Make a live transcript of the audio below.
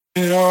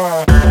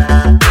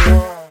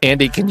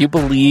Andy, can you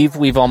believe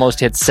we've almost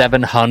hit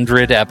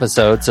 700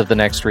 episodes of The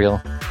Next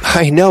Reel?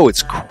 I know,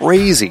 it's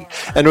crazy.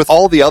 And with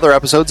all the other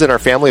episodes in our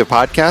family of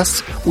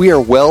podcasts, we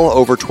are well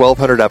over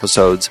 1,200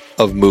 episodes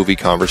of movie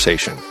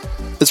conversation.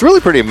 It's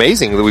really pretty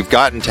amazing that we've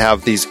gotten to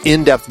have these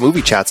in-depth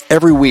movie chats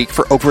every week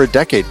for over a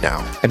decade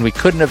now. And we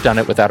couldn't have done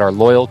it without our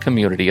loyal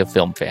community of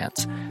film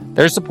fans.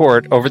 Their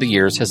support over the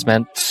years has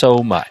meant so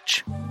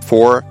much.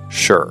 For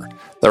sure.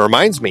 That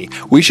reminds me,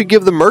 we should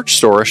give the merch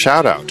store a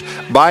shout out.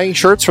 Buying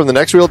shirts from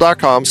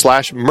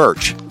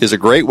thenextreel.com/merch is a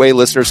great way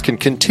listeners can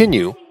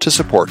continue to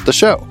support the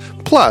show.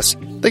 Plus,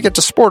 they get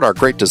to sport our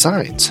great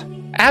designs.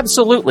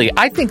 Absolutely.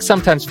 I think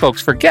sometimes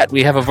folks forget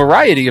we have a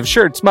variety of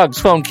shirts, mugs,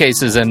 phone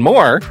cases, and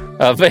more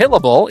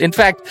available. In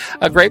fact,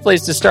 a great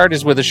place to start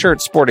is with a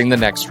shirt sporting the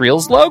Next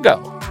Reel's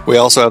logo. We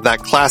also have that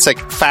classic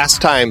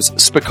Fast Times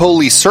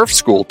Spicoli Surf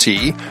School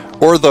tee,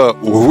 or the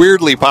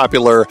weirdly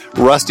popular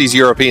Rusty's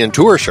European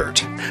Tour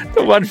shirt.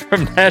 The one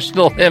from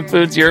National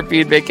Lampoon's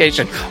European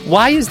Vacation.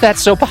 Why is that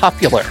so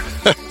popular?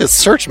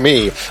 Search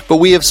me, but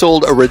we have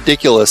sold a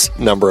ridiculous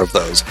number of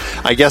those.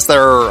 I guess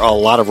there are a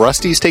lot of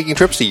Rustys taking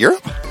trips to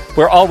Europe?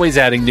 We're always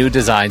adding new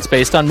designs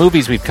based on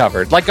movies we've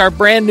covered, like our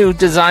brand new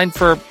design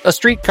for a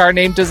streetcar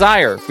named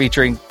Desire,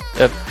 featuring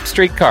a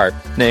streetcar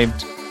named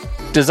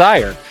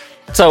Desire.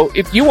 So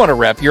if you want to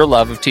rep your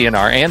love of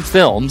TNR and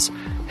films,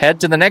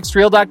 head to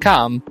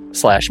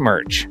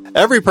thenextreel.com/merch.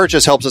 Every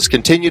purchase helps us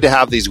continue to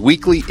have these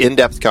weekly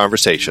in-depth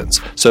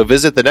conversations. So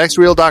visit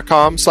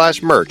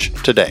thenextreel.com/merch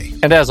today.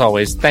 And as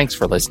always, thanks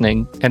for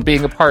listening and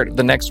being a part of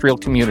the Next Reel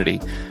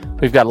community.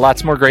 We've got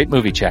lots more great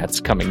movie chats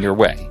coming your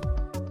way.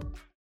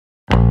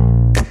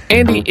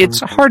 Andy,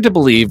 it's hard to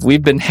believe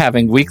we've been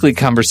having weekly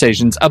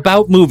conversations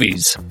about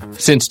movies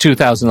since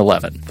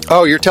 2011.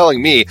 Oh, you're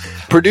telling me.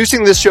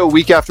 Producing this show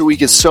week after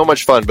week is so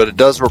much fun, but it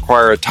does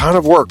require a ton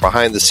of work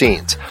behind the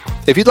scenes.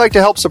 If you'd like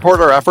to help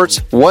support our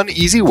efforts, one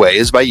easy way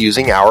is by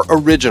using our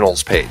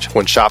Originals page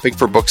when shopping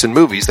for books and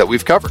movies that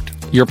we've covered.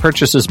 Your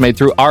purchases made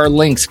through our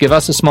links give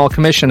us a small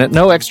commission at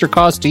no extra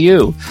cost to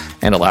you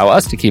and allow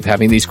us to keep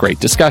having these great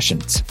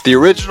discussions. The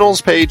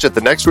Originals page at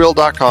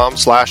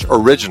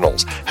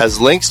thenextreel.com/originals has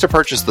links to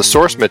purchase the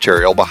source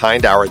material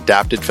behind our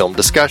adapted film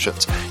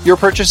discussions. Your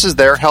purchases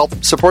there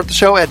help support the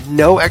show at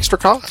no extra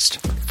cost.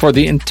 For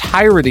the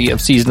entirety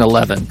of Season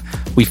 11,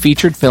 we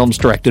featured films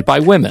directed by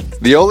women.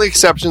 The only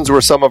exceptions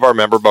were some of our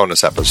member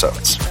bonus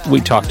episodes. We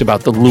talked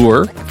about The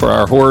Lure for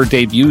our Horror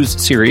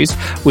Debuts series,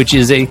 which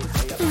is a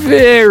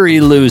very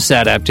loose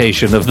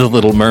adaptation of The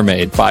Little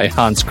Mermaid by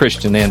Hans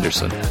Christian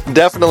Andersen.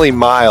 Definitely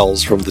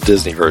miles from the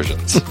Disney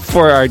versions.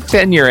 For our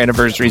 10-year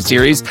anniversary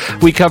series,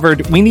 we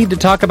covered We Need to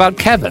Talk About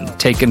Kevin,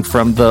 taken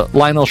from the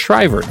Lionel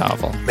Shriver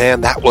novel.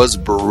 Man, that was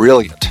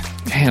brilliant.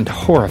 And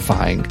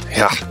horrifying.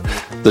 Yeah.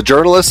 The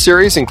Journalist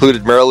series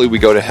included Merrily We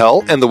Go to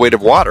Hell and The Weight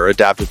of Water,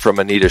 adapted from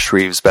Anita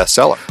Shreve's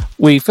bestseller.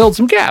 We filled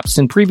some gaps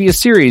in previous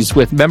series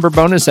with member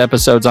bonus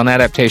episodes on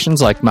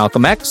adaptations like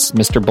Malcolm X,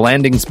 Mr.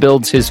 Blandings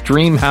Builds His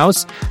Dream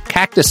House,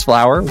 Cactus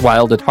Flower,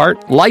 Wild at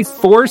Heart, Life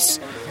Force,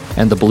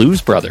 and The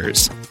Blues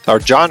Brothers. Our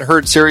John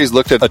Hurd series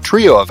looked at a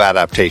trio of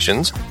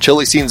adaptations: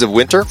 Chilly Scenes of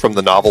Winter from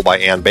the novel by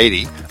Ann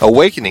Beatty,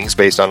 Awakenings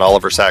based on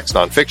Oliver Sacks'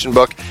 nonfiction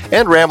book,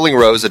 and Rambling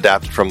Rose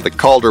adapted from the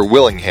Calder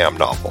Willingham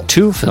novel.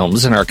 2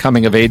 films in our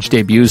coming-of-age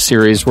debut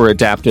series were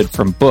adapted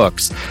from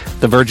books: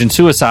 The Virgin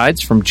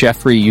Suicides from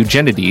Jeffrey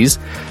Eugenides,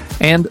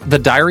 and The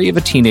Diary of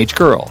a Teenage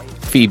Girl,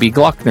 Phoebe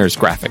Glockner's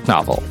graphic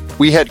novel.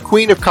 We had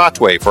Queen of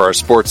Katwe for our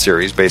sports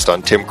series based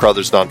on Tim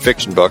Crothers'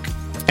 nonfiction book.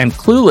 And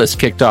Clueless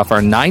kicked off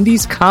our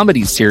 90s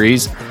comedy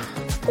series,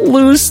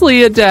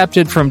 loosely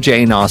adapted from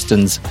Jane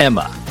Austen's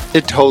Emma.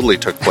 It totally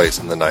took place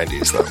in the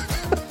 90s, though.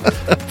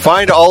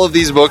 Find all of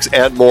these books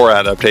and more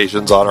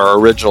adaptations on our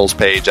Originals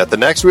page at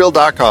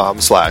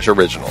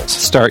thenextreel.com/originals.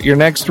 Start your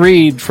next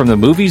read from the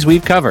movies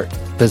we've covered.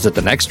 Visit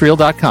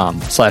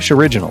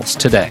thenextreel.com/originals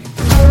today.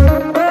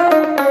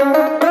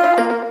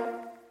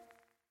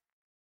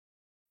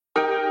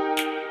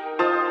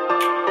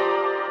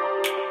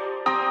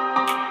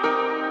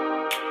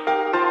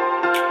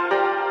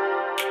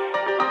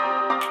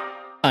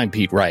 I'm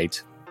Pete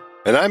Wright.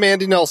 And I'm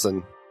Andy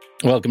Nelson.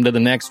 Welcome to The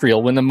Next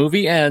Reel. When the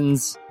movie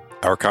ends,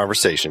 our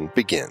conversation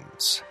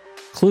begins.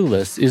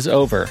 Clueless is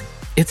over.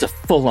 It's a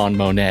full-on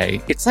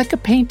Monet. It's like a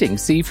painting.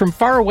 See, from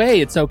far away,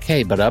 it's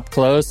okay, but up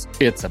close,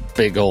 it's a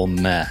big old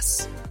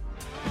mess.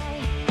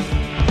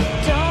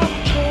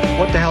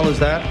 What the hell is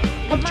that?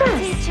 A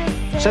dress.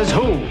 Says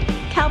who?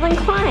 Calvin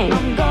Klein.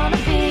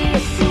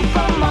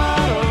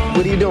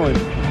 What are you doing?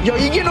 Yo,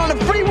 you're getting on the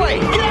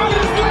freeway! Get out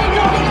of the street!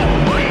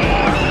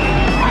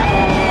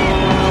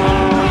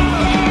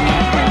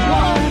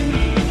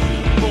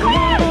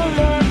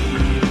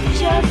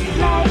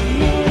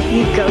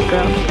 You go,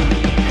 girl.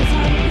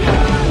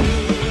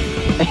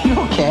 Are you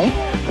okay?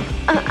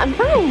 I'm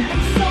fine.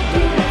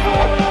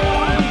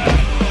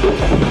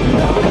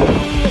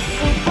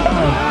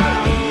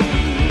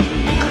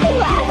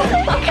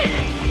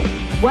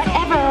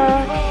 Whatever.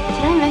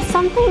 Did I miss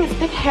something? Is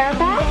Big Hair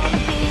back?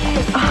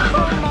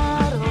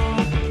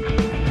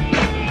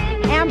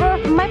 Amber,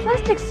 my place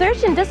plastic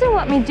surgeon doesn't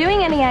want me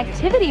doing any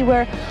activity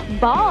where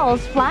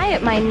balls fly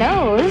at my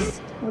nose.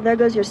 Well, there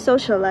goes your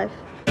social life.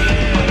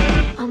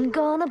 I'm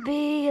gonna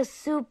be a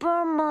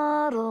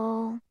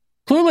supermodel.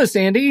 Clueless,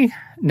 Andy.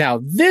 Now,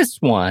 this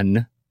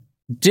one,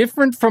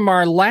 different from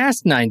our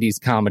last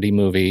 90s comedy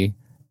movie,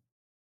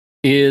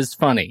 is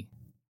funny.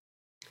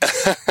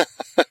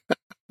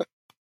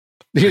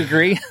 Do you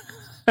agree?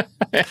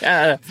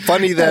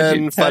 Funny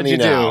then, funny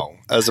now,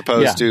 as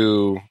opposed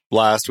to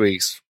last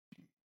week's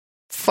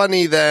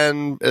funny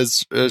then,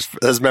 as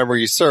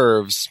memory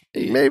serves,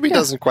 maybe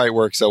doesn't quite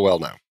work so well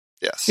now.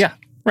 Yes. Yeah,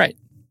 right.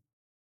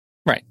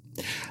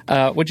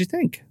 What'd you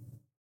think?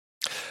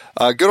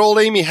 Good old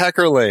Amy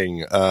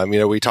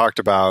Heckerling. We talked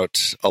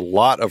about a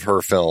lot of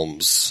her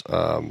films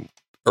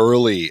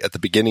early at the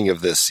beginning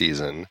of this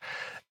season.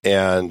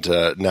 And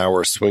now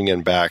we're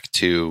swinging back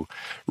to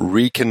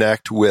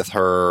reconnect with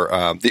her.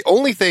 The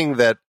only thing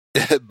that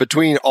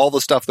between all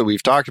the stuff that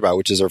we've talked about,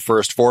 which is her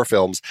first 4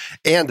 films,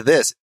 and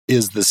this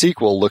is the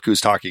sequel, Look Who's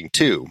Talking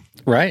 2.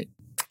 Right.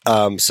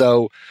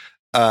 So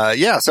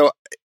I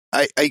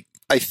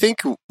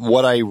think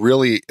what I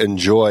really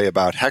enjoy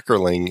about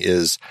Heckerling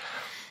is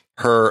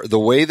the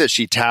way that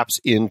she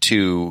taps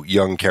into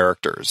young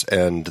characters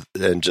and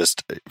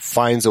just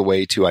finds a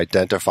way to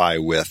identify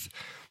with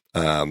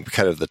kind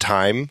of the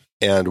time.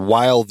 And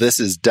while this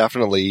is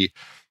definitely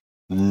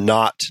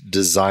not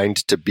designed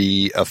to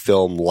be a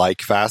film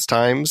like Fast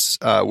Times,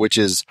 which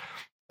is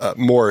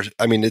more,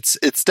 I mean, it's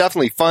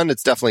definitely fun.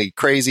 It's definitely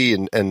crazy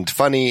and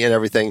funny and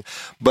everything,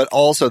 but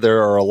also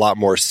there are a lot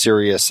more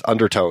serious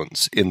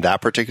undertones in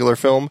that particular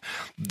film.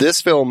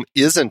 This film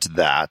isn't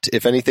that.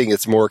 If anything,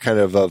 it's more kind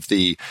of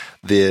the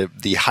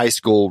high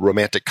school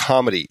romantic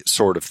comedy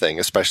sort of thing,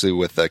 especially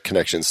with the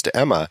connections to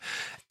Emma.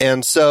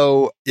 And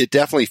so it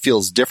definitely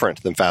feels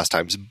different than Fast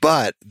Times,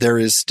 but there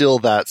is still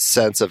that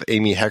sense of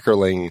Amy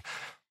Heckerling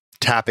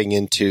tapping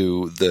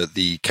into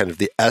the kind of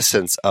the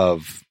essence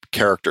of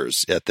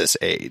characters at this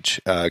age,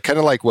 kind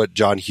of like what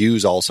John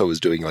Hughes also was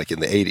doing like in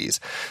the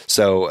 80s.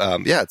 So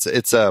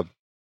it's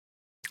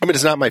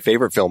not my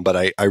favorite film, but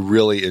I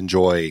really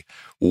enjoy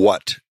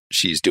what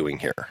she's doing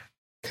here.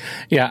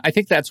 Yeah, I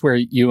think that's where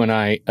you and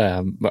I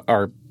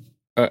are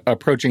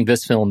approaching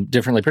this film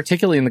differently,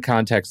 particularly in the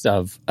context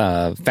of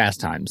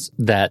Fast Times.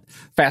 That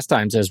Fast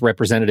Times as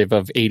representative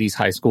of 80s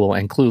high school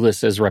and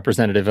Clueless as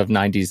representative of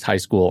 90s high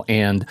school,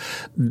 and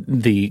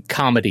the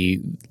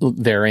comedy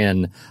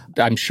therein,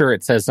 I'm sure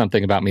it says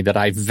something about me that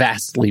I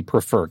vastly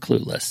prefer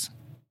Clueless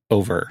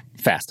over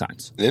Fast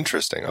Times.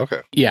 Interesting.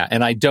 Okay. Yeah,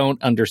 and I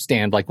don't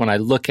understand, like, when I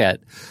look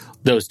at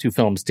those two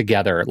films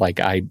together,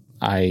 like and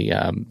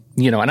I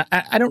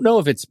don't know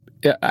if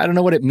I don't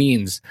know what it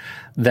means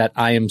that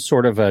I am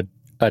sort of a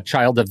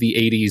child of the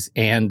 80s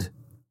and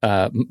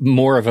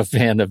more of a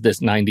fan of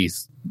this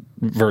 90s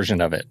version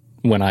of it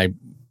when I,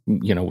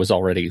 was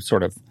already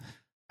sort of,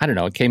 I don't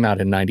know, it came out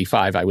in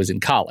 95. I was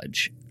in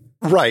college.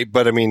 Right.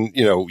 But I mean,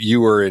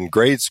 you were in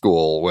grade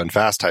school when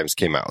Fast Times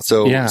came out.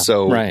 So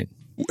right.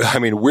 I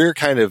mean, we're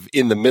kind of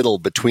in the middle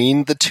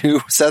between the two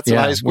sets of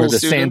high school we're the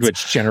students.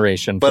 Sandwich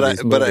generation.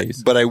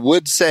 But I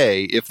would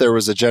say if there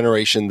was a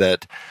generation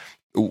that,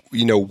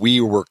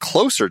 we were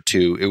closer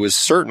to, it was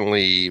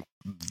certainly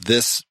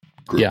this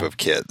group of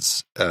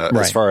kids,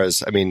 as far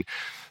as, I mean,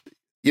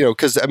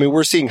 because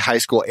we're seeing high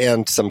school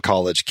and some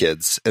college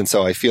kids. And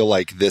so I feel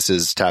like this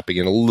is tapping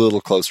in a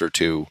little closer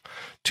to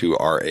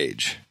our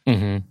age.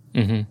 Mm-hmm.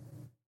 Mm-hmm.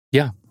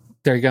 Yeah,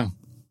 there you go.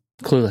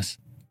 Clueless.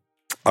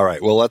 All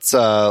right. Well,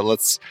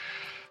 let's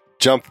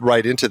jump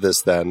right into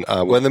this then.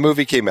 When the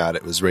movie came out,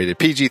 it was rated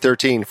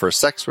PG-13 for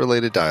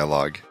sex-related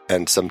dialogue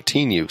and some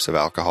teen use of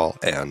alcohol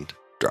and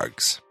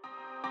drugs.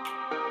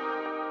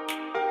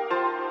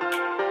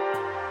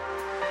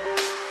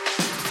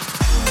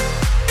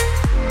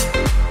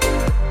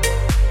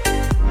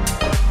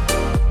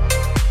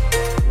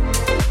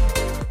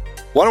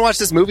 Want to watch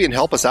this movie and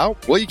help us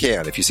out? Well, you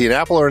can. If you see an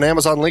Apple or an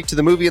Amazon link to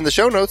the movie in the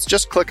show notes,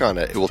 just click on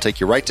it. It will take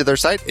you right to their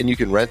site, and you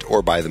can rent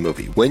or buy the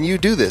movie. When you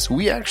do this,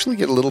 we actually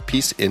get a little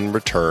piece in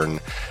return,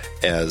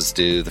 as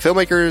do the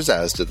filmmakers,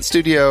 as do the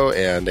studio,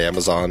 and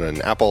Amazon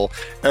and Apple.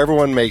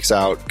 Everyone makes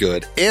out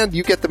good, and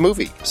you get the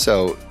movie.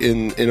 So,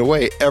 in a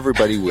way,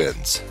 everybody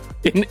wins.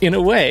 In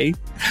a way,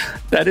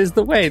 that is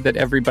the way that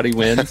everybody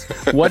wins.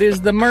 What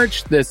is the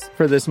merch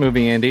for this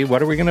movie, Andy?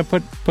 What are we going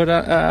to put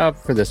up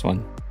for this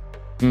one?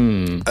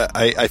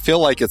 I feel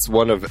like it's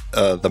one of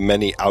the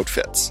many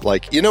outfits.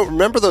 Like,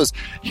 remember those?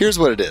 Here's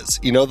what it is.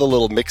 The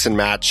little mix and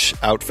match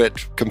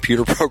outfit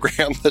computer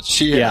program that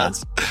she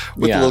has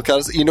with the little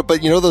cuts.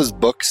 But those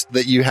books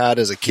that you had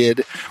as a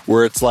kid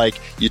where it's like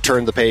you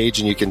turn the page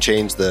and you can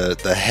change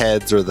the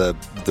heads or the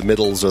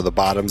middles or the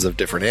bottoms of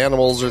different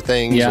animals or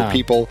things or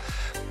people.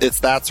 It's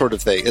that sort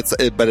of thing.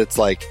 But it's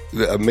like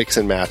a mix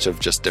and match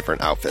of just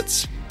different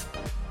outfits.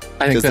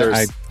 I think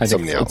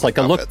it's like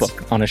a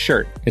lookbook on a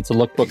shirt. It's a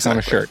lookbook on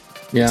a shirt.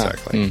 Yeah.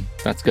 Exactly.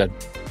 That's good.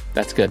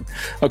 That's good.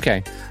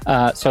 Okay.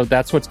 So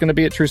that's what's going to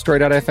be at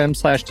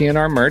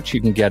truestory.fm/DNR merch. You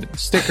can get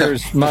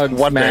stickers,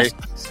 mugs,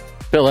 masks.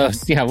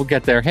 Billows, yeah, we'll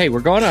get there. Hey,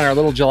 we're going on our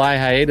little July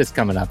hiatus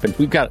coming up, and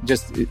we've got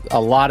just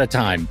a lot of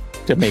time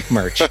to make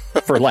merch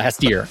for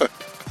last year.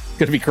 It's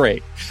going to be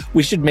great.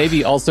 We should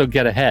maybe also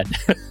get ahead.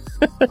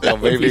 That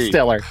would be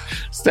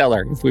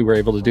stellar if we were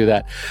able to do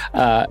that.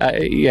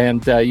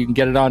 And you can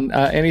get it on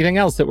anything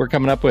else that we're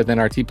coming up with in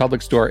our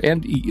TeePublic store.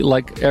 And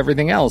like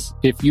everything else,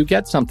 if you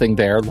get something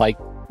there, like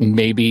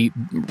maybe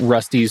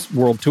Rusty's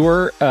World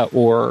Tour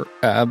or,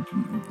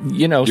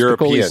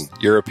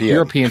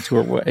 European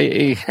tour.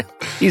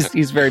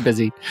 He's very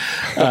busy.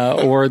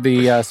 Or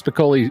the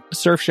Spicoli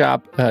Surf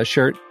Shop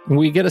shirt.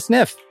 We get a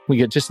sniff. We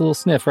get just a little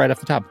sniff right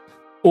off the top.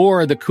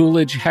 Or the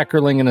Coolidge,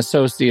 Heckerling, and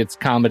Associates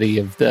comedy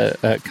of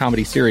the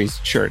comedy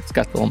series shirt. It's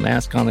got the little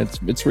mask on it.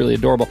 It's really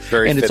adorable.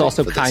 And it's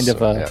also kind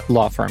of a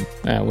law firm,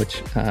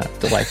 which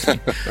delights me.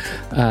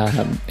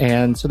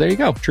 And so there you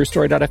go.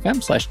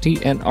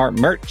 TrueStory.fm/TNR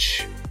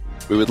merch.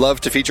 We would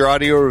love to feature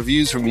audio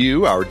reviews from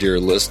you, our dear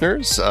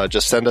listeners.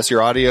 Just send us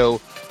your audio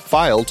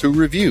file to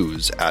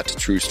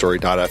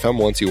reviews@truestory.fm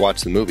once you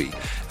watch the movie.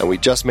 And we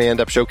just may end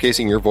up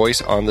showcasing your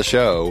voice on the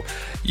show.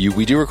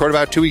 We do record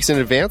about 2 weeks in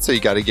advance, so you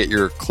got to get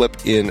your clip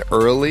in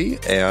early.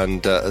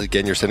 And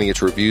again, you're sending it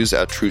to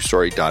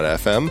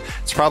reviews@truestory.fm.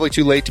 It's probably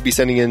too late to be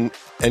sending in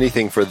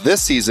anything for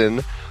this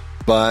season,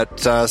 but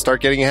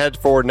start getting ahead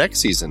for next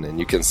season, and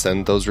you can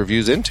send those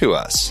reviews in to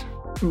us.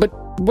 But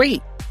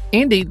wait,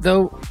 Andy,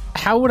 though,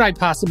 how would I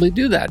possibly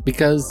do that?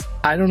 Because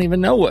I don't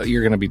even know what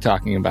you're going to be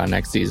talking about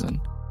next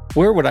season.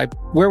 Where would I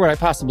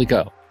possibly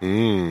go?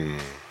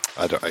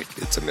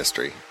 It's a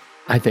mystery.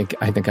 I think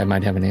I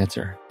might have an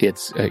answer.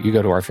 It's you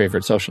go to our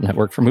favorite social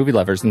network for movie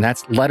lovers, and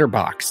that's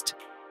Letterboxd.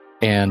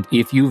 And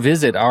if you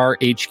visit our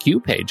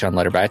HQ page on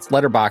Letterboxd,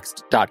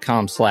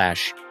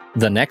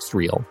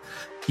 letterboxd.com/thenextreel,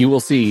 you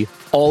will see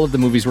all of the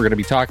movies we're going to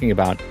be talking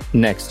about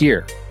next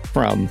year,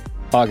 from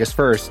August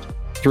 1st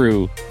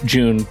through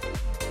June,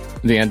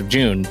 the end of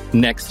June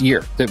next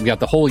year. We got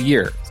the whole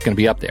year. It's going to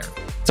be up there.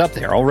 It's up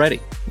there already,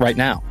 right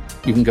now.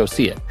 You can go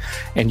see it.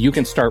 And you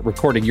can start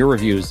recording your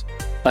reviews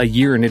a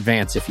year in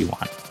advance if you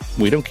want.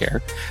 We don't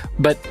care.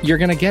 But you're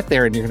going to get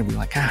there and you're going to be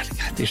like, God,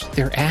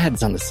 there are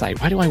ads on the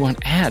site. Why do I want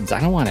ads? I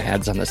don't want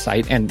ads on the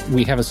site. And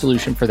we have a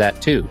solution for that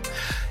too.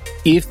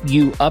 If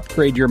you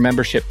upgrade your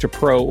membership to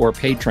Pro or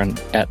Patron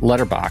at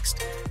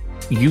Letterboxd,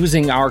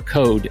 using our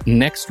code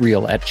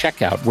NEXTREEL at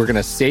checkout, we're going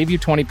to save you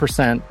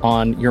 20%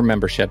 on your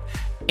membership,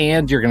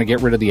 and you're going to get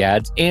rid of the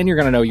ads, and you're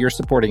going to know you're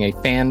supporting a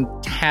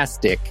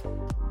fantastic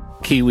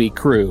Kiwi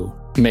crew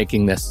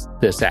making this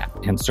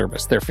app and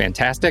service. They're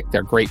fantastic.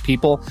 They're great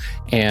people.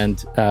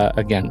 And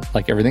again,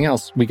 like everything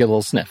else, we get a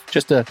little sniff,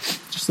 just a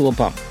little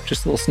bump,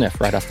 just a little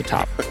sniff right off the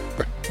top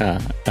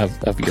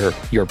of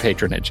your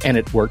patronage. And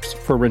it works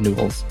for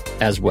renewals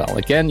as well.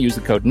 Again, use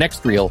the code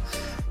NEXTREEL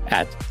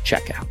at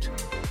checkout.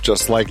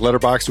 Just like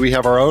Letterboxd, we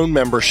have our own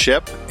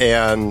membership,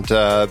 and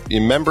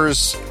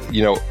members,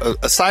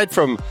 aside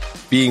from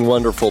being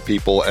wonderful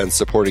people and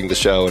supporting the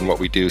show and what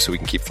we do so we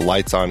can keep the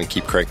lights on and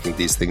keep cranking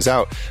these things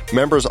out,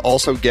 members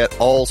also get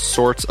all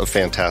sorts of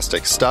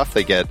fantastic stuff.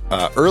 They get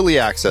early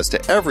access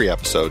to every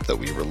episode that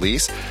we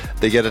release.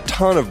 They get a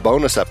ton of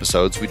bonus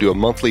episodes. We do a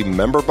monthly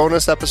member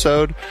bonus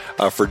episode.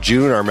 For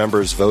June, our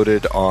members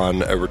voted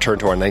on a return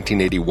to our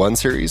 1981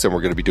 series, and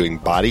we're going to be doing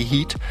Body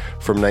Heat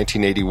from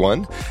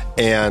 1981.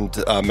 And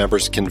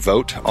members can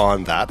vote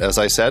on that, as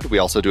I said. We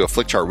also do a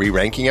Flickchart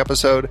re-ranking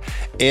episode,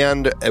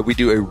 and we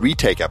do a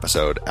retake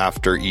episode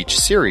after each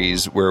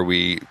series where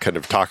we kind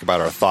of talk about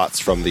our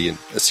thoughts from the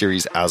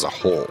series as a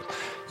whole.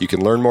 You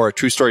can learn more at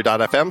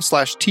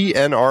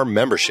truestory.fm/TNR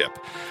membership.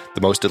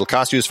 The most it'll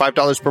cost you is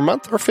 $5 per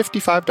month or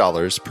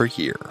 $55 per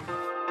year.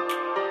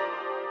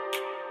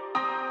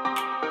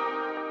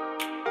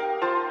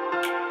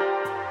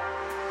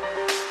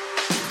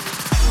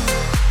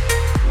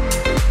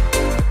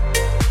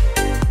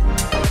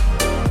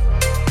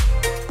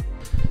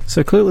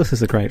 So Clueless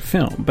is a great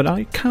film, but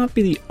I can't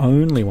be the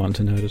only one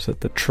to notice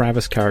that the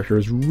Travis character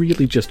is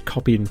really just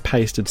copied and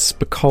pasted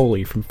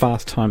Spicoli from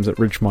Fast Times at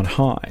Ridgemont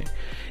High.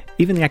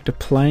 Even the actor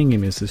playing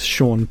him is this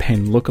Sean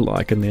Penn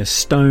lookalike, and their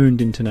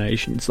stoned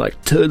intonations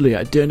like, totally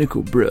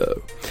identical,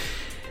 bro.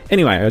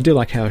 Anyway, I do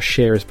like how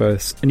Cher is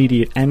both an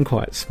idiot and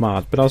quite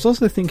smart, but I was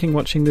also thinking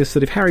watching this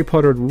that if Harry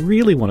Potter had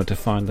really wanted to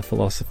find the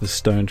Philosopher's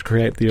Stone to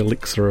create the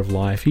elixir of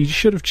life, he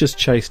should have just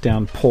chased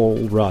down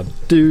Paul Rudd.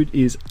 Dude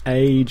is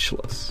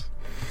ageless.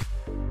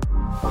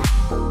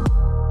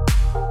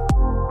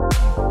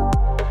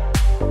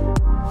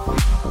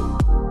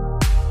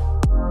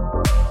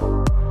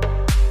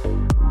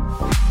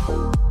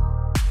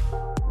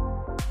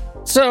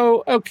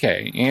 So,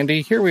 okay,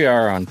 Andy, here we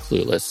are on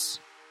Clueless.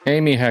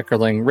 Amy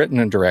Heckerling, written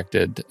and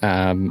directed,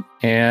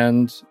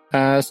 and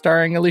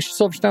starring Alicia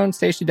Silverstone,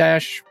 Stacey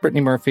Dash,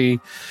 Brittany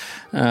Murphy,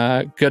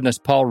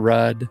 Paul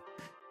Rudd,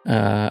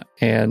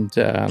 and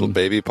little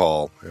baby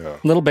Paul, yeah.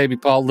 Little baby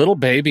Paul, little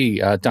baby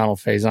Donald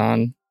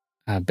Faison,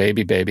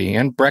 baby,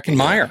 and Breckin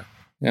Meyer.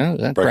 Yeah,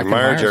 Breckin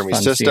Meyer, Jeremy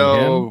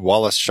Sisto,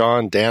 Wallace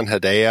Shawn, Dan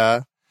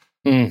Hedaya.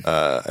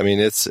 I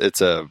mean,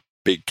 it's a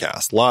big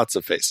cast, lots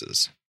of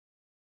faces.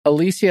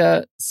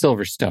 Alicia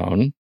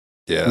Silverstone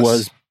Yes.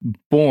 was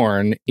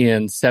born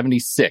in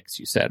 76,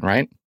 you said,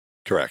 right?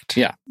 Correct.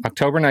 Yeah,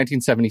 October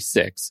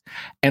 1976.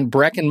 And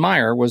Breckin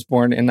Meyer was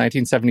born in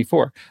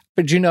 1974.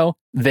 But you know,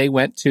 they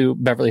went to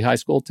Beverly High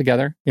School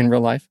together in real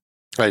life.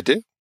 I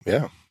did.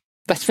 Yeah.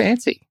 That's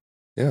fancy.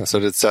 Yeah. So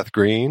did Seth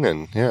Green,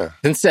 and yeah.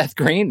 And Seth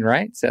Green,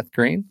 right? Seth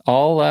Green.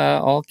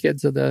 All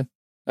kids of the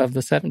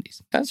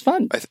 70s. That's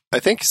fun. I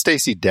think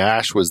Stacey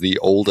Dash was the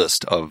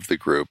oldest of the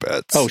group.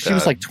 She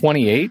was like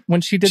 28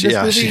 when she did this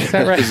movie? Is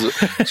that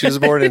right? She was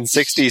born in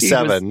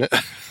 67.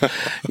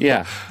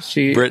 Yeah.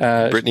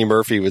 Brittany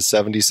Murphy was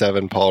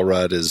 77. Paul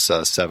Rudd is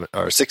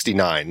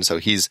 69. So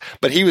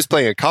he was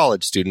playing a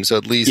college student. So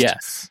at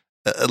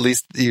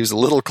least he was a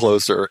little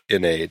closer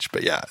in age.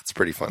 But yeah, it's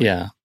pretty funny.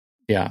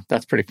 Yeah,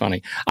 that's pretty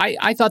funny.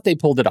 I thought they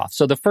pulled it off.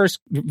 So the first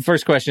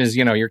question is,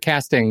 you're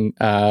casting,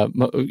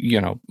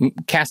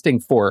 casting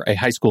for a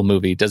high school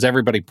movie. Does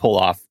everybody pull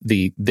off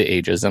the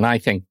ages? And I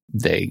think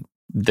they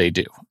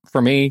do.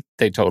 For me,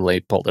 they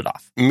totally pulled it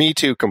off. Me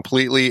too,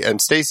 completely. And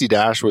Stacey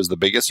Dash was the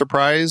biggest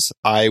surprise.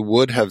 I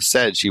would have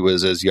said she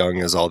was as young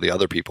as all the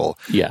other people.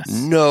 Yes.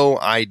 No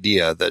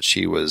idea that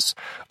she was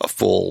a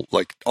full,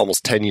 like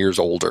almost 10 years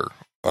older.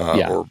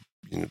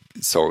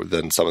 So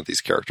than some of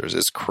these characters.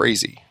 It's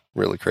crazy.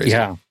 Really crazy.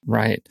 Yeah,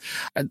 right.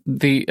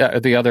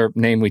 The other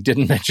name we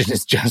didn't mention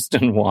is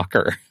Justin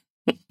Walker,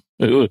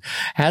 who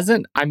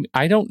hasn't.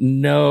 I don't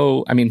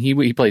know. I mean,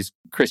 he plays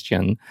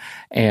Christian,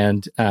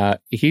 and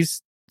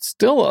he's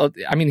still.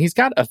 He's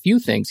got a few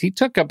things. He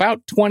took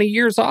about 20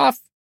 years off.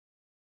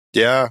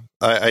 Yeah,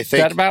 I think. Is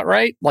that about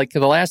right? Like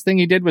the last thing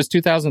he did was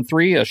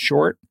 2003, a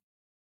short.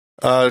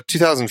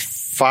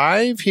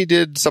 2005, he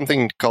did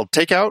something called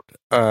Takeout.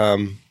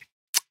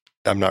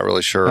 I'm not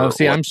really sure. Oh,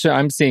 see,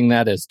 I'm seeing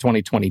that as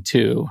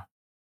 2022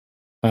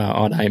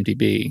 on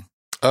IMDb.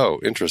 Oh,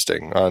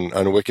 interesting. On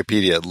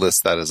Wikipedia, it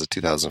lists that as a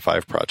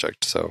 2005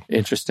 project. So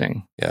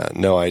interesting. Yeah,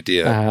 no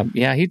idea.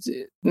 He's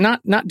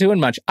not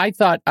doing much. I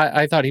thought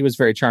he was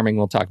very charming.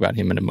 We'll talk about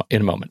him in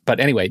a moment. But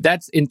anyway,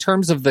 that's in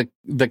terms of the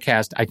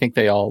cast. I think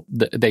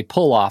they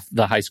pull off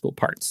the high school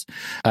parts.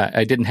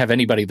 I didn't have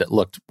anybody that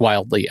looked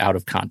wildly out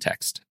of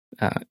context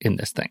in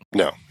this thing.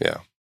 No,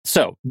 yeah.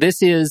 So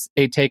this is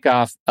a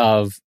takeoff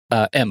of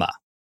Emma,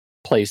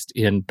 placed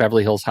in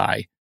Beverly Hills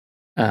High.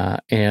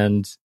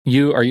 And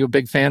are you a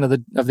big fan of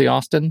the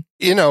Austen?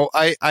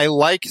 I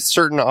like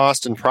certain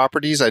Austen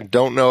properties. I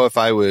don't know if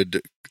I would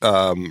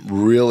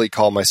really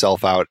call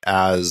myself out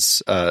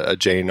as a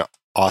Jane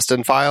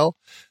Austen file.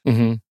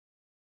 Mm-hmm.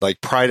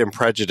 Like Pride and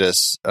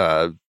Prejudice,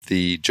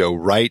 the Joe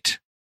Wright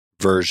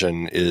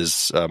version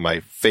is my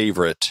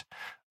favorite.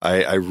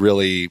 I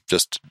really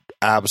just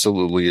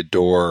absolutely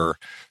adore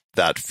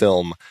that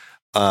film.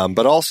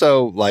 But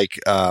also like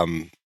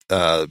Ang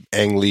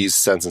Lee's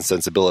Sense and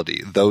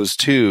Sensibility. Those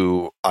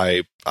two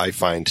I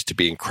find to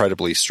be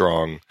incredibly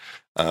strong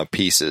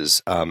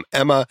pieces.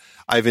 Emma,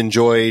 I've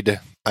enjoyed.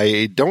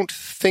 I don't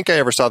think I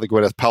ever saw the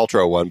Gwyneth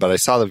Paltrow one, but I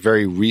saw the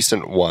very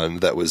recent one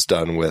that was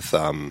done with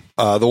the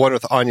one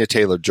with Anya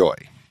Taylor-Joy.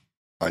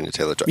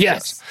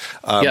 Yes.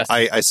 Yes.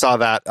 I saw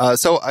that.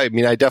 So I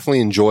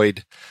definitely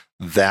enjoyed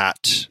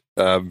that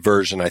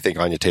version. I think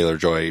Anya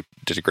Taylor-Joy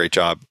did a great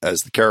job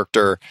as the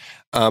character.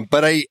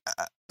 But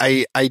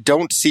I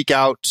don't seek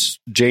out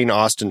Jane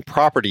Austen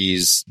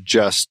properties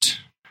just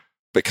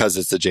because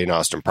it's a Jane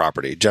Austen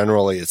property.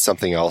 Generally, it's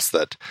something else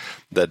that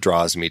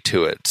draws me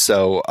to it.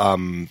 So,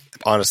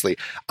 honestly,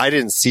 I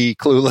didn't see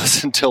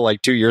Clueless until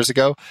like 2 years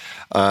ago,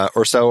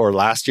 or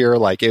last year.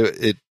 Like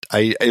it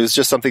was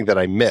just something that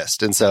I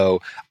missed. And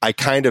so I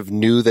kind of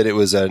knew that it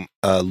was a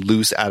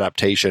loose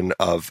adaptation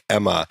of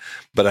Emma,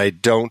 but I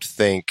don't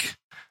think,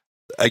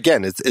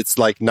 again, it's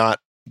like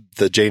not,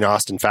 the Jane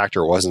Austen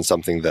factor wasn't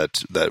something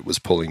that was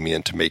pulling me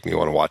in to make me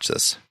want to watch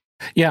this.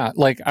 Yeah,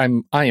 like I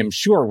am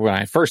sure when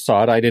I first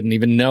saw it, I didn't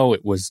even know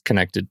it was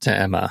connected to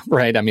Emma,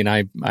 right? I mean,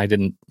 I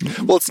didn't.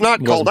 Well, it's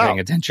not called out.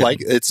 Attention.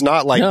 Like it's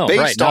not like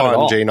based not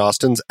on Jane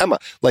Austen's Emma.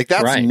 Like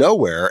that's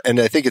nowhere. And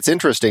I think it's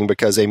interesting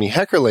because Amy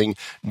Heckerling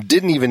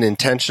didn't even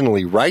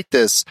intentionally write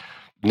this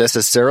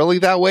necessarily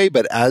that way,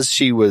 but as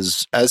she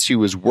was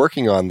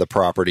working on the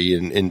property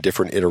in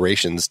different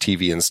iterations,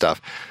 TV and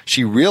stuff,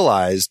 she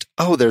realized,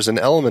 oh, there's an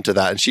element to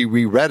that, and she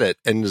reread it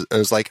and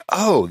was like,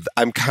 oh,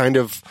 I'm kind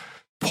of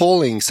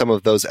pulling some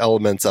of those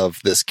elements of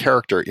this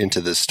character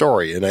into this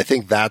story. And I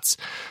think that's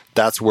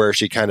where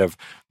she kind of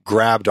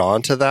grabbed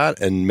onto that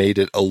and made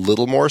it a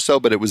little more so,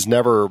 but it was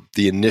never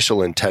the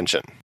initial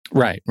intention.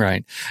 Right.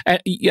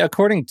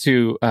 According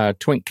to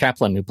Twink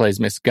Kaplan, who plays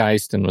Miss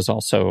Geist and was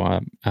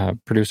also a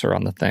producer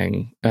on the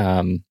thing,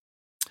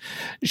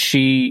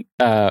 she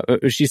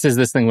says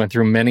this thing went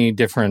through many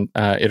different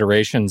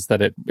iterations,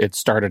 that it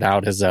started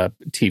out as a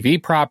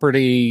TV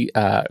property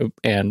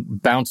and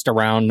bounced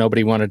around.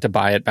 Nobody wanted to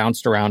buy it,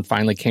 bounced around,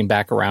 finally came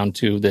back around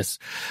to this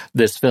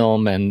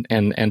film and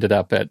ended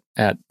up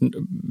at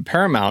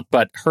Paramount.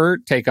 But her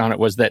take on it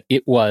was that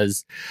it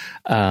was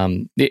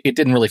it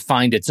didn't really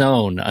find its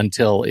own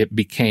until it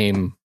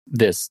became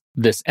this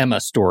Emma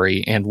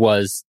story and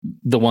was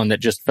the one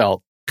that just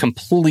felt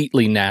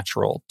completely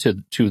natural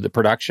to the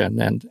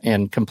production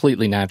and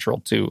completely natural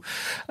to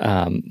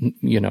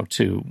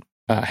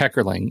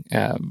Heckerling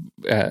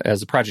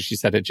as a project. She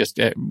said it just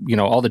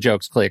all the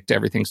jokes clicked,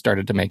 everything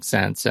started to make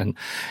sense, and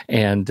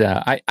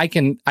I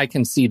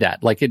can see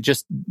that. Like, it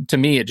just, to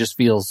me, it just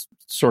feels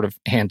sort of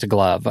hand to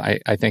glove.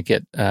 I think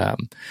it's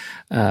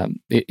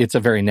a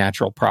very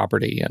natural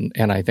property,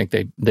 and I think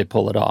they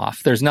pull it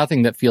off. There's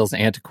nothing that feels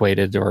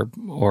antiquated or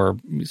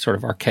sort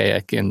of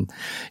archaic in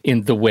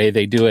the way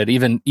they do it.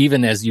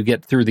 Even as you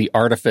get through the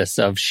artifice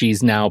of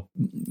she's now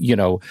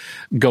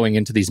going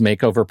into these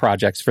makeover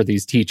projects for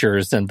these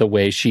teachers, and the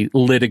way she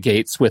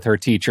litigates with her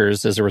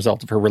teachers as a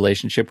result of her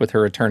relationship with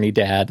her attorney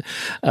dad.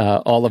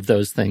 All of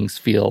those things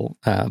feel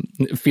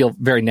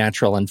very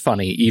natural and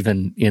funny,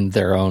 even in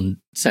their own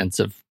sense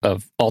of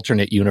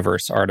alternate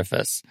universe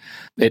artifice.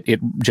 It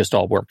just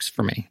all works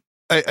for me.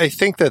 I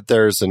think that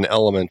there's an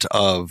element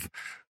of,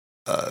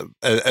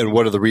 and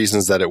one of the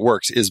reasons that it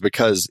works is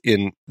because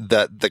in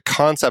that the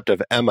concept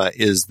of Emma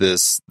is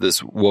this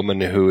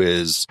woman who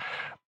is,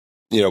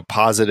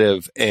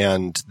 positive,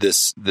 and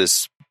this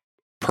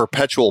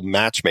perpetual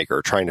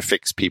matchmaker trying to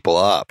fix people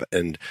up,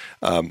 and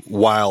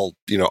while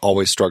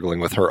always struggling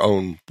with her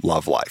own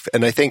love life.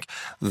 And I think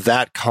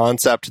that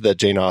concept that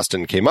Jane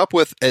Austen came up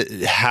with,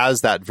 it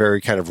has that very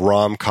kind of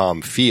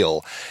rom-com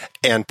feel,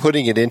 and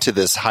putting it into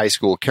this high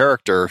school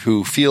character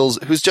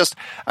who's just,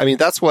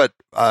 that's what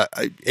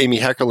Amy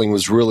Heckerling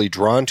was really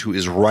drawn to,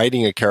 is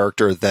writing a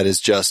character that is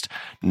just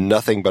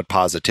nothing but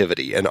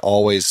positivity, and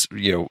always,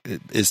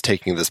 is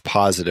taking this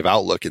positive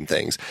outlook in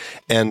things.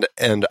 And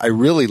I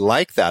really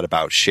like that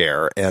about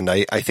Cher. And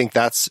I think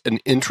that's an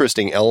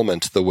interesting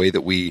element, the way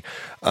that we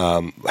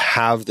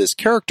have this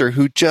character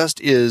who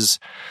just is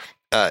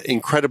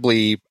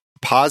incredibly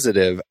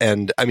positive.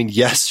 And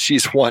yes,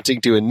 she's wanting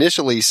to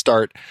initially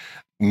start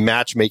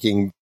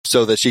matchmaking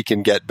so that she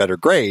can get better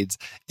grades.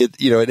 It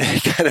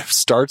kind of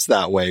starts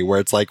that way, where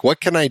it's like, what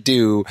can I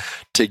do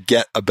to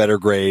get a better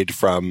grade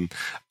from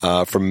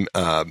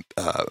my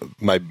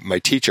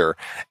teacher?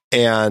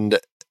 And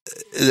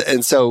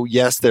so,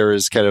 yes, there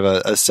is kind of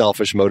a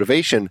selfish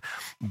motivation,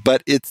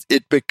 but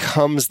it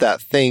becomes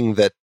that thing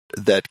that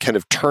kind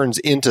of turns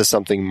into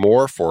something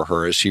more for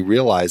her, as she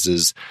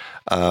realizes,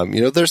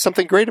 there's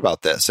something great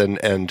about this,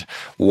 and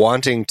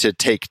wanting to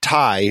take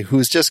Ty,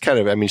 who's just kind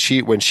of,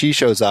 when she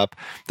shows up,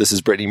 this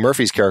is Brittany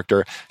Murphy's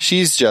character.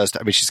 She's just,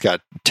 she's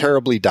got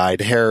terribly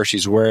dyed hair.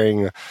 She's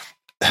wearing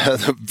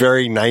the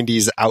very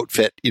 90s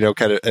outfit,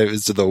 kind of, it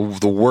was the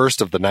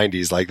worst of the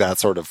 90s, like that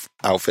sort of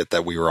outfit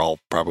that we were all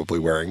probably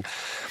wearing,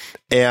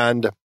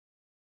 and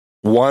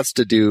wants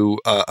to do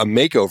a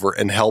makeover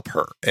and help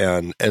her.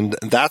 And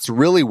that's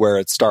really where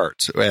it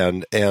starts.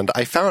 And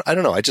I found,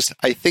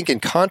 I think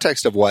in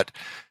context of what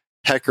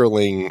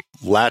Heckerling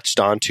latched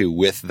onto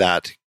with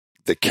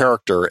the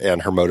character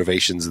and her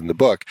motivations in the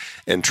book,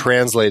 and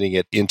translating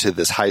it into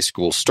this high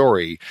school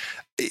story,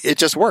 it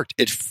just worked.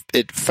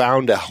 It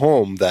found a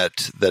home that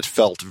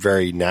felt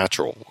very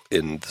natural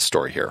in the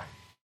story here.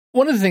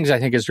 One of the things I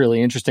think is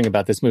really interesting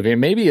about this movie, and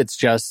maybe it's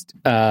just,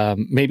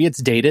 maybe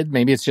it's dated,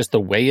 maybe it's just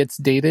the way it's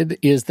dated,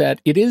 is that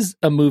it is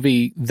a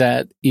movie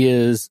that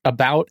is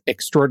about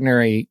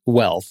extraordinary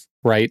wealth,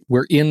 right?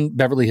 We're in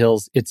Beverly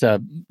Hills. It's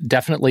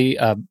definitely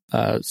a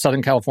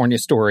Southern California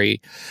story.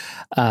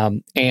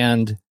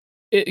 And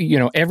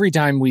every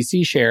time we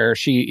see Cher,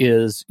 she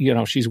is,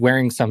 she's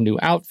wearing some new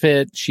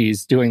outfit.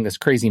 She's doing this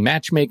crazy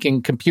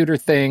matchmaking computer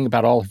thing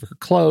about all of her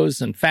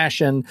clothes and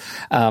fashion.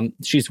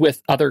 She's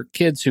with other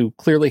kids who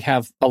clearly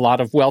have a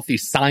lot of wealthy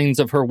signs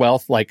of her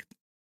wealth, like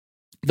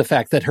the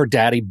fact that her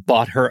daddy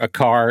bought her a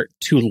car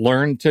to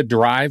learn to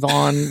drive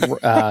on,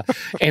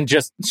 and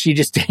she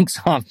just takes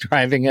off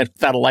driving it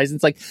without a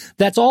license. Like,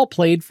 that's all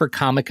played for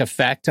comic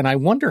effect. And I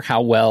wonder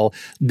how well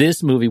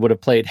this movie would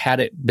have played had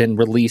it been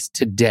released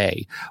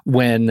today,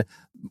 when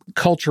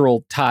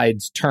cultural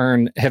tides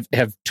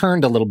have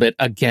turned a little bit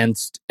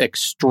against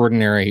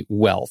extraordinary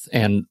wealth,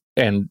 and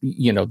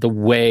the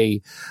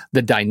way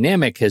the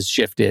dynamic has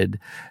shifted,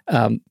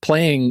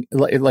 playing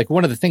like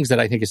one of the things that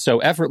I think is so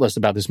effortless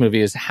about this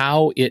movie is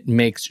how it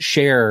makes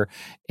Cher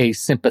a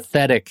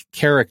sympathetic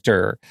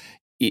character,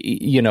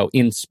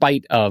 in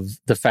spite of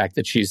the fact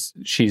that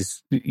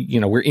she's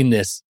we're in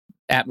this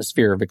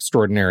atmosphere of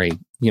extraordinary,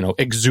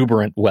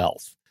 exuberant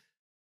wealth.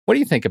 What do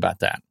you think about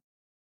that?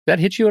 Did that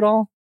hit you at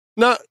all?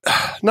 Not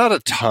a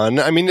ton.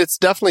 It's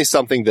definitely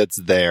something that's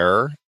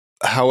there.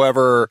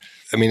 However,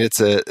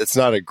 it's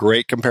not a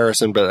great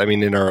comparison, but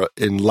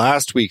in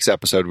last week's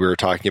episode, we were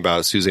talking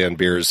about Suzanne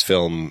Bier's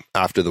film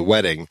After the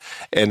Wedding.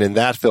 And in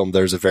that film,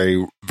 there's a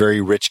very, very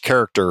rich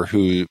character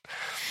who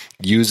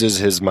uses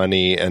his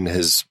money and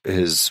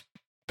his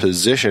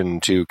position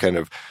to kind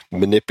of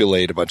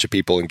manipulate a bunch of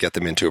people and get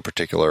them into a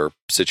particular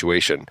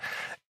situation.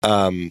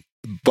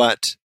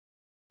 But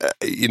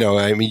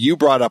you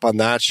brought up on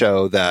that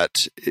show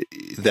that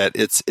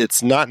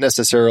it's not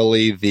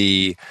necessarily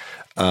the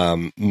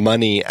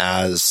money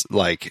as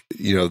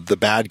the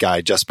bad guy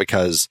just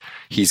because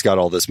he's got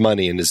all this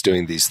money and is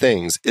doing these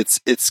things.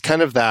 It's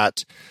kind of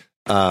that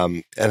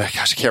and I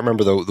can't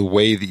remember the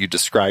way that you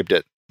described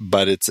it,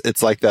 but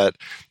it's like that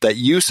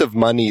use of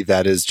money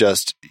that is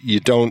just, you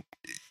don't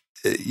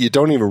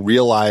even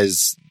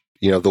realize,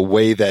 the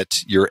way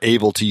that you're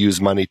able to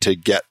use money to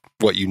get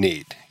what you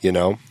need,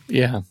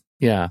 Yeah.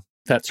 Yeah.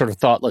 That sort of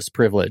thoughtless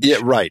privilege. Yeah,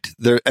 right.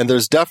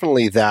 There's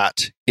definitely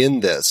that in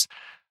this.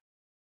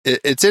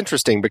 It's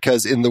interesting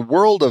because in the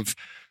world of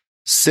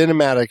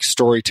cinematic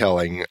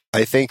storytelling,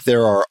 I think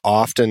there are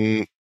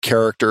often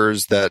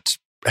characters that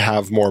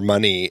have more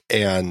money,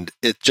 and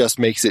it just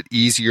makes it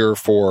easier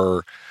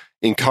for,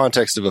 in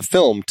context of a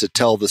film, to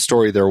tell the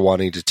story they're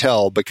wanting to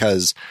tell,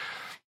 because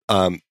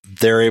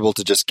they're able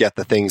to just get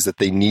the things that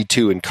they need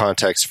to in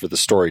context for the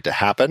story to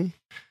happen,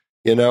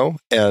 and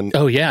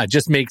oh yeah, it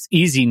just makes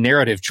easy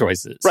narrative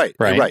choices.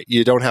 Right.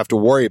 You don't have to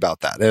worry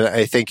about that. And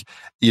I think,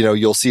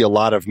 you'll see a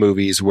lot of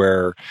movies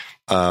where,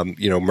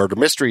 murder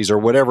mysteries or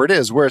whatever it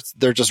is, where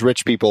they're just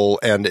rich people,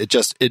 and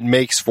it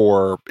makes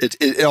for,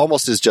 it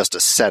almost is just a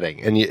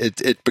setting, and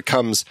it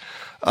becomes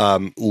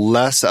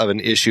less of an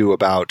issue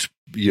about,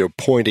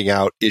 pointing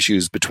out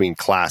issues between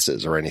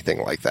classes or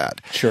anything like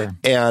that. Sure.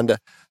 And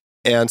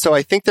so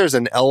I think there's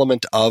an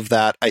element of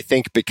that. I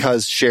think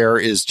because Cher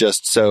is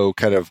just so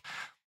kind of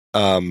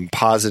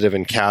positive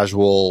and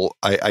casual,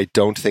 I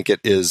don't think it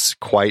is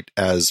quite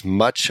as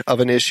much of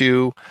an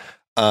issue.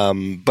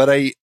 But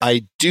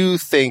I do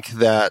think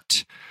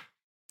that,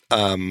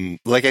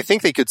 I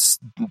think they could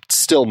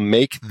still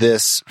make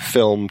this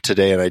film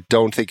today, and I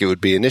don't think it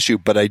would be an issue,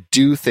 but I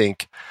do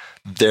think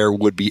there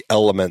would be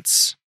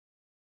elements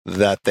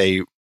that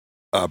they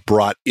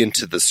brought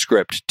into the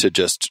script to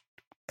just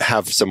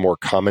have some more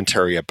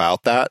commentary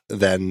about that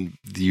than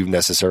you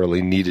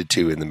necessarily needed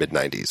to in the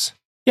mid-90s.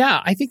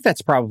 Yeah, I think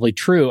that's probably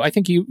true. I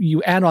think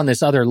you add on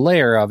this other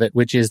layer of it,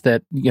 which is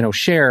that,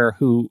 Cher,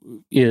 who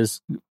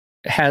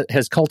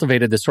has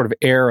cultivated this sort of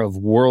air of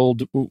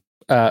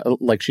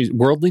she's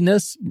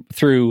worldliness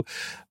through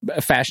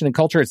fashion and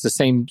culture. It's the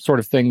same sort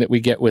of thing that we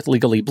get with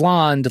Legally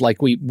Blonde.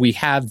 Like we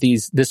have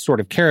this sort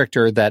of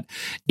character that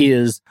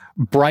is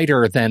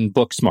brighter than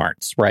book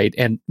smarts, right?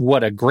 And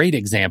what a great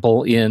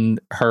example in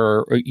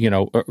her,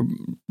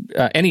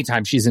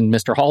 anytime she's in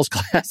Mr. Hall's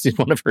class in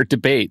one of her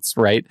debates,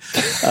 right?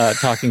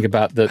 Talking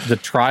about the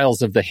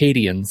trials of the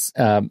Haitians,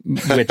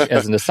 which,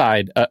 as an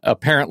aside,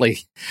 apparently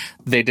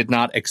they did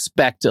not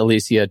expect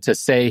Alicia to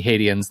say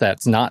Haitians.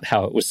 That's not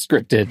how it was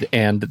scripted,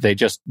 and they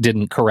just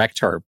didn't correct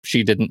her.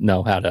 She didn't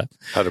know how to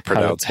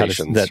pronounce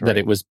Haitians, that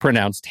it was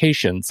pronounced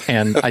Haitians.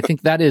 And I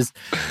think that is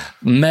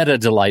meta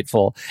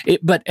delightful.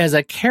 But as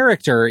a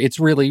character, it's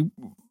really,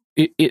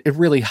 it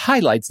really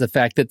highlights the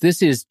fact that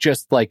this is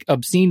just like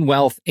obscene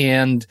wealth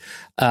and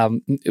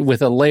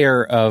with a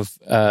layer of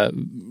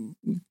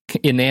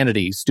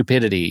inanity,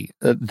 stupidity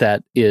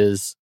that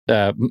is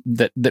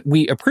that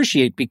we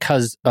appreciate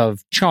because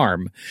of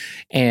charm.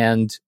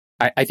 And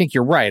I think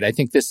you're right. I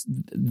think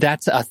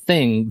that's a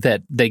thing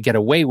that they get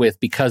away with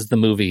because the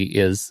movie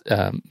is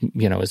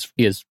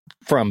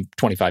from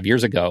 25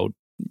 years ago,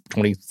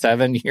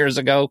 27 years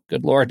ago.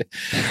 Good Lord.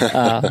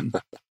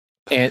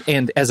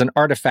 And as an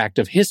artifact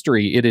of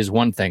history, it is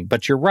one thing,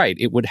 but you're right.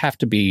 It would have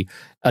to be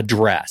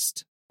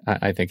addressed,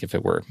 I think, if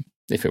it were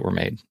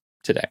made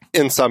today.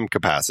 In some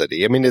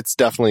capacity. I mean, it's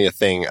definitely a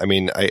thing. I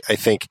mean, I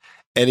think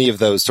any of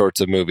those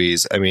sorts of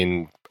movies, I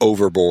mean,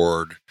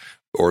 Overboard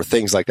or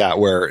things like that,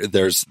 where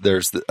there's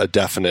a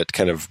definite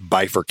kind of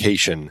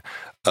bifurcation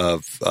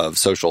of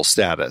social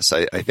status.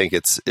 I think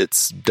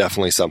it's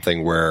definitely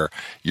something where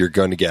you're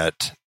going to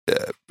get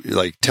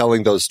like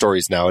telling those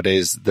stories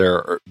nowadays.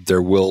 There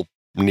will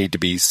need to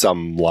be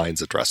some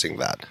lines addressing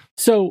that.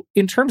 So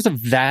in terms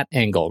of that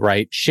angle,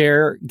 right?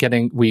 Cher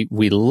we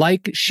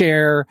like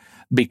Cher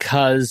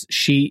because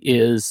she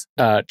is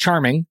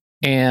charming,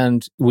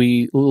 and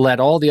we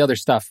let all the other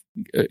stuff,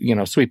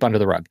 sweep under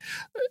the rug.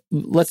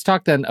 Let's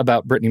talk then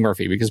about Brittany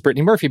Murphy, because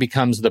Brittany Murphy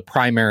becomes the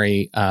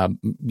primary,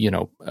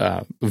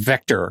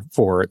 vector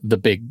for the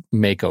big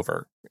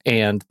makeover.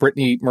 And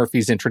Brittany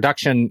Murphy's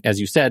introduction, as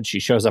you said, she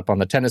shows up on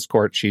the tennis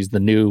court. She's the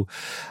new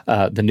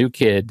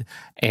kid.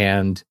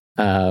 And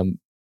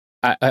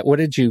what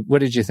did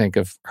you think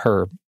of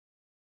her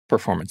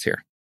performance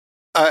here?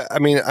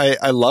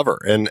 I love her,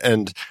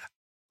 and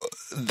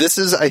this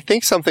is, I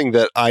think, something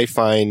that I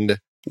find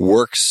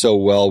works so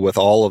well with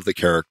all of the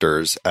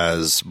characters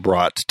as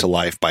brought to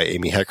life by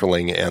Amy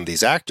Heckerling and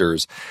these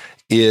actors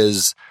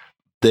is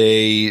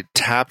they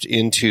tapped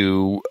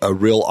into a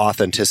real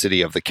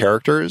authenticity of the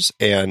characters.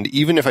 And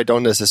even if I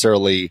don't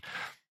necessarily,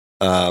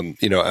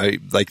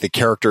 like the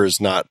character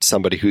is not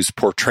somebody who's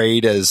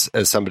portrayed as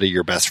somebody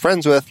you're best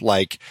friends with,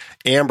 like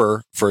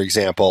Amber, for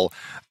example,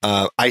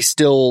 I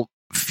still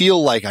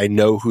feel like I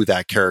know who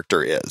that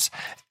character is.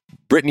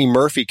 Brittany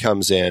Murphy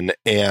comes in,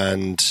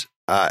 and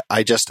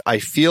I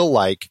feel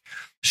like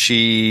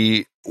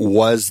she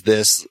was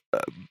this.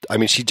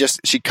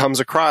 She comes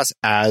across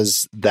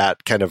as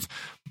that kind of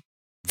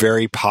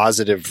very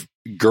positive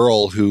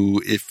girl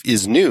who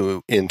is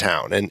new in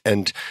town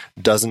and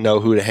doesn't know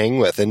who to hang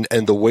with, and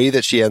the way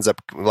that she ends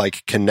up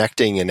like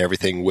connecting and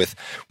everything with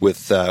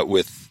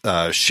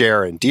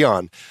Cher and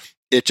Dion,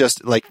 it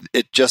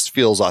just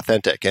feels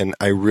authentic, and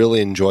I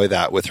really enjoy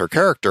that with her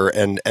character,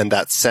 and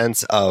that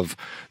sense of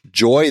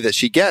joy that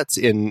she gets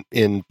in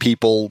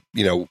people,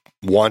 you know,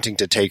 wanting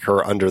to take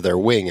her under their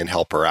wing and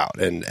help her out,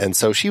 and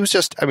so she was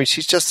just, I mean,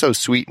 she's just so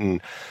sweet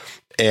and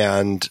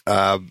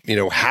you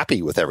know,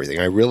 happy with everything.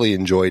 I really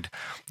enjoyed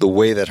the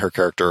way that her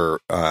character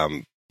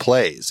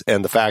plays,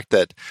 and the fact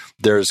that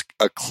there's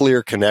a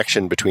clear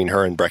connection between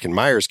her and Breckin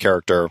Meyer's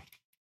character,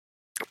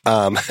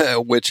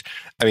 which,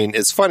 I mean,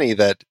 it's funny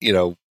that, you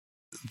know,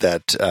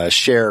 that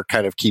Cher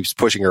kind of keeps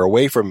pushing her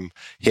away from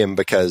him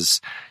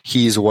because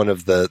he's one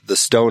of the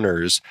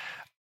stoners,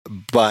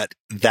 but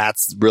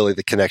that's really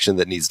the connection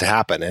that needs to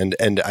happen.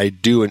 And I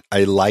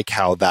like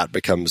how that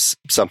becomes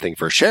something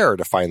for Cher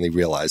to finally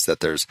realize that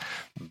there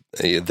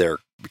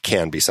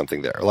can be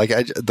something there. Like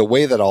the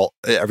way that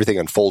everything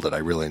unfolded, I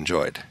really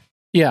enjoyed.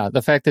 Yeah,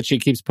 the fact that she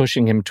keeps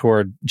pushing him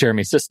toward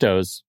Jeremy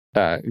Sisto's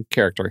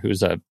character,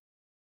 who's a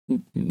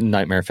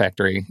Nightmare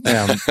Factory,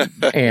 and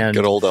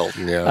good old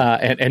Elton,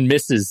 yeah, and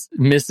misses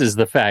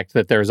the fact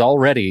that there's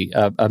already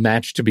a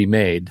match to be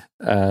made.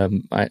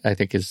 I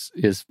think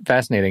is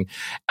fascinating.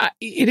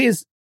 It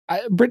is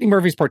Brittany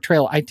Murphy's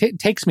portrayal.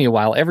 Takes me a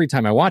while every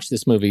time I watch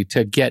this movie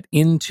to get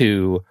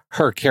into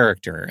her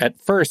character. At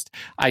first,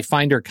 I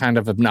find her kind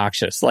of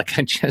obnoxious. Like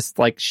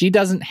she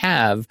has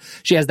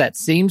that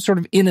same sort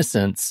of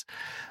innocence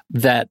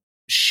that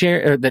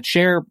Cher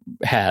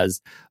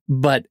has,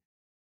 but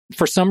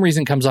for some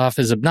reason comes off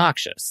as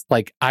obnoxious.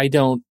 Like I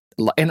don't,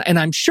 and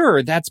I'm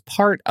sure that's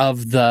part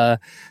of the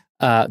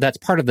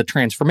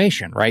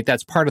transformation, right?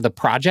 That's part of the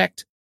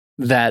project,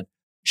 that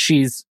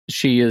she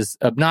is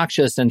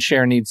obnoxious and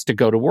Cher needs to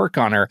go to work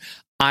on her.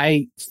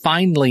 I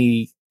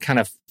finally kind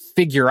of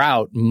figure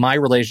out my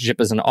relationship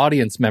as an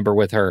audience member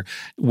with her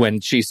when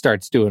she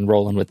starts doing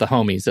Rollin' with the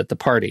Homies at the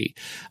party.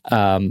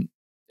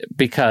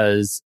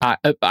 Because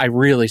I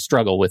really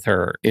struggle with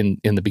her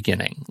in the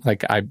beginning.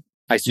 Like I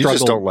struggle. You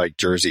just don't like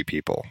Jersey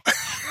people.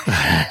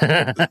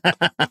 I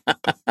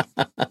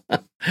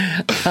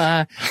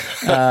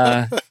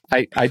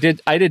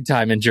did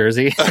time in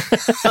Jersey.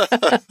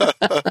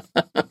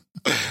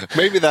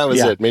 Maybe that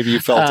was it. Maybe you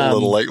felt a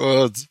little like,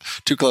 oh, it's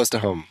too close to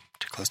home.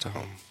 Too close to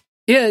home.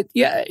 Yeah.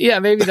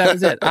 Maybe that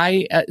was it.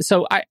 I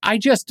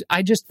just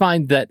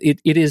find that it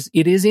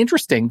is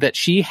interesting that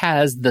she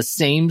has the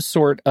same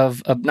sort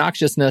of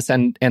obnoxiousness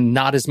and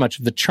not as much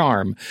of the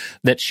charm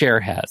that Cher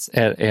has,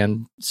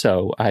 and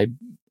so I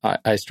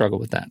struggle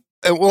with that.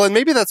 Well, and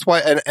maybe that's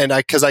why,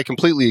 because I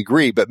completely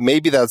agree, but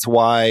maybe that's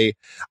why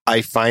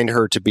I find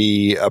her to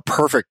be a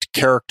perfect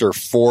character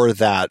for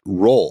that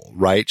role,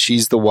 right?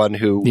 She's the one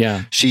who,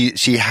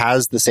 she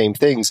has the same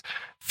things,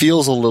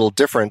 feels a little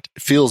different,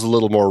 feels a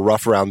little more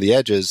rough around the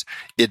edges.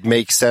 It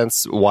makes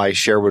sense why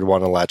Cher would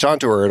want to latch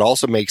onto her. It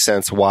also makes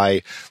sense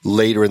why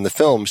later in the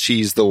film,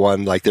 she's the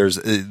one, like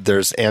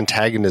there's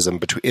antagonism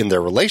in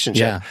their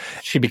relationship. Yeah,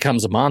 she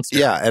becomes a monster.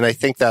 Yeah, and I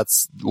think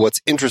that's what's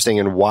interesting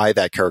and why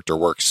that character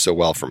works so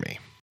well for me.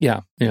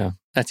 Yeah.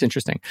 That's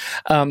interesting.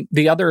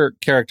 The other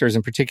characters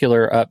in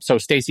particular, so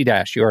Stacey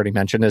Dash, you already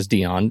mentioned as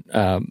Dion,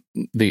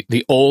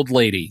 the old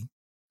lady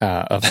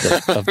of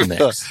the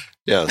mix.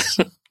 Yes.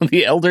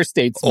 The elder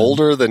statesman.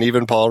 Older than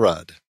even Paul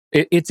Rudd.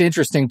 It's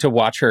interesting to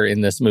watch her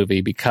in this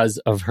movie because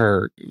of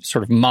her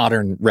sort of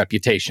modern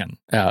reputation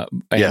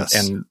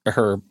and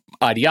her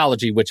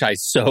ideology, which I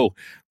so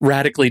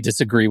radically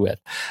disagree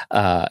with.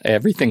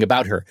 Everything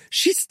about her.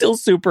 She's still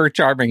super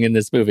charming in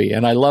this movie,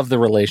 and I love the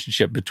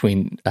relationship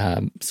between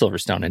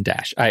Silverstone and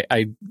Dash.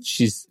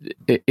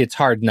 It's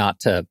hard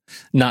not to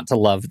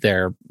love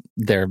their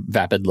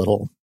vapid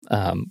little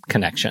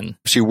connection.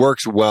 She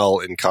works well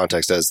in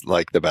context as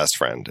like the best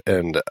friend,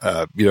 and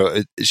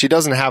she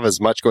doesn't have as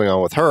much going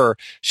on with her.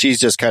 She's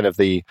just kind of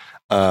the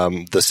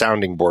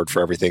sounding board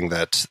for everything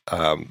that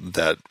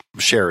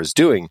Cher is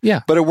doing.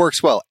 Yeah, but it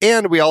works well,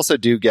 and we also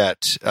do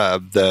get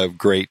the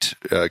great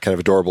kind of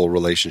adorable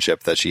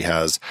relationship that she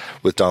has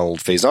with Donald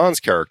Faison's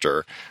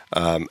character,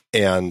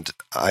 and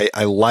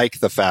I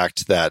like the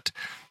fact that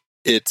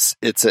it's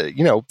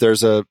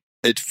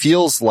it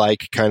feels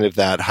like kind of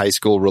that high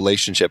school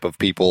relationship of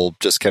people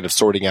just kind of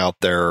sorting out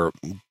the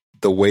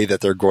way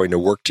that they're going to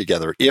work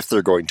together, if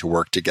they're going to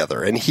work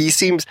together. And he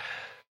seems,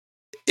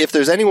 if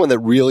there's anyone that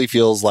really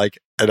feels like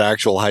an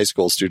actual high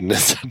school student,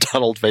 it's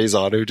Donald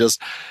Faison, who just,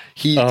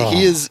 he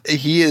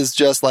is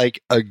just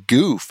like a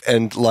goof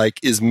and like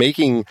is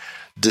making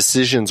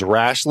decisions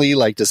rashly,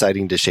 like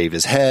deciding to shave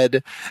his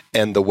head,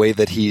 and the way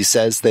that he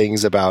says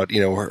things about,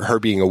 her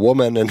being a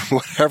woman and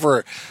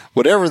whatever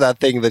that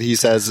thing that he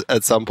says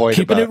at some point.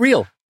 Keeping it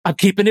real. I'm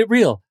keeping it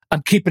real.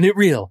 I'm keeping it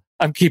real.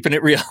 I'm keeping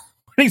it real.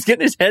 When he's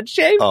getting his head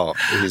shaved. Oh,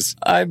 he's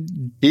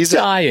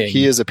dying.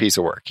 He is a piece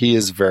of work. He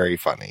is very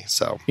funny.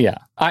 So yeah,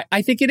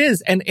 I think it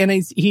is, and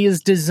he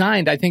is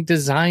designed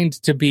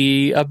to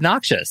be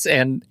obnoxious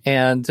and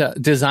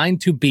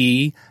designed to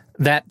be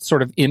that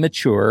sort of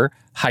immature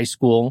high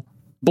school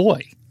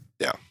boy.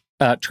 Yeah.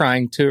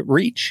 Trying to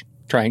reach.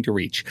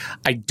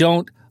 I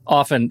don't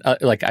often,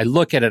 I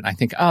look at it and I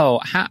think,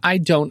 I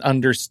don't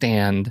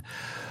understand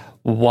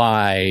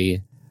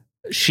why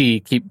she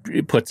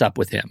puts up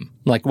with him,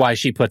 like why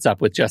she puts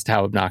up with just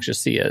how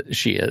obnoxious he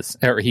is.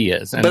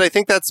 And, but I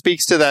think that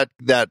speaks to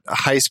that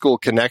high school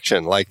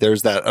connection. Like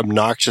there's that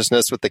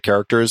obnoxiousness with the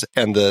characters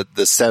and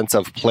the sense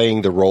of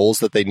playing the roles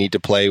that they need to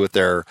play with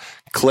their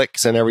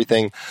cliques and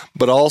everything.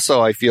 But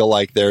also I feel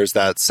like there's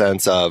that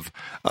sense of,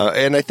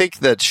 and I think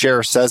that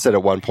Cher says it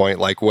at one point,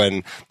 like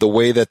when the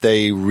way that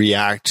they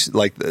react,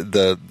 like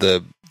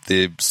the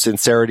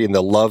sincerity and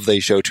the love they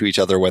show to each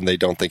other when they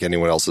don't think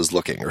anyone else is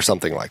looking or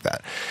something like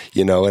that,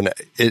 and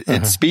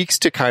it speaks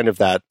to kind of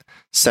that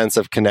sense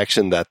of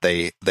connection that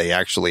they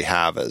actually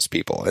have as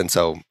people. And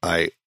so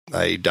I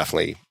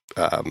definitely,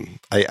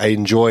 I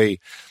enjoy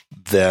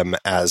them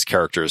as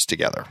characters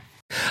together.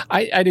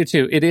 I do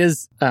too. It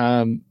is,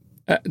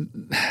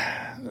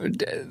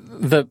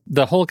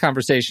 the whole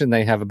conversation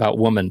they have about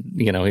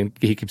woman,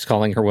 he keeps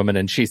calling her woman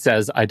and she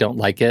says, I don't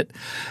like it.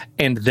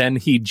 And then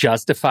he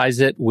justifies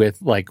it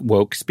with like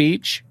woke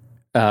speech,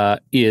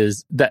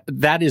 is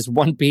that is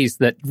one piece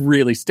that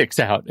really sticks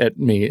out at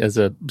me as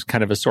a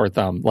kind of a sore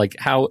thumb, like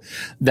how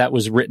that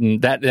was written.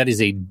 That is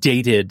a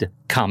dated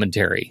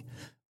commentary.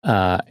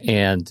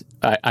 And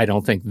I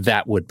don't think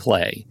that would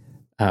play,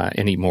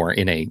 anymore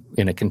in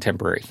a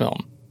contemporary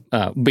film.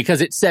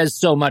 Because it says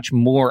so much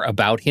more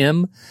about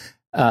him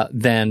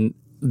than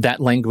that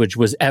language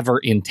was ever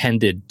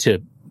intended to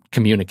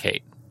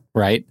communicate,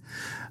 right?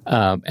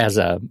 As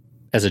a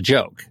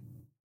joke.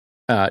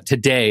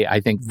 Today,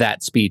 I think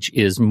that speech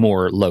is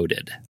more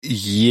loaded.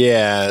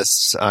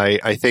 Yes,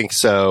 I think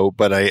so.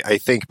 But I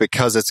think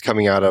because it's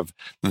coming out of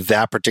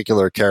that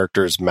particular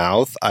character's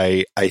mouth,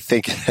 I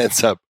think it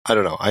ends up, I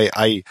don't know,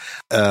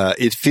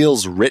 it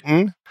feels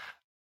written.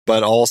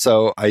 But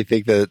also, I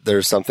think that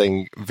there's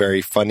something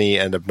very funny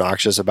and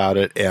obnoxious about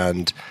it.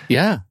 And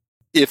yeah,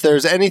 if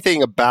there's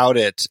anything about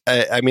it,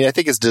 I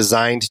think it's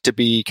designed to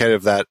be kind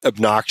of that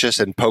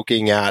obnoxious and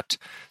poking at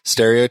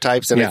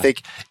stereotypes. And I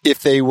think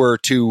if they were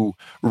to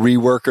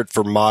rework it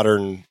for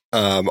modern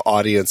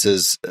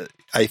audiences,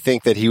 I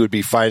think that he would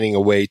be finding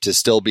a way to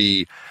still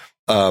be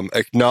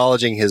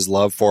acknowledging his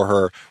love for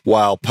her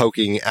while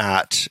poking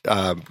at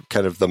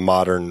kind of the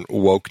modern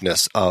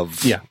wokeness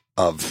of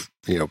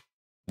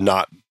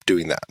not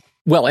doing that.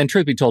 Well, and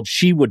truth be told,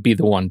 she would be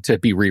the one to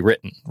be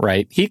rewritten,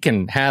 right? He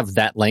can have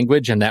that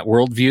language and that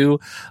worldview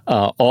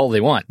all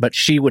they want, but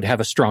she would have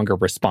a stronger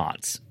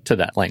response to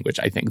that language.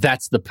 I think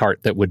that's the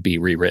part that would be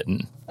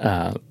rewritten.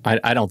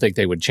 I don't think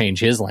they would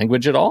change his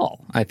language at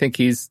all. I think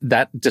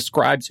that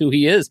describes who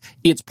he is.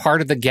 It's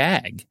part of the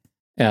gag,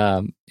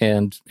 and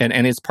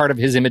it's part of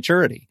his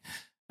immaturity.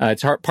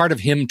 It's part of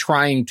him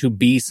trying to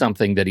be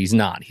something that he's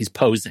not. He's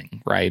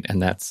posing, right?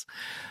 And that's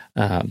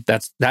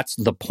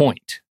the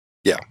point.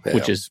 Yeah,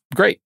 which is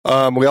great.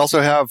 We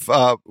also have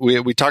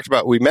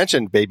we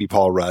mentioned baby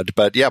Paul Rudd,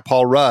 but yeah,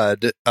 Paul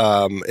Rudd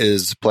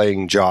is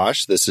playing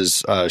Josh. This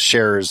is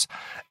Cher's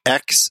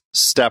ex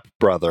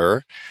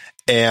stepbrother,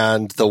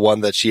 and the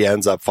one that she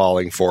ends up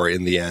falling for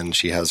in the end.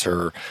 She has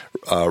her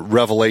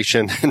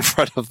revelation in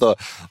front of the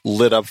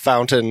lit up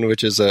fountain,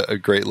 which is a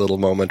great little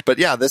moment. But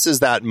yeah, this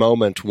is that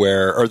moment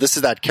this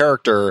is that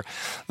character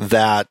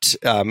that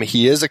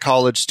he is a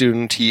college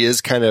student. He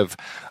is kind of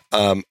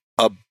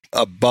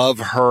above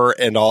her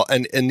and all,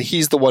 and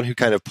he's the one who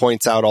kind of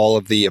points out all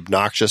of the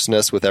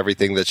obnoxiousness with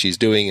everything that she's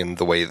doing and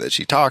the way that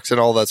she talks and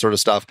all that sort of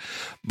stuff,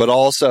 but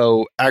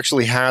also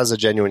actually has a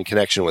genuine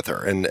connection with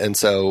her. And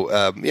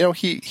so,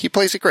 he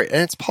plays it great.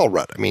 And it's Paul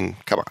Rudd. I mean,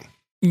 come on.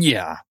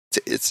 Yeah.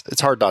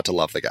 It's hard not to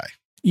love the guy.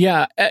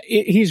 Yeah.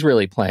 He's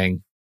really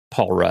playing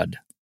Paul Rudd.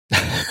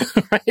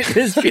 Right?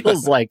 This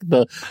feels like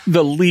the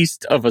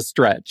least of a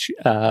stretch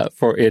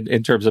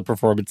in terms of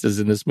performances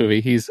in this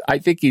movie. I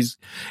think he's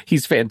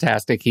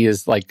fantastic. He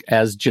is like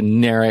as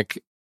generic,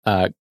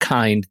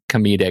 kind,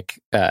 comedic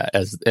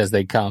as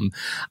they come.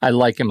 I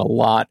like him a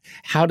lot.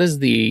 How does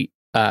the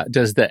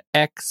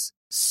ex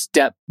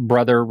step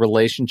brother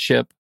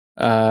relationship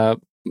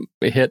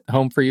hit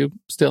home for you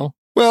still?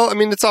 Well, I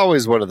mean, it's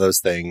always one of those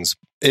things.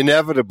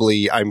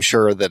 Inevitably, I'm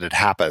sure that it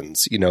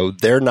happens.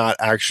 They're not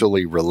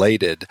actually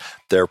related.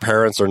 Their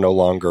parents are no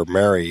longer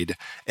married,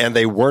 and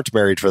they weren't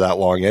married for that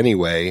long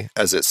anyway,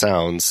 as it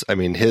sounds. I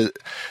mean,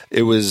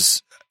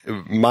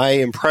 my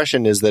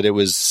impression is that it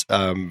was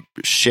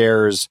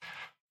Cher's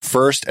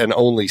first and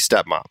only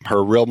stepmom.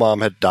 Her real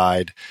mom had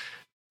died.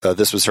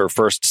 This was her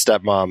first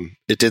stepmom.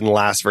 It didn't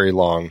last very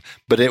long,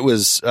 but it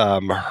was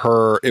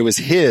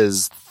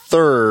his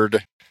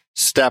third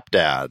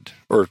stepdad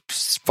or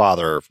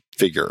father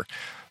figure,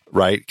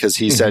 right? Because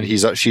he said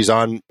she's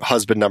on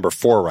husband number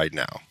 4 right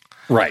now.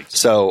 Right.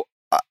 So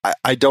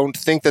I don't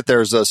think that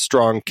there's a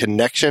strong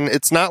connection.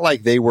 It's not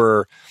like they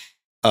were,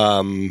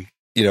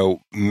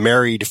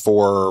 married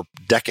for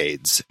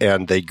decades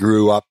and they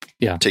grew up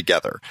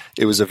together.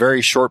 It was a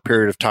very short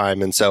period of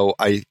time. And so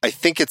I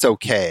think it's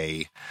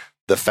okay,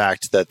 the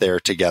fact that they're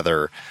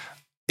together.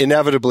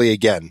 Inevitably,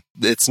 again,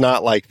 it's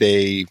not like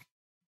they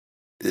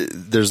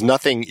there's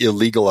nothing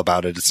illegal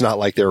about it. It's not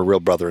like they're a real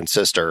brother and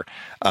sister.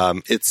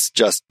 It's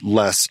just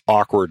less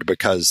awkward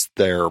because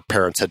their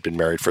parents had been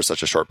married for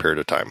such a short period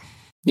of time.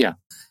 Yeah.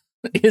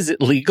 Is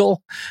it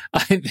legal?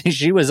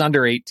 She was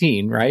under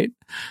 18, right?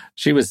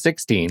 She was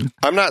 16.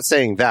 I'm not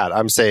saying that.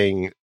 I'm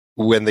saying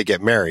when they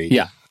get married.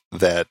 Yeah.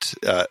 That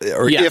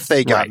if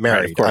they got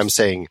married, I'm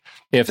saying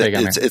if they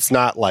got married. It's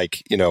not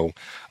like,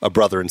 a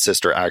brother and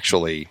sister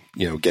actually,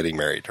 getting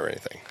married or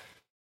anything.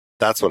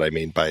 That's what I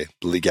mean by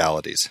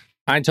legalities.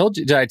 I told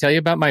you. Did I tell you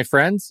about my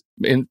friends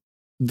in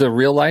the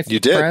real life? You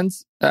did.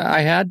 Friends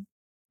I had?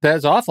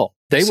 That's awful.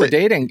 They were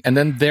dating, and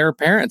then their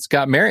parents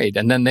got married,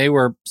 and then they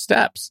were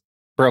steps.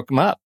 Broke them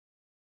up.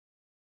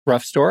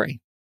 Rough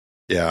story.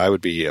 Yeah, I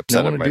would be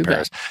upset at my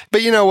parents. That.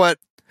 But you know what?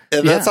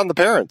 That's on the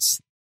parents.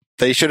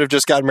 They should have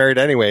just gotten married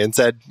anyway and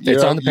said,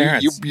 it's on the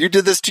parents. You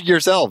did this to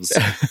yourselves.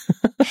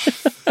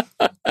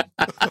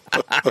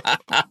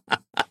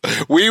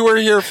 We were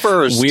here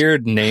first.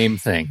 Weird name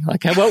thing.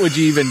 Like, what would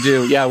you even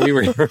do? Yeah, we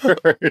were here first.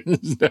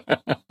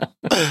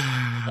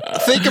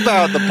 Think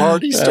about the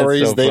party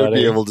stories so they funny. would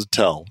be able to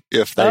tell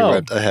if they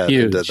went ahead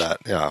and did that.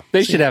 Yeah,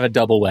 they should have a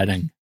double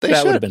wedding.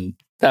 That would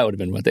have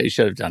been what they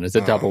should have done. Is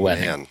a double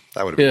wedding. Man,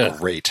 that would have been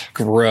great.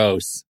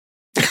 Gross.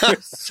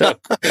 So,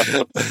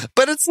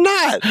 but it's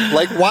not.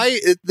 Like, why?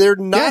 They're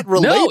not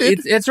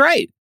related. No, it's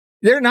right.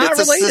 They're not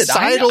related.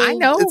 Societal, I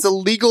know. It's a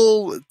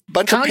legal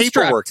bunch of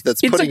paperwork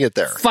that's putting it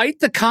there. Fight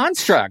the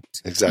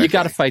construct. Exactly. You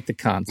got to fight the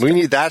construct. We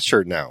need that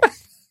shirt now.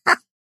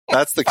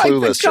 That's the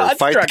Clueless shirt.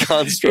 Fight the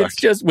construct. It's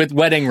just with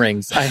wedding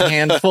rings. A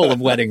handful of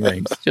wedding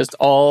rings. Just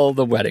all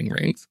the wedding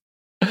rings.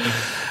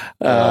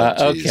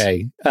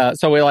 Okay.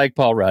 So we like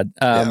Paul Rudd.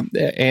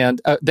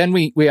 And then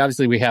we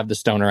obviously have the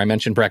stoner. I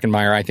mentioned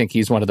Breckenmeyer. I think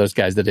he's one of those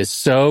guys that is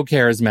so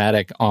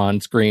charismatic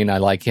on screen. I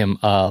like him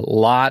a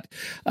lot.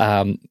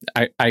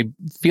 I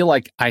feel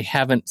like I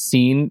haven't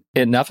seen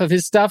enough of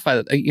his stuff.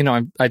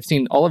 I've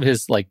seen all of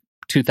his like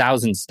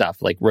 2000 stuff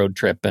like Road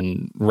Trip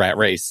and Rat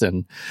Race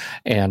and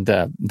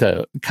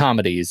the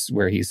comedies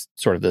where he's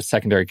sort of the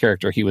secondary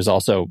character. He was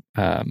also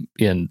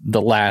in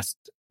the last,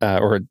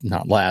 or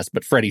not last,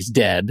 but Freddy's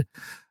Dead.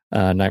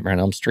 Nightmare on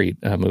Elm Street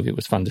movie. It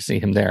was fun to see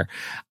him there.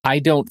 I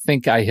don't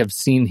think I have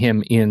seen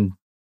him in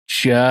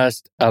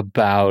just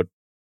about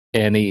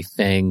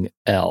anything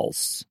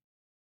else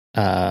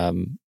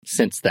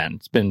since then.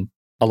 It's been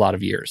a lot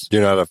of years.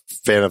 You're not a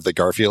fan of the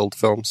Garfield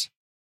films?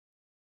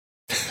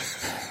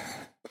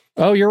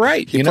 Oh, you're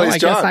right. I John.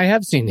 guess I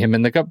have seen him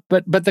in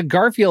but the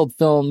Garfield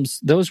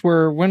films,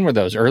 when were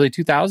those? Early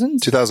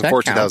 2000s?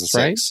 2004, 2006.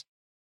 Right?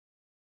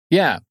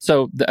 Yeah.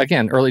 So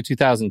again, early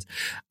 2000s.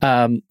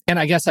 And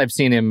I guess I've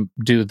seen him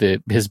do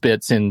his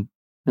bits in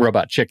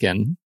Robot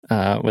Chicken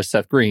with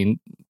Seth Green.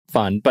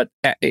 Fun. But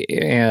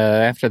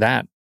after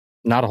that,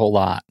 not a whole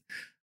lot.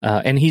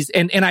 And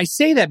I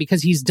say that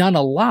because he's done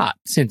a lot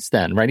since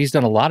then, right? He's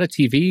done a lot of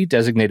TV,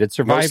 Designated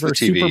Survivor,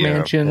 TV, Super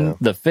Mansion,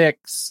 The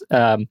Fix.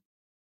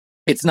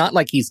 It's not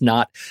like he's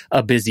not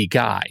a busy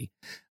guy.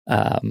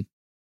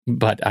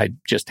 But I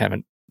just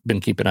haven't been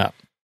keeping up.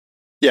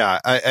 Yeah,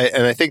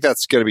 I think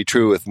that's going to be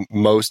true with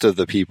most of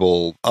the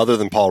people, other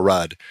than Paul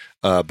Rudd,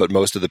 but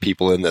most of the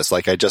people in this.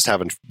 Like, I just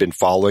haven't been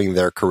following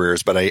their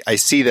careers, but I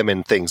see them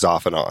in things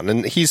off and on.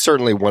 And he's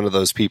certainly one of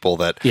those people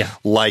that,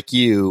 like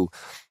you,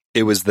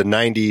 it was the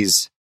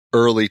 90s,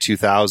 early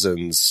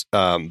 2000s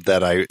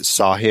that I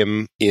saw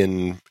him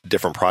in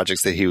different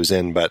projects that he was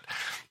in, but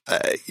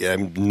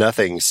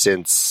nothing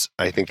since,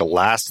 I think the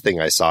last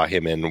thing I saw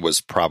him in was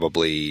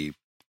probably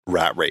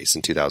Rat Race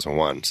in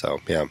 2001. So,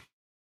 yeah.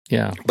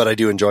 Yeah, but I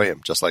do enjoy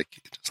him, just like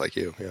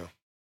you. Yeah,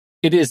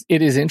 it is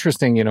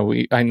interesting.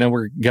 I know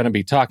we're going to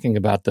be talking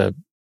about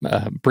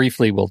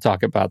briefly. We'll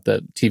talk about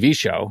the TV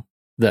show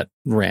that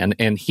ran,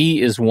 and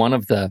he is one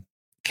of the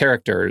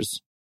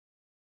characters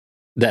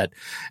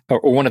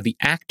or one of the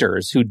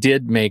actors who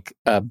did make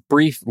a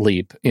brief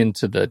leap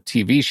into the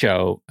TV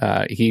show.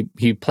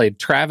 He played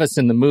Travis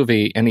in the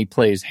movie, and he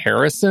plays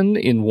Harrison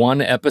in one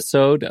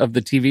episode of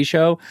the TV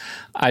show.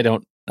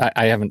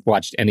 I haven't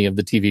watched any of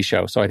the TV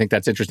show, so I think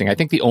that's interesting. I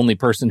think the only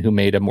person who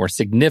made a more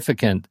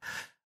significant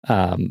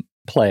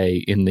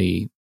play in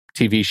the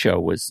TV show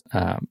was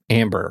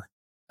Amber.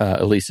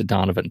 Elisa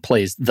Donovan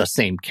plays the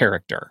same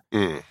character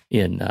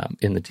in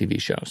the TV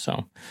show.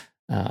 So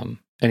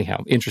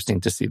anyhow,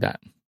 interesting to see that.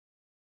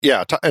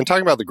 Yeah, and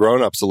talking about the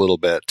grown-ups a little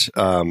bit,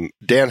 Dan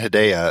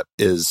Hedaya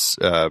is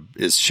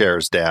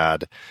Cher's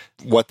dad.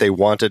 What they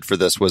wanted for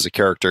this was a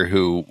character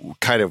who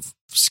kind of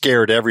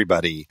scared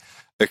everybody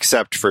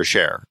except for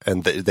Cher,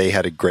 and they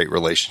had a great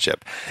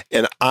relationship.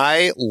 And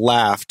I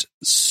laughed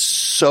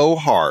so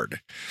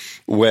hard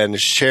when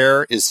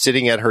Cher is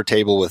sitting at her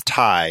table with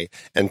Ty,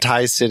 and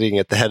Ty's sitting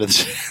at the head of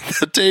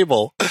the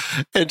table,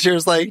 and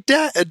Cher's like,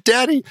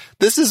 Daddy,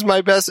 this is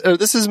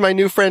my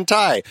new friend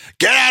Ty.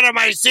 Get out of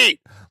my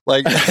seat!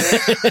 Like,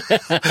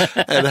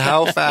 and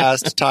how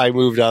fast Ty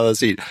moved out of the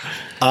seat.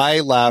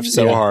 I laughed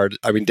so hard.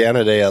 I mean, Dan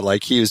Hedaya,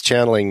 like, he was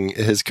channeling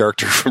his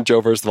character from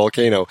Joe vs. the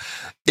Volcano.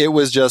 It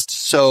was just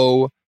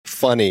so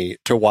funny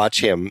to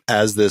watch him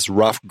as this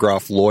rough,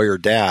 gruff lawyer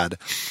dad.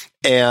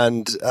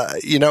 And,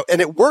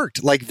 and it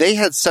worked. Like, they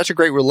had such a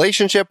great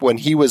relationship when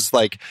he was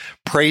like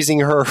praising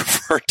her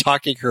for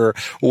talking her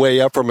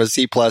way up from a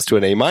C+ to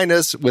an A-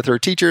 with her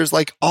teachers,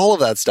 like all of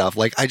that stuff.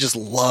 Like, I just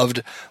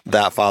loved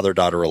that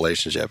father-daughter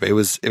relationship. It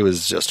was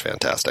just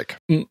fantastic.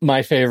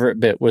 My favorite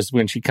bit was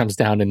when she comes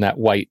down in that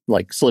white,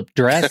 like, slip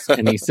dress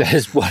and he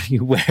says, "What are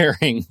you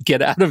wearing?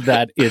 Get out of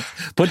that.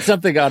 Put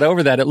something on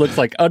over that. It looks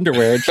like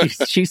underwear." And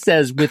she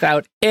says,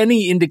 without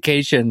any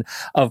indication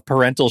of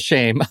parental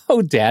shame,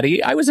 "Oh,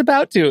 Daddy, I was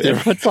about to," and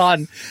puts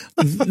on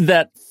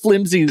that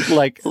flimsy,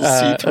 like,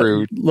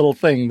 see-through little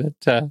thing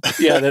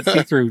that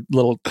see-through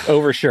little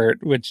overshirt,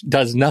 which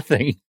does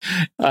nothing.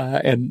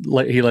 And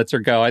he lets her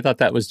go. I thought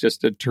that was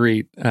just a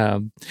treat.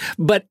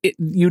 But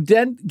you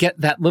then get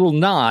that little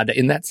nod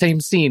in that same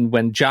scene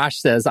when Josh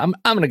says, I'm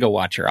going to go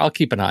watch her. I'll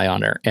keep an eye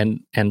on her,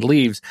 and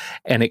leaves.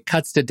 And it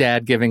cuts to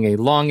Dad giving a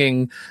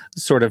longing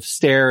sort of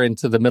stare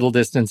into the middle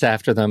distance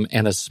after them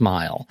and a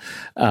smile.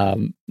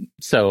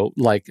 So,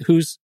 like,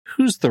 who's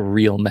the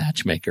real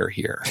matchmaker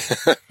here?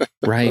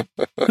 Right?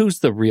 Who's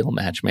the real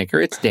matchmaker?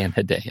 It's Dan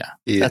Hedaya.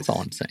 That's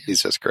all I'm saying.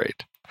 He's just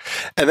great.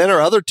 And then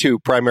our other two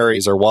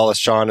primaries are Wallace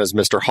Shawn as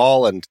Mr.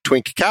 Hall and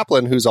Twink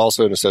Kaplan, who's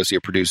also an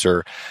associate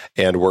producer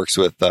and works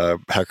with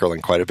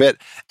Heckerling quite a bit,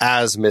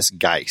 as Miss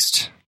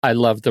Geist. I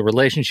love the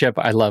relationship.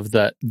 I love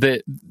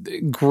the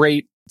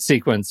great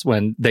sequence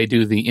when they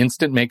do the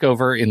instant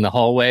makeover in the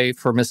hallway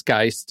for Miss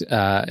Geist,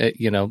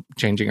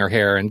 changing her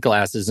hair and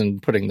glasses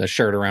and putting the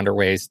shirt around her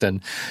waist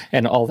and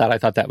all that. I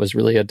thought that was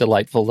really a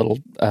delightful little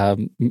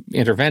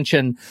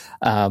intervention.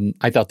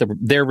 I thought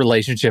their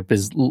relationship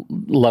is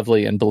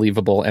lovely and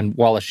believable. And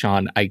Wallace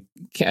Shawn, what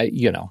are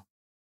you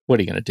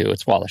going to do?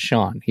 It's Wallace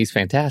Shawn. He's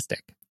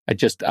fantastic.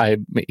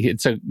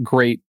 It's a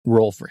great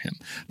role for him.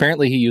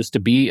 Apparently he used to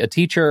be a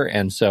teacher,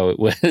 and so it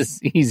was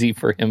easy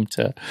for him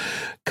to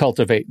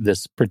cultivate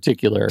this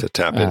particular to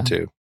tap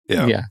into.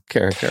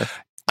 Character.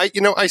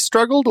 I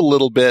struggled a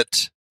little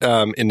bit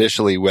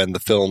initially when the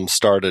film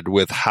started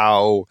with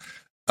how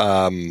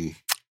much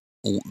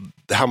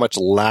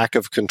lack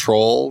of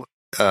control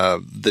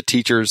the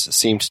teachers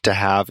seemed to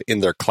have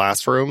in their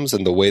classrooms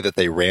and the way that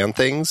they ran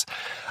things.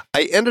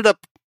 I ended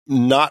up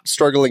not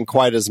struggling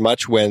quite as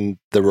much when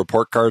the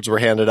report cards were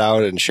handed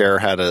out and Cher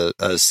had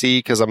a C,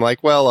 because I'm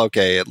like, well,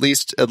 okay, at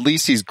least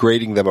he's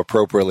grading them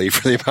appropriately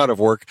for the amount of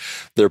work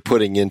they're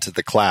putting into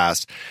the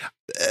class.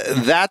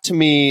 That to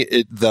me,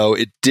 it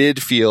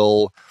did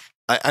feel,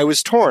 I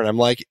was torn. I'm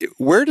like,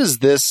 where does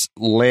this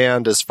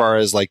land as far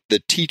as like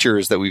the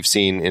teachers that we've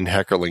seen in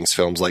Heckerling's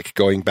films, like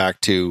going back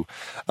to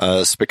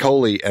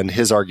Spicoli and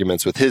his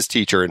arguments with his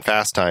teacher in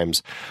Fast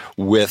Times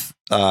with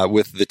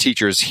the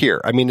teachers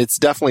here. I mean, it's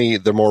definitely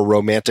the more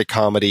romantic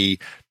comedy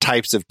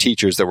types of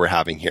teachers that we're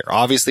having here.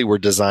 Obviously, we're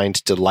designed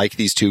to like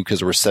these two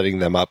because we're setting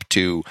them up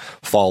to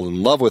fall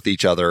in love with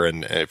each other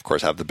and of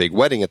course, have the big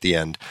wedding at the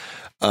end.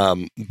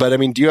 But I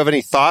mean, do you have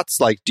any thoughts?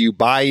 Like, do you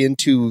buy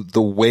into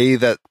the way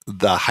that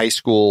the high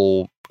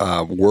school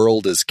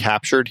world is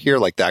captured here,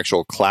 like the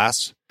actual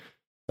class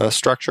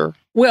structure?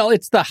 Well,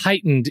 it's the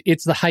heightened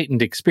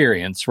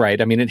experience, right?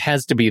 I mean, it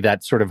has to be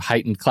that sort of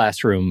heightened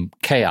classroom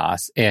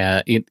chaos,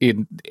 and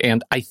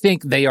I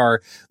think they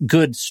are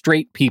good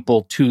straight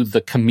people to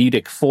the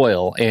comedic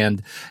foil.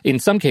 And in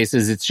some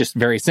cases, it's just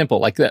very simple.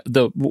 Like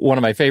the one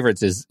of my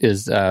favorites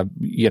is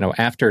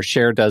after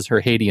Cher does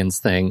her Hadians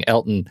thing,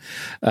 Elton,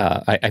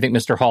 I think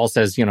Mr. Hall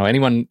says,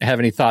 anyone have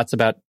any thoughts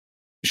about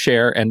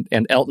Cher? And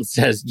Elton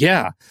says,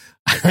 yeah,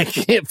 I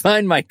can't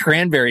find my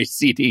Cranberry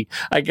CD.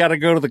 I got to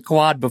go to the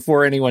quad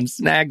before anyone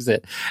snags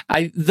it.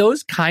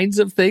 Those kinds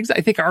of things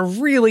I think are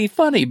really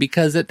funny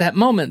because at that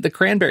moment, the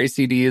Cranberry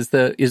CD is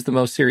the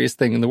most serious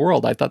thing in the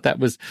world. I thought that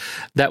was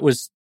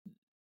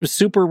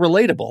super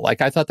relatable.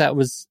 Like I thought that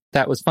was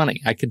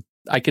funny. I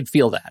could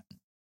feel that.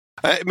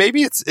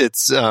 Maybe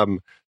it's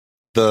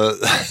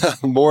the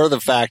more the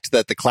fact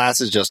that the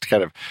class is just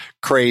kind of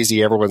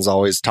crazy. Everyone's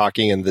always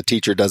talking and the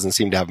teacher doesn't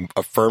seem to have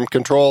a firm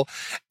control.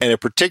 And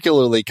it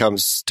particularly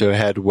comes to a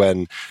head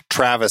when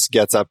Travis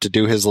gets up to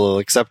do his little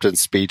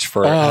acceptance speech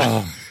for,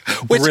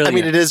 which, brilliant. I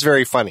mean, it is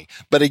very funny.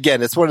 But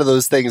again, it's one of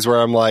those things where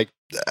I'm like,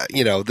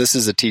 this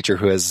is a teacher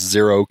who has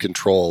zero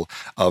control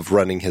of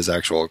running his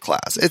actual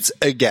class. It's,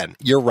 again,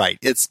 you're right.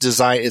 It's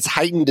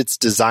heightened. It's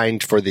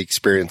designed for the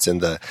experience in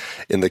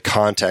the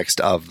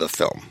context of the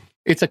film.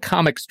 It's a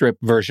comic strip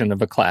version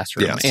of a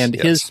classroom. Yes, and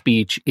his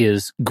speech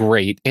is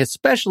great,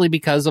 especially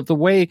because of the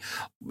way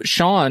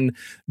Shawn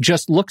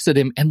just looks at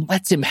him and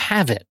lets him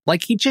have it.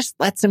 Like he just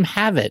lets him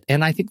have it.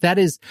 And I think that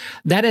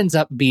ends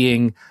up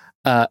being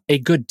a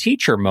good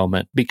teacher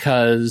moment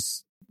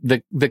because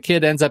the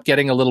kid ends up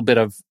getting a little bit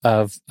of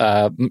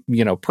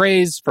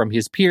praise from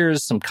his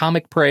peers, some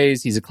comic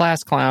praise. He's a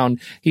class clown.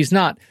 He's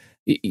not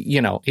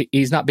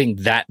being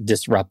that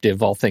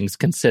disruptive, all things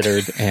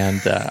considered,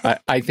 and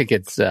I think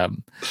it's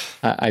charming.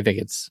 I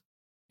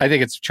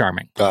think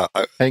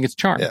it's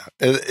charming. Yeah,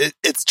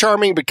 it's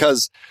charming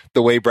because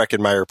the way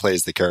Breckenmeyer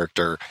plays the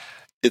character,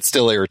 it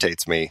still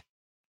irritates me.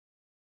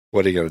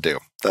 What are you going to do?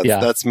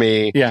 That's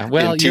me. Yeah.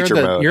 Well, in teacher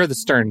mode. you're the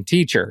stern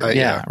teacher.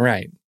 Yeah.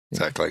 Right.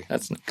 exactly.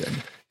 That's not good.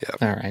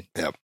 Yeah. All right.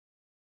 Yep.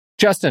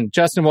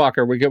 Justin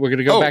Walker. We're going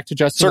to go back to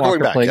Justin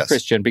Walker playing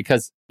Christian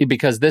because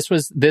this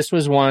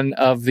was one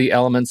of the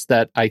elements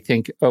that I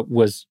think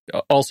was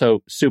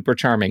also super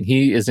charming.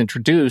 He is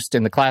introduced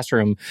in the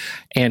classroom,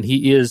 and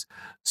he is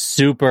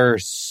super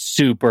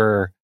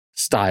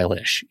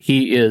stylish.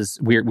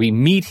 We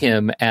meet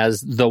him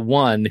as the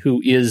one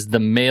who is the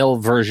male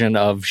version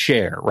of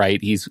Cher,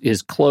 right?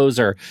 His clothes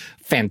are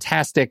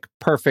fantastic,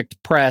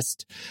 perfect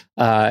pressed.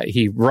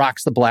 He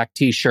rocks the black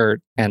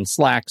t-shirt and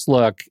slacks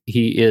look.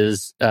 He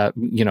is,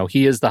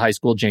 he is the high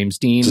school James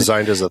Dean.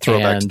 Designed as a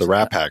throwback to the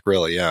Rat Pack,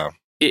 really, yeah.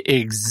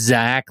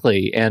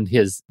 Exactly. And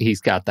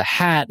he's got the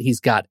hat, he's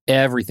got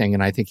everything,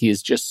 and I think he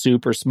is just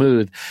super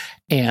smooth.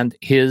 And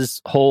his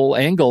whole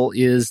angle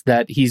is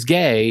that he's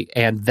gay,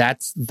 and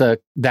that's the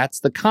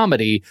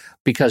comedy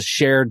because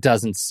Cher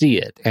doesn't see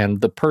it.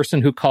 And the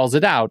person who calls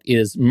it out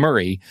is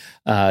Murray,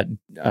 Don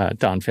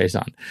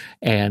Faison.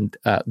 And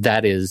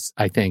that is,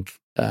 I think,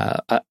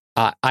 I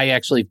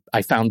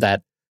found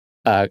that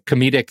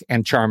comedic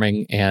and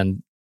charming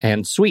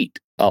and sweet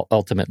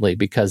ultimately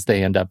because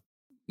they end up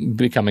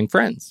becoming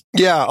friends.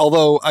 Yeah,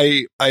 although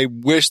I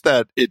wish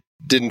that it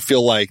didn't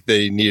feel like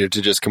they needed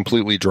to just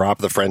completely drop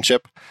the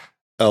friendship.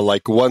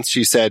 Like once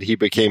she said he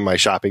became my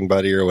shopping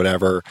buddy or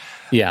whatever,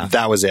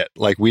 that was it.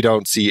 Like we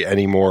don't see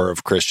any more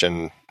of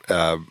Christian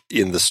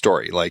in the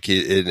story. Like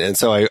and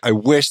so I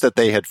wish that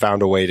they had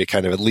found a way to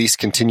kind of at least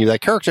continue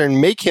that character and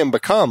make him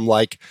become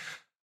like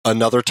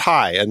another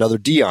Ty, another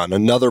Dion,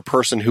 another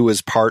person who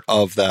is part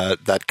of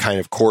that kind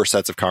of core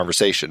sets of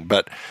conversation.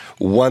 But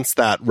once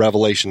that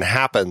revelation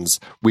happens,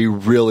 we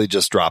really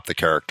just drop the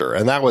character.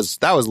 And that was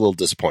a little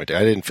disappointing.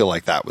 I didn't feel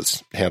like that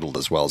was handled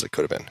as well as it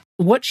could have been.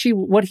 What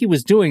he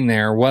was doing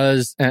there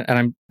was,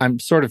 and I'm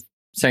sort of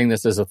saying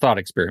this as a thought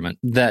experiment,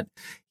 that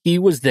he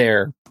was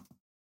there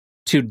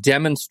to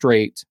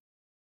demonstrate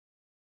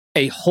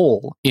a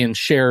hole in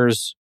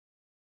Cher's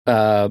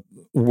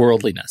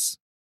worldliness.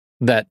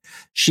 That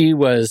she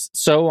was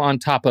so on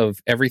top of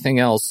everything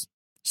else,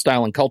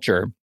 style and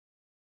culture,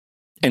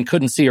 and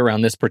couldn't see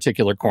around this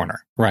particular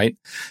corner, right?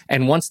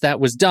 And once that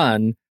was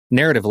done,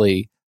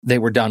 narratively, they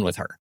were done with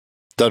her.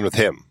 Done with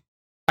him.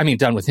 I mean,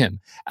 done with him.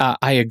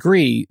 I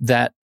agree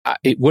that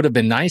it would have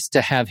been nice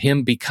to have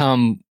him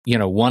become,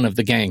 one of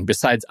the gang,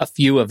 besides a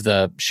few of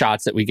the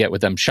shots that we get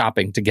with them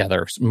shopping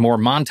together, more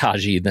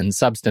montagey than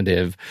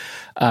substantive.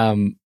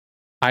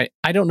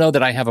 I don't know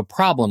that I have a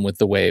problem with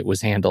the way it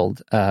was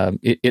handled.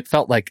 It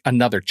felt like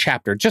another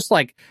chapter, just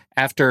like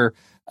after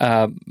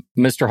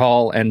Mr.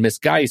 Hall and Miss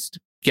Geist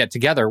get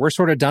together, we're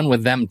sort of done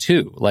with them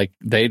too. Like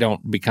they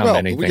don't become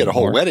anything. We get a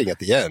whole more. Wedding at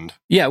the end.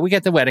 Yeah, we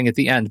get the wedding at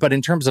the end, but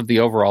in terms of the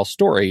overall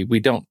story, we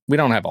don't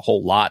have a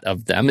whole lot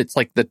of them. It's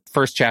like the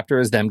first chapter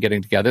is them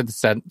getting together.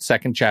 The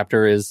second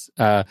chapter is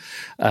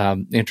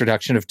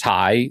introduction of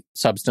Ty,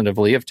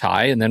 substantively of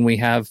Ty, and then we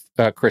have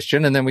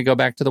Christian, and then we go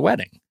back to the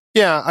wedding.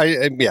 Yeah,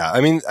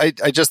 I mean,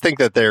 I just think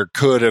that there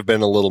could have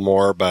been a little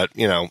more, but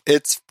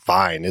it's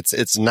fine. It's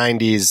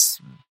 90s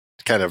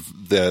kind of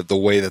the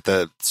way that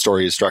the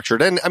story is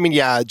structured. And I mean,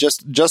 yeah,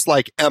 just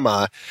like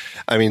Emma,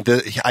 I mean,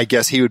 I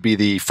guess he would be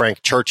the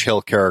Frank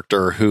Churchill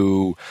character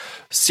who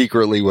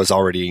secretly was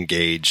already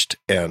engaged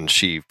and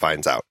she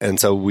finds out. And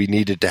so we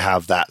needed to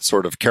have that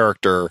sort of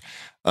character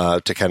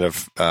to kind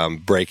of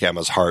break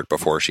Emma's heart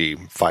before she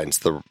finds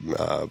the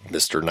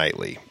Mr.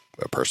 Knightley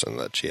person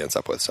that she ends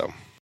up with. So.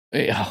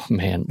 Oh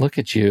man, look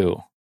at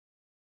you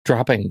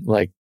dropping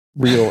like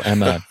real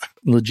Emma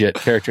legit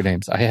character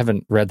names. I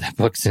haven't read that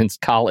book since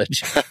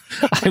college.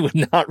 I would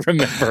not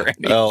remember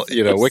any. Well,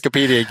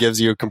 Wikipedia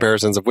gives you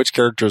comparisons of which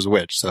character is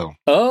which. So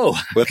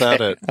without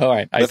it, all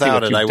right.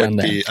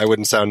 I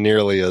wouldn't sound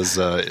nearly as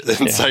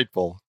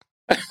insightful.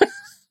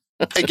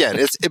 Again,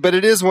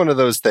 it is one of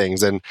those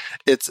things, and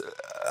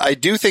I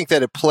do think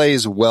that it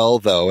plays well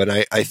though, and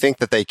I think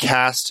that they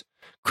cast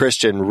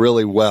Christian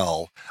really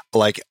well.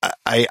 Like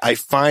I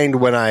find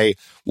when I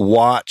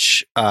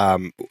watch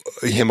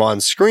him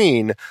on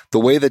screen, the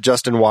way that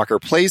Justin Walker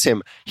plays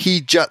him,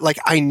 he just like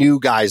I knew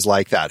guys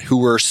like that who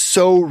were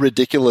so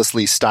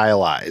ridiculously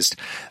stylized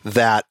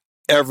that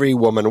every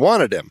woman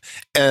wanted him.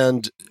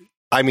 And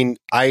I mean,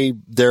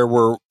 there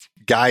were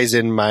guys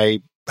in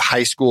my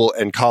high school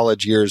and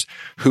college years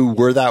who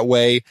were that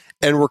way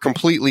and were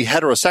completely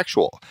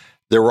heterosexual.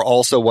 There were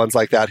also ones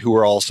like that who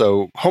were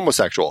also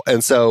homosexual.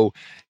 And so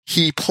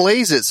he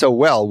plays it so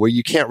well where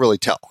you can't really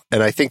tell.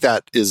 And I think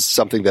that is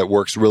something that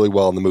works really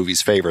well in the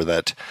movie's favor,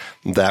 that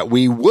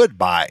we would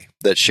buy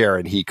that Cher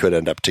and he could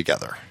end up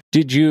together.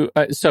 Did you,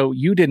 so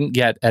you didn't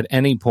get at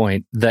any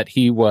point that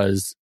he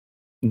was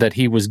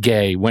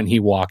gay when he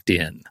walked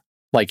in?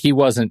 Like he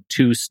wasn't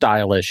too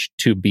stylish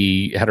to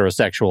be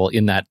heterosexual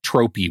in that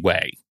tropey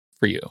way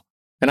for you?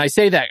 And I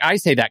say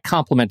that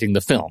complimenting the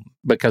film,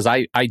 because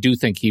I do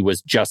think he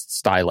was just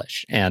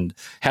stylish. And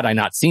had I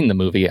not seen the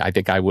movie, I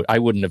think I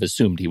wouldn't have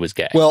assumed he was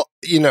gay. Well,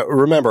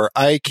 remember,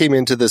 I came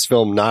into this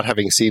film not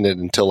having seen it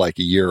until like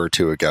a year or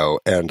two ago,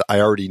 and I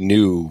already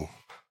knew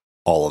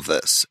all of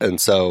this. And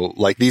so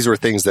like these were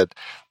things that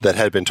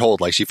had been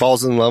told, like she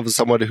falls in love with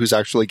someone who's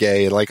actually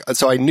gay, and like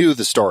so I knew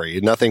the story.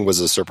 Nothing was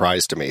a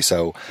surprise to me.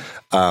 So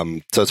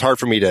so it's hard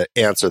for me to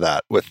answer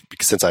that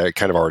since I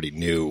kind of already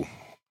knew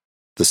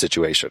the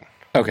situation.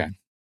 Okay.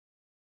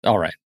 All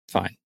right.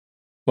 Fine.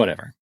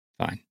 Whatever.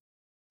 Fine.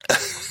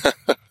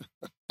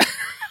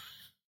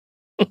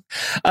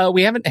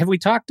 Have we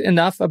talked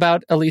enough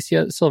about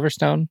Alicia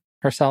Silverstone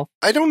herself?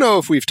 I don't know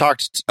if we've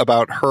talked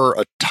about her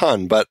a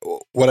ton, but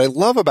what I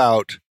love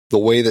about the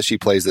way that she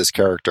plays this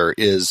character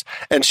is,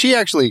 and she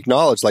actually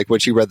acknowledged, like when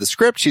she read the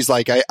script, she's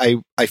like,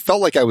 I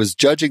felt like I was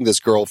judging this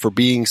girl for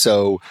being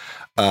so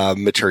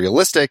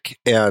materialistic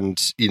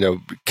and, you know,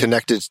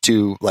 connected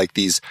to like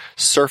these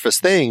surface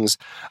things.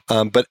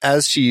 But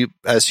as she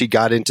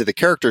got into the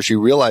character, she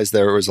realized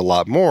there was a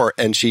lot more,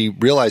 and she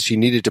realized she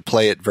needed to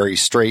play it very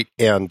straight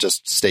and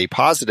just stay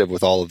positive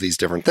with all of these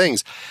different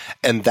things.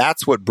 And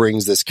that's what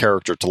brings this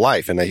character to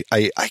life. And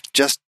I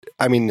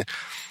mean,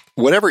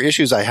 whatever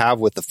issues I have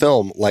with the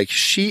film, like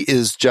she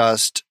is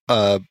just,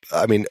 a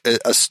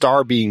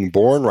star being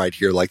born right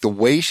here. Like the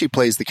way she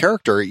plays the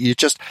character,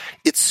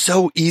 it's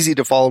so easy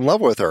to fall in love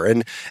with her.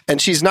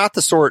 And she's not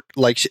the sort,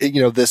 like,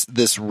 you know,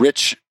 this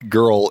rich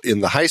girl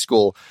in the high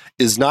school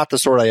is not the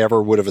sort I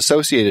ever would have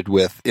associated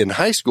with in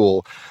high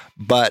school.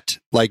 But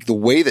like the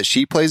way that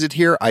she plays it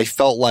here, I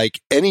felt like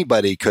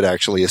anybody could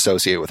actually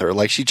associate with her.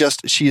 Like she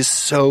is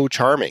so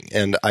charming,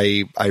 and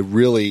I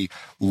really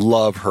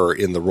love her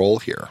in the role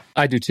here.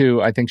 I do too.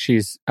 I think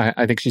she's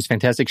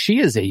fantastic. She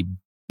is a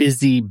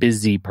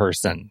busy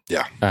person.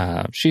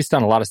 Yeah. She's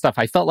done a lot of stuff.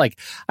 I felt like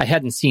I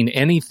hadn't seen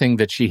anything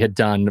that she had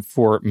done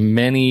for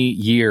many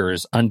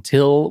years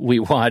until we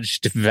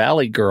watched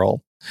Valley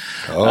Girl.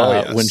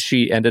 Yes. When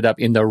she ended up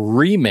in the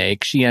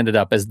remake, she ended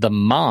up as the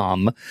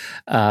mom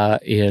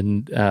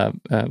in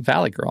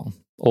Valley Girl,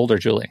 older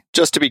Julie.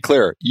 Just to be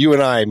clear, you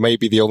and I may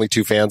be the only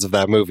two fans of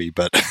that movie,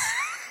 but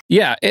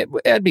yeah,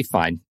 it'd be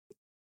fine.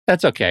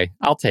 That's okay.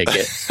 I'll take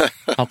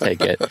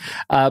it.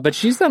 But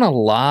she's done a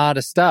lot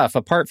of stuff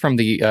apart from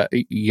the,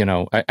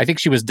 I think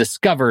she was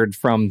discovered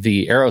from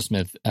the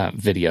Aerosmith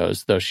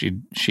videos, though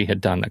she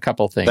had done a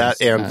couple things.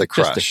 That and The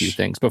Crush. Just a few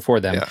things before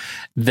them. Yeah.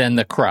 Then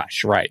The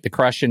Crush, right. The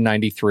Crush in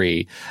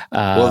 93.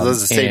 Well, this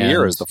is the same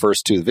year as the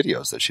first two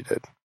videos that she did.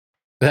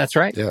 That's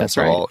right. Yeah, that's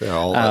so right.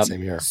 all that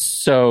same year.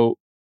 So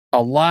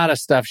a lot of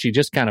stuff, she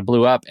just kind of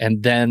blew up.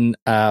 And then,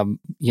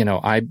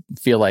 I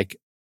feel like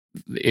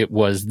it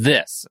was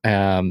this.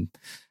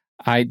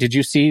 Did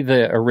you see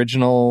the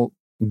original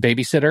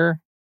Babysitter?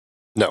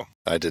 No,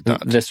 I did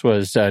not. This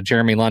was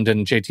Jeremy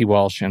London, J.T.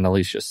 Walsh, and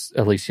Alicia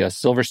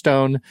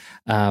Silverstone.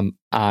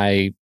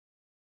 I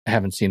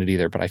haven't seen it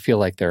either, but I feel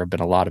like there have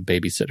been a lot of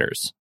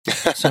babysitters.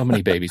 So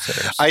many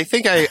babysitters. I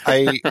think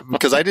I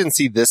because I didn't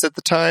see this at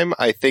the time,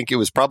 I think it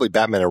was probably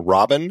Batman and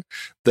Robin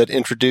that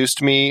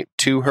introduced me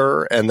to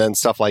her, and then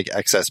stuff like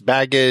Excess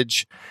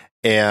Baggage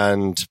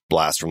and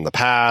Blast from the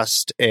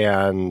Past,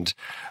 and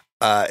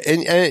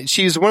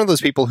she's one of those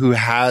people who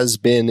has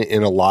been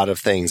in a lot of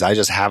things. I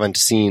just haven't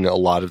seen a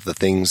lot of the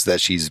things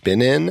that she's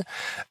been in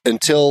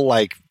until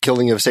like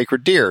Killing of a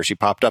Sacred Deer. She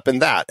popped up in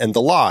that, and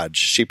The Lodge.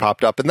 She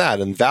popped up in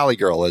that, and Valley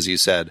Girl, as you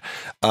said.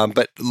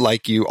 But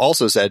like you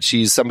also said,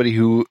 she's somebody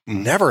who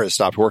never has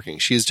stopped working.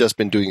 She's just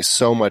been doing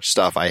so much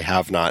stuff I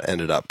have not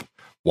ended up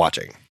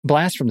watching.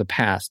 Blast from the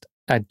Past.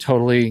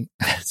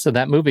 So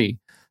that movie.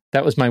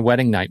 That was my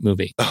wedding night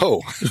movie.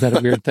 Oh. Is that a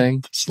weird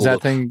thing? Does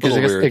that thing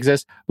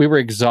exist? We were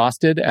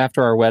exhausted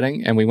after our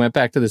wedding, and we went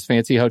back to this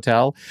fancy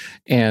hotel,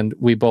 and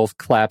we both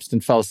collapsed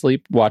and fell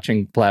asleep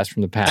watching Blast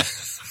from the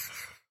Past.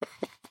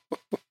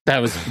 That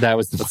was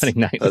the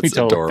wedding night. We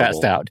totally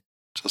passed out.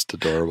 Just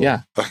adorable.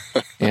 Yeah.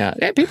 Yeah.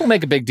 And people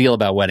make a big deal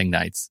about wedding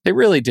nights. They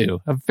really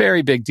do. A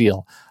very big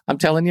deal. I'm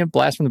telling you,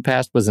 Blast from the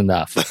Past was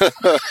enough.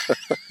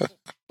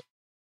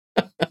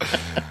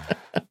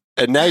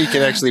 And now you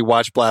can actually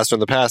watch Blast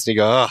from the Past and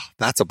you go, oh,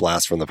 that's a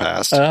blast from the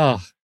past.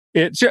 Oh,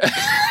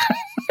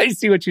 I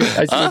see what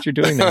you're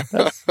doing there.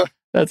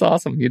 That's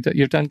awesome.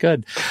 You've done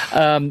good.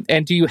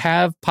 And do you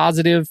have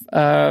positive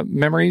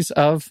memories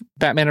of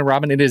Batman and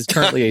Robin? It is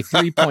currently a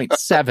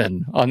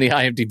 3.7 on the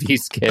IMDb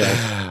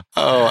scale.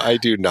 Oh, I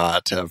do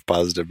not have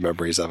positive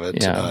memories of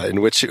it. Yeah.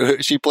 In which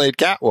she played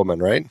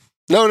Catwoman, right?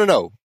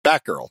 No.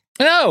 Batgirl.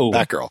 No.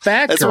 Batgirl.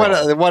 It's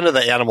one of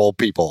the animal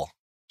people.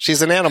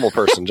 She's an animal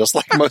person, just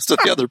like most of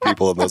the other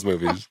people in those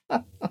movies.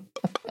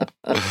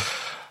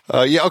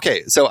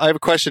 Okay. So I have a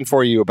question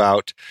for you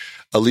about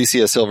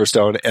Alicia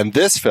Silverstone and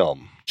this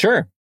film.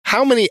 Sure.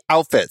 How many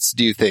outfits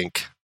do you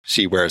think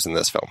she wears in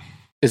this film?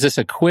 Is this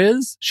a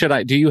quiz?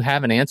 Do you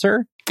have an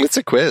answer? It's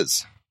a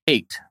quiz.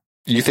 8.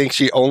 You think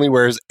she only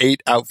wears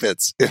 8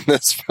 outfits in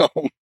this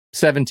film?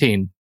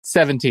 17.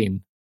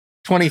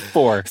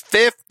 24.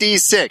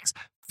 56.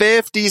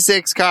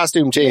 56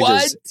 costume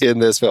changes in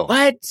this film.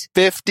 What?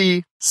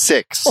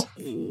 56.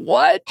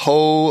 What?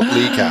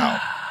 Holy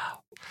cow.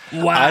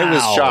 Wow. I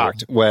was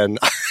shocked when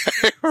I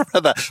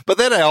read that. But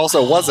then I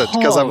also wasn't,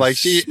 because I'm like,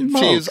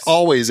 she's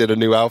always in a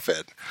new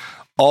outfit.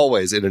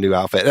 always in a new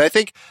outfit. And I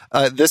think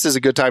this is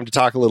a good time to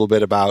talk a little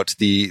bit about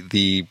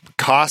the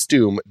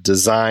costume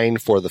design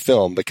for the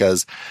film,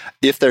 because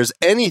if there's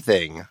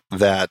anything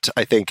that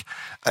I think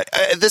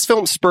this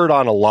film spurred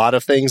on a lot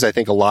of things. I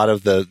think a lot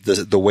of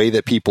the way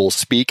that people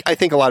speak, I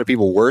think a lot of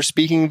people were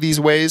speaking these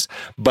ways,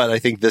 but I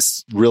think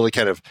this really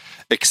kind of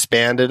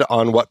expanded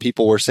on what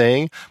people were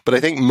saying. But I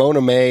think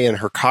Mona May and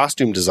her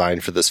costume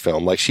design for this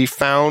film, like, she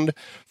found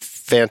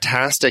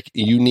fantastic,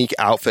 unique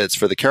outfits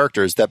for the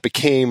characters that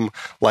became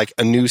like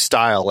a new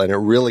style, and it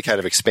really kind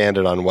of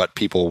expanded on what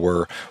people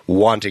were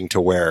wanting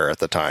to wear at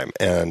the time.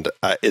 And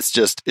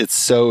it's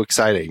so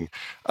exciting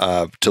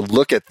to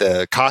look at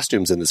the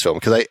costumes in this film,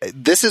 because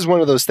this is one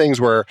of those things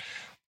where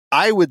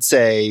I would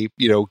say,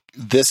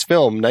 this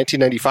film,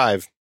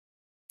 1995,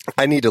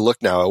 I need to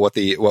look now at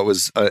what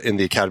was in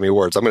the Academy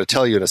Awards. I'm going to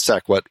tell you in a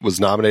sec what was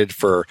nominated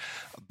for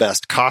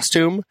Best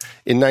Costume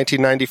in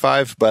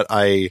 1995, but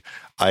I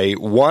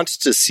want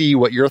to see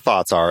what your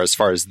thoughts are as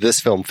far as this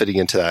film fitting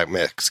into that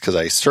mix, because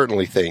I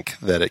certainly think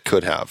that it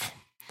could have.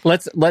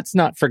 Let's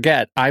not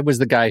forget, I was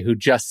the guy who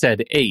just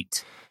said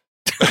 8.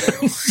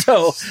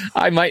 So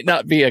I might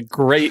not be a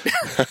great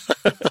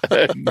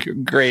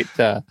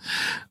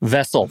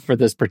vessel for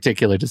this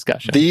particular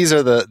discussion. These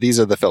are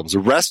the films.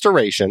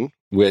 Restoration,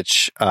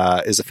 which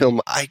is a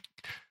film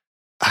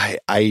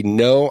I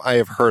know I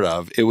have heard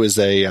of. It was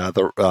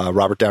the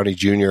Robert Downey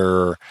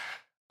Jr.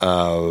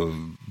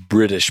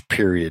 British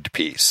period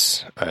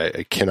piece.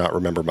 I cannot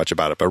remember much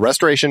about it. But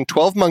Restoration,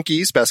 12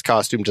 Monkeys, Best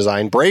Costume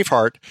Design,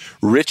 Braveheart,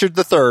 Richard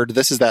III.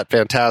 This is that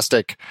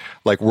fantastic,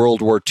 like,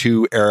 World War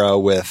II era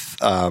with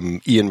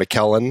Ian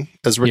McKellen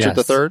as Richard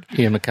III.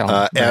 Ian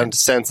McKellen. And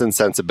Sense and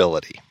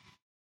Sensibility.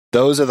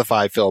 Those are the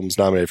 5 films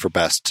nominated for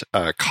Best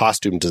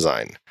Costume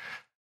Design.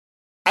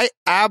 I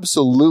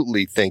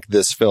absolutely think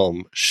this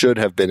film should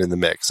have been in the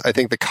mix. I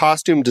think the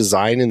costume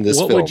design in this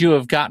film... What would you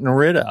have gotten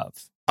rid of?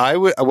 I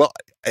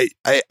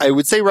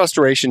would say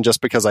Restoration,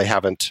 just because I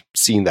haven't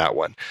seen that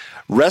one.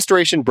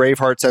 Restoration,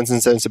 Braveheart, Sense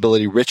and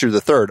Sensibility, Richard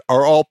III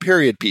are all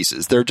period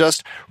pieces. They're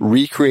just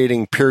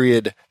recreating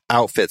period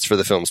outfits for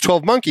the films.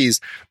 12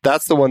 Monkeys,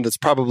 that's the one that's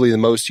probably the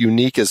most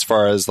unique as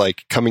far as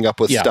like coming up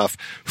with stuff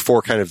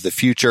for kind of the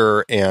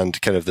future and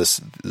kind of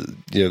this,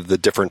 the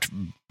different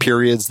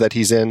periods that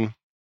he's in.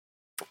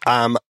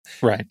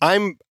 Right.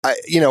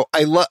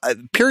 I love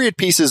period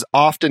pieces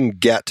often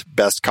get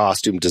Best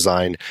Costume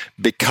Design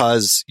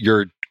because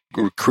you're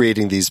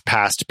creating these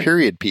past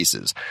period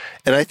pieces.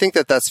 And I think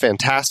that that's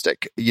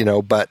fantastic,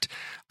 but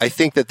I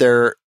think that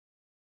there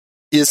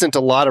isn't a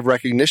lot of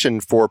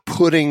recognition for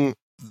putting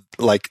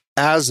like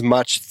as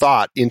much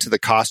thought into the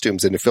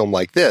costumes in a film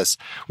like this.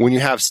 When you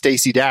have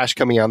Stacey Dash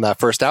coming on that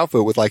first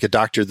outfit with like a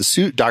Dr.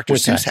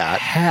 Seuss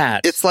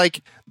hat, it's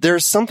like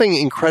there's something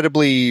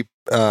incredibly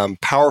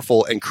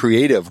powerful and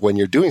creative when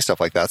you're doing stuff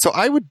like that. So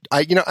I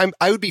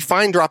would be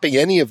fine dropping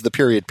any of the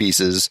period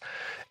pieces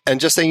and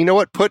just saying,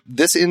 put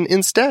this in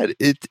instead.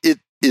 It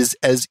is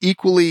as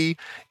equally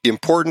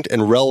important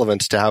and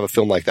relevant to have a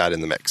film like that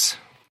in the mix.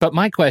 But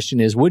my question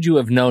is, would you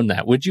have known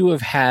that? Would you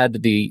have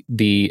had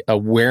the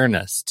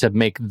awareness to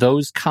make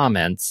those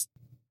comments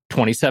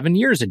 27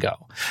 years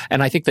ago?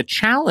 And I think the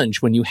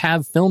challenge when you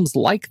have films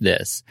like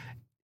this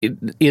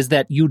is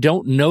that you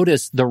don't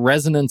notice the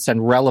resonance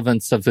and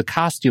relevance of the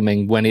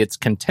costuming when it's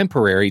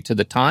contemporary to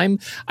the time.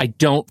 I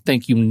don't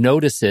think you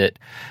notice it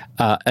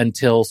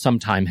until some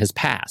time has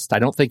passed. I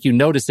don't think you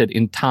notice it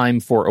in time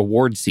for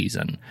award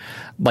season.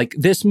 Like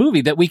this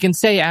movie that we can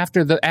say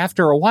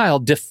after a while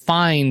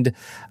defined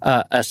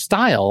a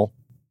style,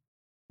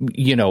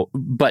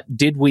 but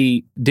did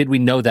we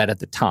know that at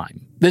the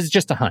time? This is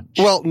just a hunch.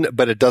 Well,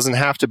 but it doesn't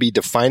have to be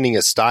defining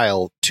a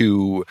style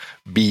to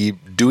be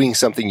doing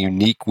something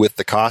unique with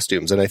the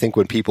costumes. And I think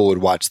when people would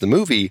watch the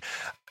movie,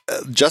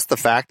 just the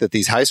fact that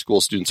these high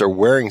school students are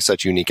wearing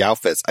such unique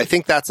outfits, I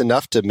think that's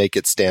enough to make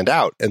it stand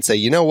out and say,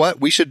 you know what,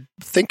 we should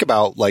think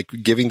about like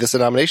giving this a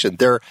nomination.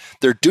 They're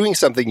doing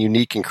something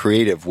unique and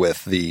creative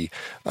with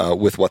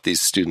with what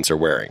these students are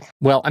wearing.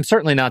 Well, I'm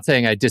certainly not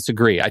saying I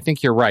disagree. I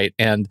think you're right.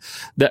 And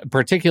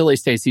particularly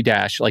Stacey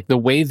Dash, like the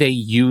way they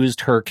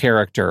used her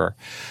character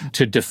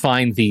to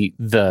define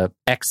the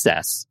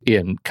excess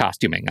in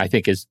costuming, I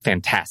think is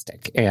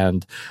fantastic.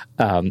 And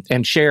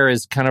Cher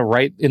is kind of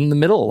right in the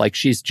middle. Like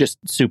she's just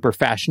super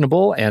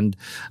fashionable and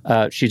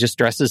she just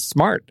dresses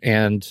smart.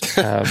 And,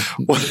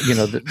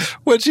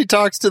 when she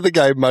talks to the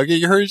guy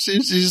mugging her,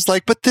 she's just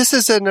like, but this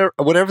is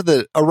whatever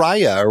the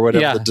Araya or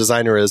whatever the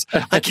designer is.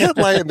 I can't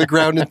lie on the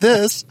ground in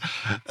this.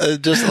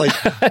 Just like,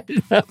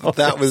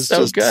 that was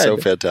so just good. So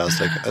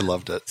fantastic. I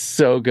loved it.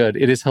 So good.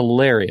 It is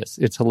hilarious.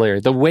 It's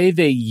hilarious. The way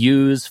they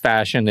use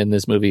fashion in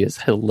this movie is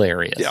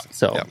hilarious. Yeah.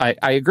 So yeah.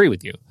 I agree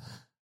with you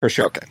for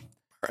sure. Okay.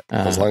 All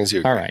right. As long as you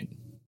agree. All right.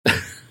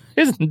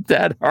 Isn't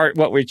that hard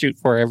what we shoot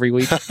for every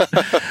week? Is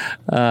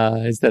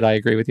that I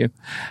agree with you.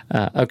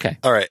 Okay.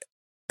 All right.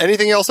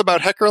 Anything else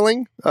about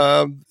Heckerling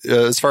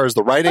as far as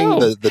the writing,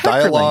 the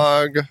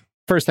dialogue?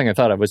 First thing I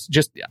thought of was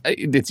just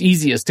it's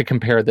easiest to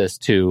compare this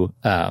to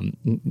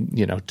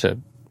to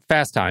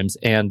Fast Times,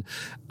 and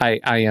I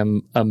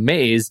am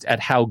amazed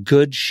at how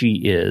good she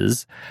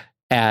is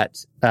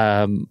at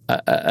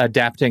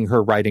adapting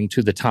her writing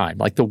to the time.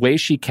 Like the way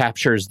she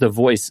captures the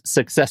voice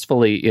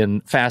successfully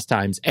in Fast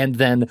Times and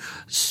then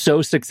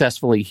so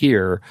successfully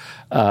here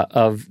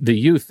of the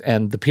youth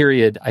and the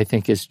period, I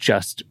think is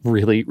just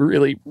really,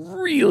 really,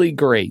 really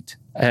great.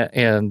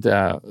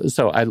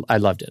 So I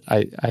loved it.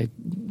 I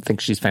think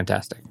she's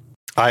fantastic.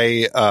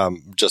 I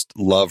just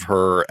love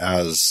her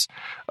as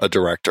a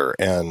director,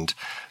 and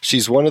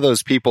she's one of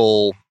those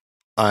people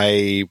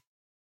I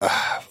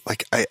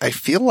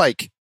feel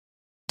like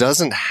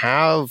doesn't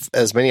have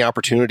as many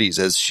opportunities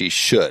as she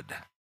should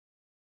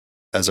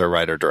as a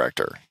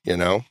writer-director, you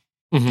know?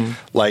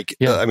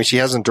 Mm-hmm. She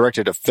hasn't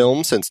directed a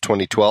film since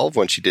 2012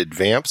 when she did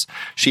Vamps.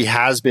 She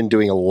has been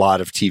doing a lot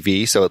of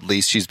TV, so at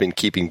least she's been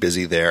keeping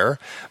busy there.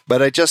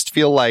 But I just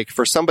feel like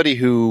for somebody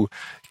who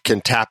can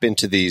tap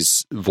into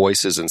these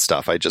voices and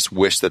stuff, I just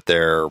wish that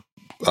they're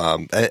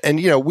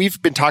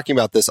we've been talking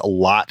about this a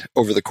lot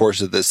over the course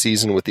of this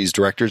season with these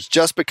directors,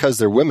 just because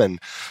they're women.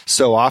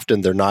 So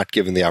often they're not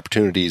given the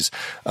opportunities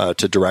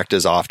to direct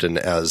as often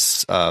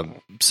as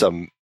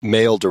some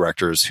male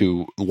directors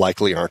who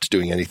likely aren't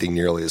doing anything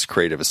nearly as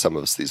creative as some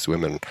of these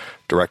women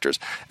directors.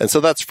 And so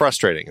that's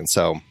frustrating. And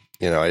so,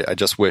 I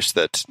just wish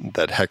that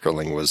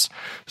Heckerling was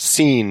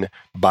seen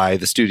by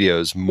the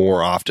studios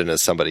more often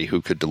as somebody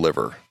who could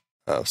deliver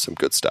some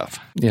good stuff.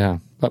 Yeah.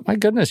 But my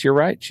goodness, you're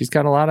right. She's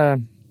got a lot of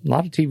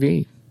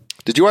TV.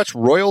 Did you watch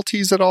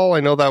Royalties at all?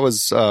 I know that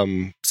was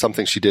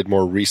something she did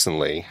more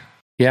recently.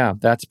 Yeah,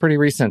 that's pretty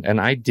recent,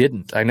 and I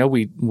didn't. I know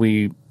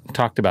we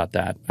talked about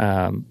that,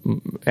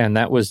 and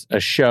that was a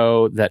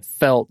show that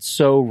felt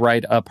so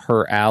right up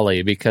her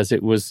alley because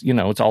it was,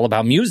 it's all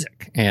about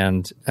music,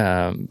 and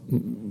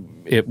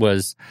it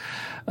was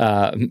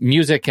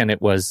music, and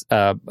it was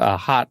a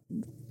hot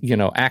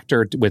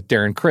actor with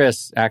Darren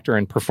Criss, actor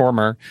and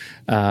performer,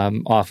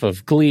 off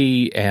of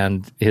Glee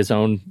and his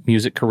own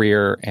music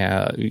career,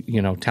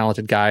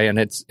 talented guy.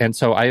 And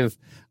so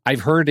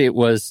I've heard it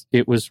was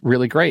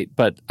really great,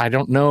 but I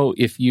don't know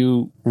if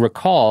you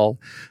recall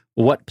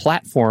what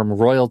platform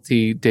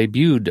Royalty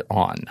debuted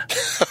on.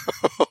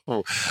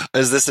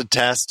 Is this a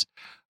test?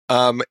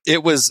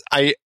 It was,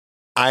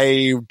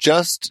 I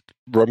just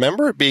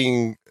remember it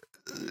being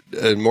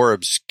a more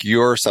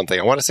obscure something.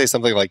 I want to say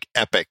something like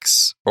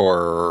Epics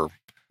or...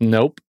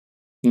 Nope.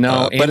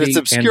 No, but Andy, it's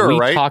obscure, and we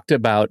right? Talked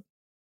about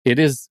it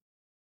is,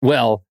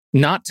 well,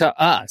 not to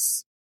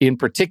us in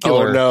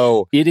particular. Oh,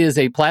 no. It is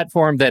a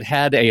platform that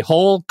had a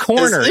whole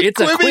corner. It's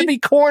a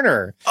Quibi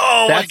corner.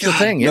 Oh, that's my God. the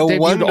thing. No it debuted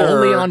wonder.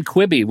 only on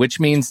Quibi, which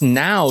means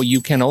now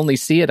you can only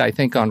see it, I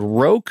think, on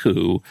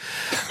Roku,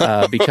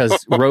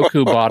 because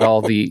Roku bought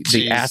all the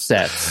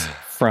assets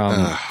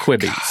from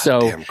Quibi. God, so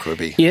damn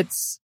Quibi.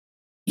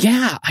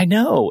 Yeah, I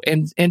know.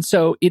 And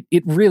so it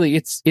really,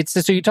 it's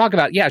so you talk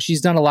about,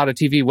 she's done a lot of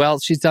TV. Well,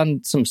 she's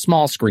done some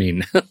small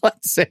screen.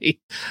 let's say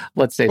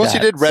well, that. She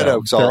did Red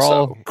Oaks they're also.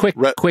 All quick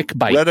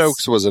bites. Red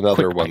Oaks was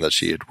another Quick one bites. that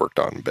she had worked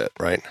on a bit,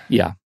 right?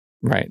 Yeah,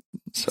 right.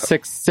 So,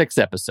 6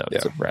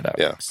 episodes of Red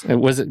Oaks. Yeah.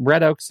 Was it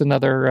Red Oaks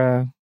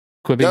another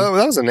Quibi? No,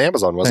 that was an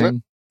Amazon, wasn't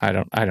it? I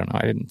don't know.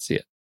 I didn't see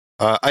it.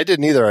 I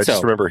didn't either. I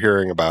just remember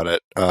hearing about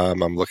it.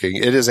 I'm looking.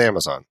 It is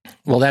Amazon.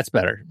 Well, that's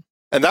better.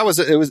 And that was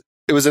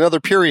it was another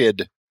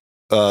period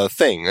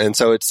thing, and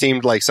so it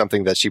seemed like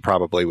something that she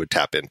probably would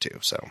tap into.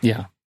 So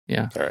yeah,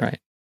 right.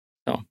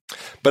 So,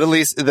 but at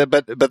least,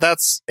 but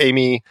that's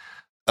Amy,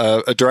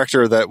 a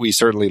director that we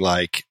certainly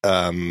like.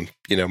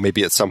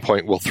 Maybe at some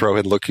point we'll throw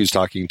in Look Who's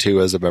Talking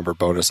To as a member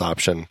bonus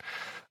option.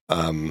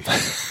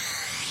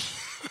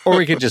 Or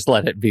we could just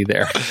let it be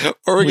there.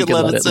 Or we could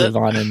let it live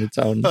on in its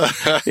own.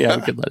 Yeah,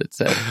 we could let it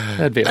sit.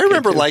 That'd be okay, I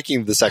remember too.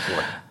 liking the second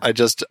one.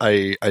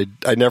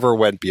 I never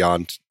went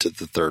beyond to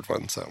the third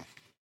one. So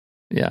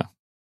yeah.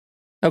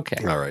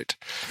 Okay. All right.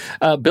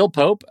 Bill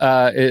Pope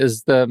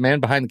is the man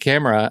behind the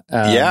camera.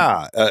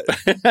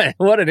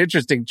 What an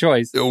interesting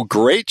choice.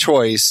 Great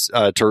choice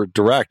to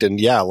direct. And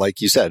yeah, like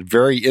you said,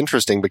 very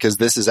interesting because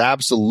this is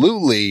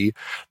absolutely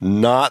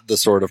not the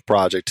sort of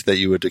project that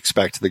you would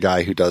expect the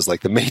guy who does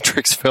like the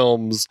Matrix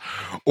films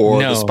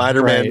or the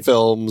Spider-Man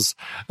films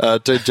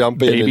to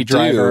jump in and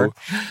do.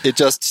 It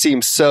just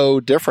seems so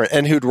different.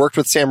 And who'd worked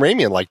with Sam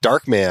Raimi in like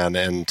Darkman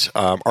and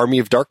Army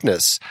of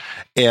Darkness.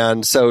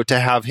 And so to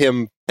have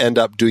him end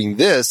up doing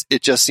this,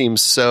 it just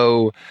seems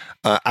so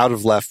out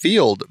of left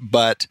field.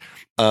 But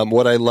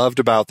what I loved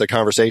about the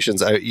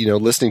conversations,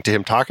 listening to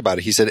him talk about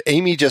it, he said,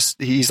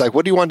 he's like,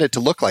 what do you want it to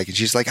look like? And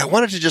she's like, I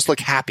want it to just look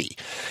happy.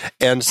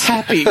 And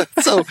happy.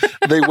 So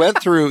they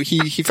went through,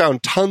 he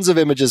found tons of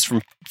images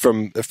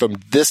from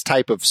this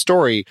type of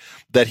story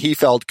that he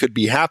felt could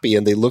be happy.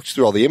 And they looked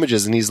through all the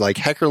images and he's like,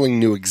 Heckerling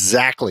knew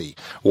exactly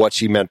what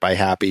she meant by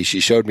happy. She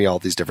showed me all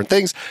these different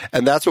things.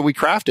 And that's what we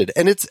crafted.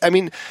 And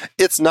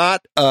it's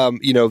not,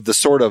 the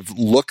sort of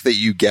look that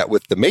you get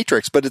with The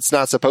Matrix, but it's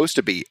not supposed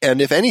to be.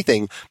 And if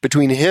anything,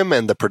 between him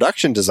and the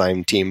production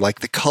design team, like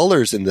the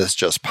colors in this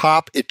just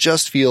pop. It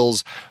just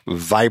feels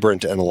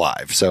vibrant and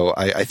alive. So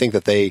I think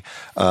that they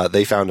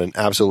found an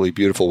absolutely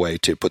beautiful way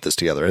to put this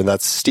together. And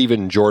that's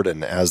Stephen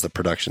Jordan as the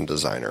production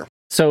designer.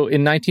 So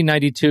in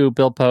 1992,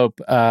 Bill Pope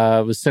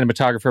was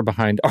cinematographer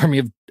behind Army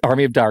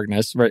of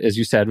Darkness, as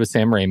you said, with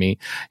Sam Raimi.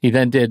 He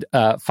then did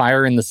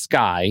Fire in the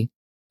Sky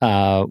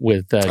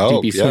with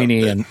D.B.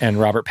 Sweeney and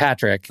Robert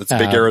Patrick. That's a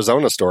big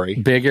Arizona story.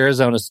 Big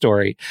Arizona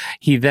story.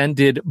 He then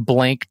did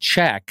Blank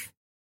Check,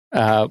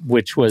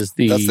 which was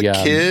the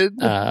kid?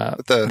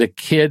 The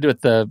kid with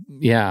the,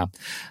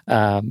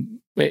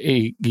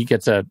 he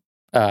gets a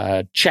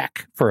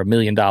check for $1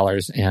 million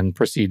and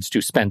proceeds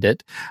to spend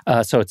it.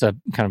 So it's a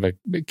kind of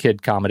a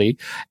kid comedy.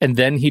 And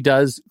then he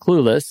does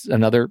Clueless,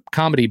 another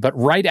comedy. But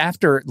right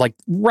after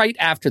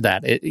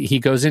that, he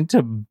goes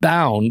into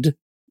Bound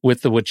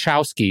with the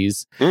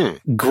Wachowskis,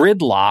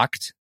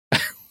 Gridlocked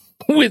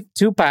with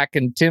Tupac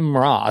and Tim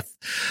Roth.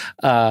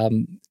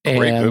 Great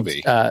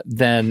movie. And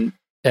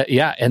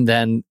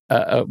then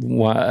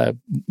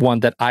one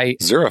that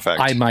Zero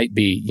Effect. I might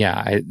be.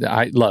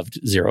 I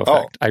loved Zero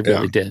Effect. I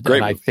really did.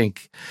 Great and movie. I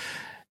think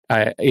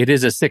it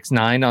is a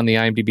 6.9 on the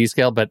IMDb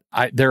scale, but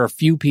there are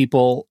few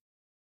people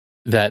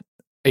that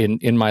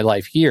in my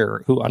life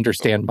here who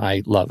understand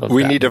my love of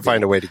We that need to movie.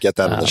 find a way to get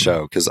that on the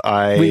show, because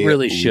we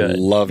really should.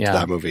 loved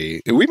that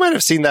movie. We might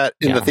have seen that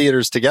in the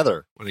theaters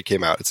together when it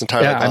came out. It's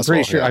entirely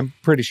possible. I'm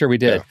pretty sure we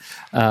did.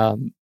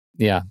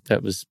 That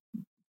was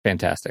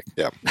fantastic.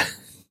 Yeah.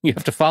 You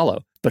have to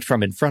follow, but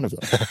from in front of them.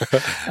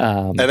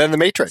 And then The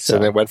Matrix,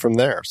 and it went from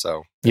there.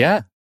 So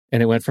yeah,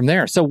 and it went from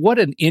there. So what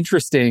an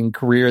interesting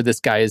career this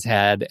guy has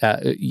had.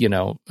 I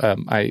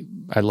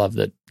love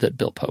that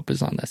Bill Pope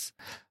is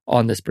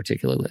on this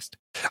particular list.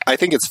 I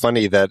think it's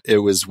funny that it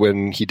was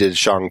when he did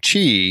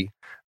Shang-Chi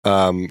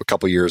a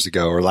couple years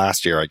ago, or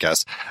last year, I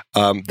guess,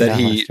 that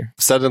he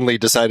suddenly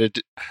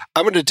decided,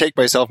 I'm going to take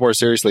myself more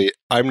seriously.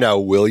 I'm now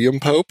William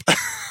Pope.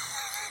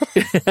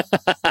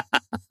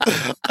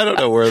 I don't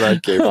know where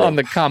that came from. On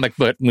the comic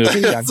book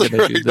movie, I'm going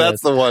to do this.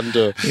 That's the one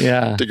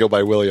to go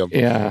by William.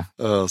 Yeah.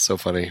 Oh, so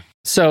funny.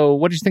 So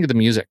what did you think of the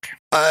music?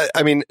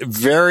 I mean,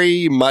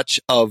 very much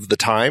of the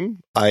time.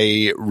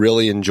 I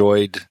really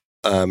enjoyed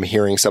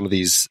hearing some of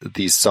these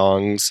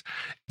songs,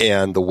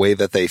 and the way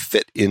that they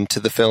fit into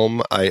the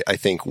film, I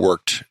think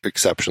worked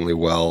exceptionally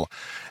well.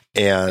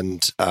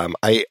 And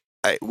I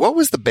what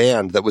was the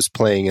band that was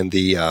playing in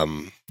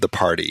the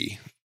party?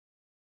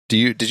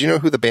 Did you know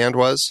who the band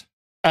was?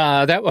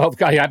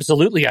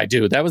 Absolutely, I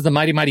do. That was the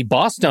Mighty Mighty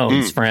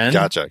Bosstones, friend.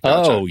 Gotcha.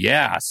 Oh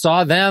yeah, I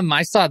saw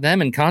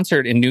them in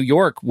concert in New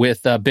York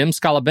with Bim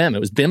Scala Bim. It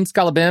was Bim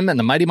Scala Bim and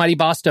the Mighty Mighty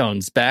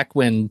Bosstones back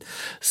when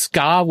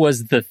ska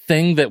was the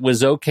thing that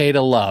was okay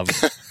to love.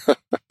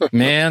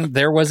 Man,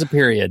 there was a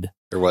period.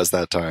 There was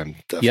that time.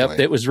 Definitely. Yep,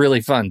 it was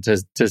really fun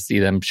to see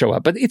them show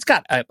up. But it's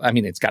got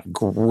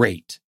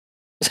great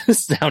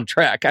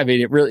soundtrack. I mean,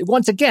 it really,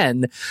 once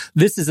again,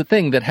 this is a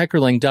thing that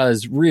Heckerling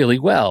does really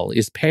well,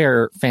 is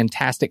pair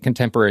fantastic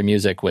contemporary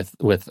music with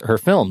her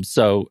films.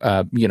 So,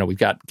 we've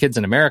got Kids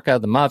in America,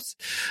 The Muffs,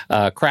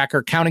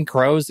 Cracker, Counting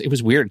Crows. It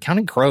was weird.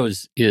 Counting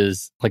Crows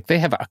is like, they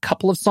have a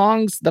couple of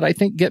songs that I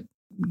think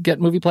get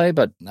movie play,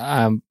 but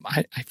I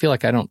feel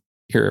like I don't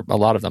hear a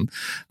lot of them.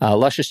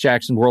 Luscious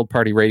Jackson, World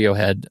Party,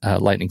 Radiohead,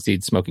 Lightning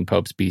Seed, Smoking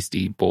Popes,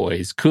 Beastie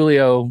Boys,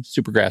 Coolio,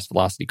 Supergrass,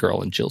 Velocity Girl,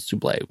 and Jill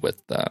Sobule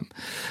with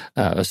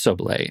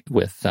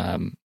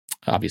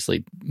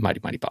obviously Mighty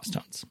Mighty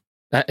Bosstones.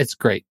 It's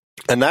great.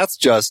 And that's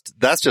just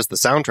the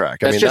soundtrack.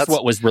 That's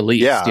what was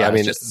released. Yeah, I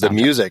mean, the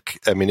music,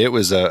 I mean, it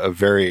was a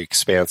very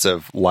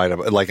expansive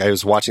lineup. Like, I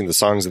was watching the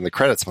songs in the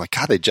credits. I'm like,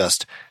 God, they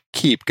just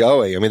keep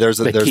going. I mean, there's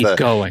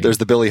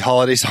the Billie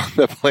Holiday song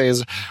that plays,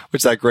 which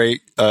is that great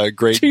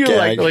Do you gag.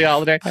 like Billie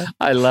Holiday?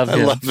 I love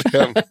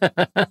him.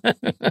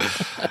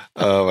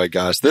 Oh my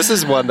gosh, this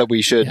is one that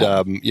we should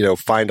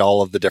find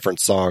all of the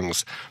different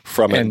songs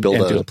from and build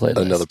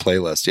another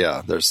playlist.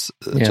 Yeah, there's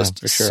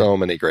so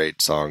many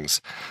great songs.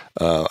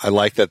 I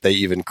like that they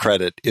even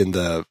credit in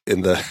the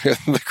in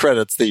the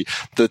credits the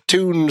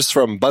tunes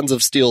from Buns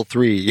of Steel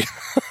 3.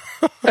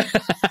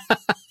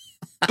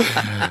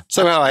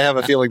 Somehow I have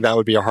a feeling that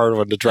would be a hard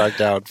one to track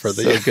down for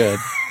the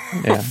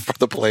for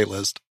the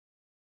playlist.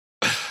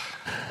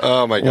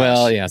 Oh my gosh.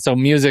 Well, yeah. So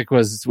music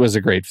was a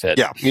great fit.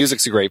 Yeah,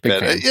 music's a great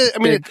fit. I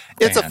mean,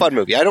 it's a fun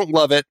movie. I don't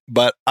love it,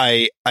 but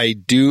I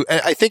do.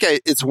 I think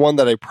it's one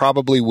that I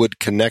probably would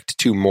connect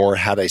to more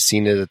had I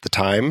seen it at the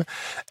time.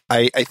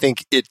 I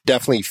think it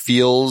definitely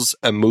feels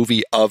a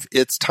movie of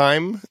its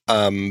time,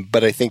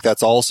 but I think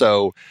that's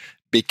also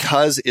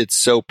because it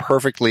so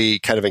perfectly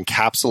kind of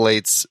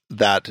encapsulates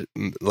that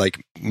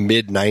like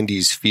mid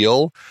 90s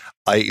feel.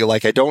 I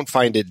don't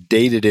find it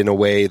dated in a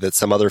way that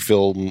some other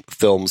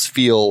films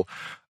feel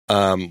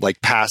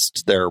like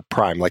past their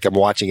prime. Like I'm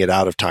watching it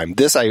out of time.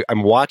 This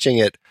I'm watching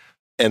it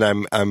and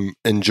I'm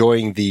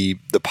enjoying the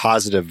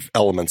positive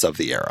elements of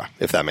the era,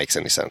 if that makes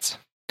any sense.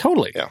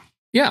 Totally. Yeah.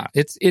 Yeah.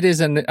 It is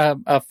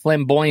a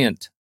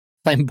flamboyant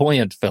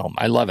film.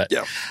 I love it.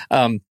 Yeah.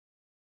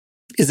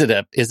 Is it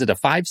a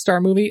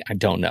 5-star movie? I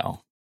don't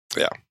know.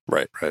 Yeah,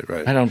 right.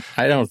 I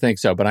don't think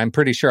so, but I'm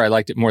pretty sure I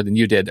liked it more than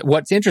you did.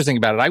 What's interesting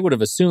about it, I would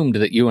have assumed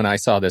that you and I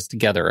saw this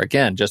together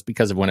again, just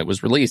because of when it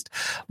was released,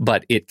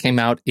 but it came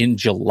out in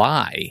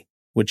July,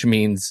 which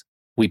means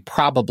we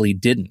probably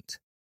didn't.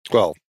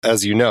 Well,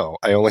 as you know,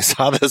 I only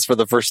saw this for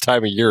the first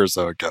time a year or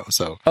so ago.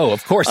 So,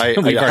 of course, I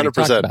we've already 100%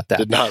 talked about that.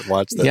 did not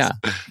watch this. Yeah,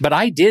 but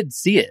I did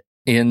see it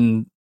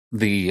in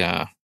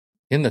the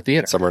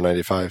theater. Summer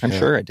 '95. I'm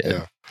sure I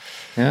did.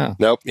 Yeah.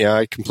 Nope. Yeah,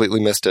 I completely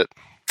missed it.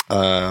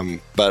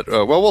 But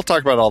we'll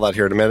talk about all that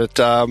here in a minute.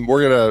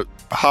 We're gonna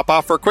hop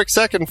off for a quick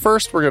second.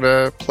 First, we're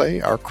gonna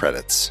play our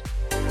credits.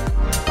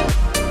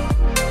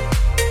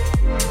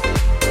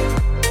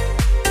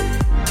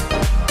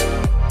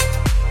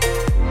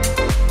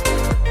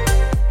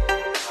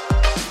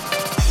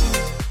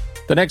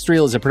 The Next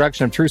Reel is a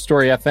production of True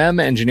Story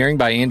FM, engineering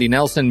by Andy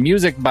Nelson,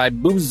 music by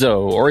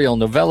Buzo, Oriel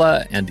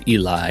Novella, and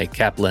Eli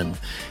Kaplan.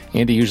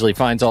 Andy usually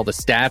finds all the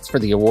stats for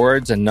the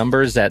awards and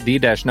numbers at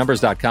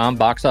the-numbers.com,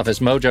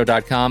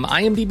 boxofficemojo.com,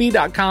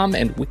 imdb.com,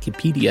 and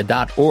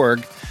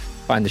wikipedia.org.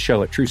 Find the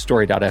show at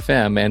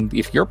truestory.fm, and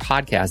if your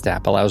podcast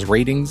app allows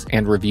ratings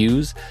and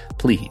reviews,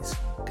 please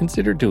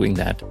consider doing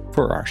that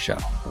for our show.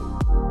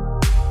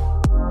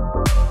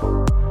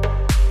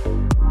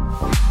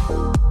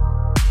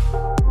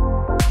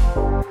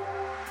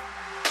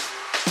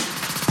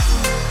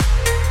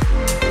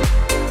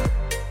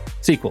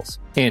 Sequels.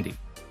 Andy,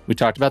 we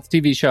talked about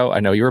the TV show. I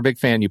know you're a big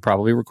fan. You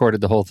probably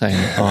recorded the whole thing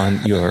on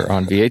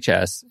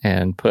VHS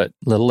and put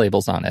little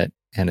labels on it,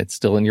 and it's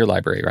still in your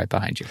library right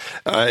behind you.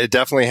 It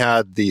definitely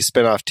had the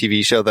spin-off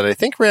TV show that I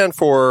think ran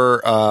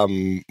for,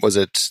 was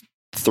it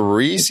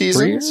 3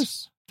 seasons? 3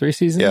 years? 3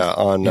 seasons? Yeah,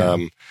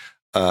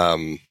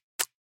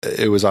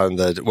 it was on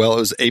it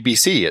was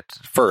ABC at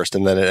first,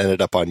 and then it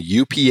ended up on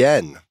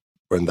UPN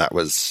when that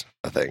was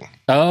a thing.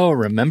 Oh,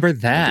 remember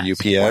that. The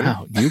UPN?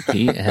 Wow,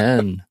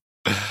 UPN.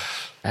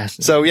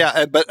 So,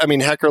 yeah, but I mean,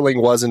 Heckerling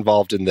was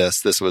involved in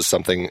this. This was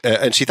something,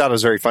 and she thought it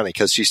was very funny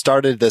because she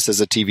started this as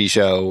a TV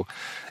show.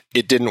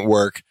 It didn't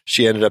work.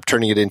 She ended up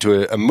turning it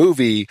into a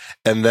movie,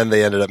 and then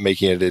they ended up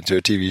making it into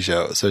a TV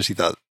show. So she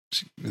thought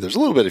there's a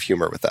little bit of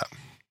humor with that.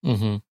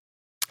 Mm-hmm.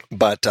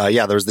 But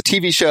there was the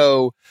TV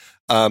show.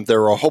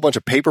 There were a whole bunch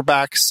of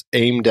paperbacks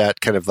aimed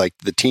at kind of like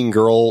the teen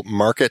girl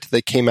market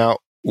that came out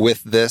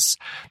with this.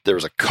 There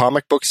was a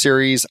comic book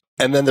series,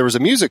 and then there was a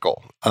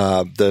musical,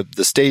 the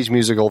stage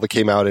musical that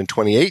came out in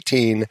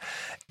 2018.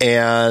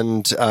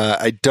 And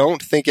I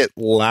don't think it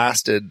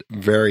lasted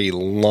very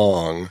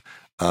long,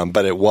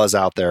 but it was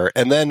out there.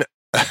 And then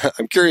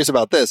I'm curious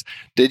about this.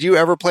 Did you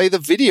ever play the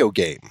video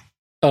game?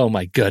 Oh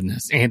my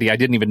goodness, Andy! I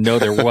didn't even know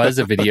there was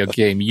a video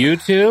game.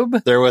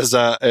 YouTube. There was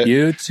a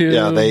YouTube.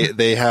 Yeah,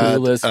 they had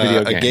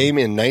a game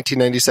in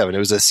 1997. It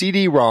was a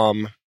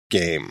CD-ROM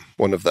game,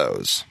 one of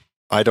those.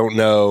 I don't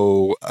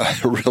know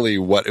really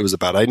what it was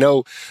about. I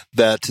know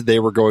that they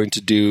were going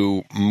to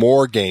do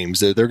more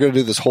games. They're going to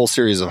do this whole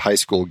series of high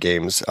school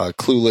games,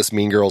 Clueless,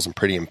 Mean Girls, and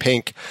Pretty in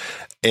Pink.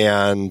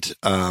 And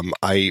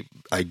I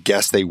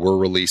guess they were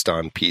released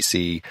on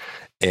PC.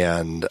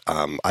 And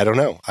I don't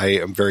know. I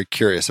am very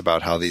curious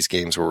about how these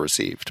games were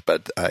received.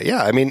 But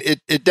I mean,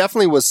 it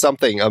definitely was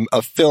something,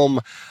 a film,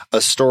 a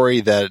story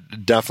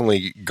that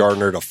definitely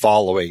garnered a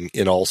following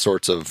in all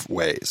sorts of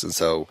ways. And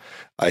so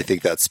I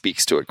think that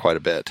speaks to it quite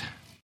a bit.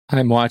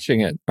 I'm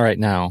watching it right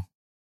now.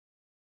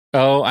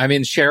 Oh, I'm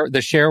in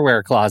the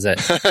shareware closet.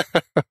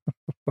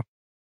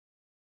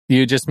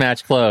 You just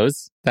match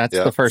clothes. That's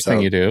the first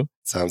thing you do.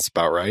 Sounds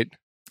about right.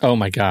 Oh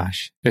my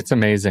gosh. It's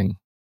amazing.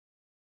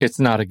 It's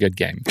not a good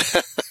game.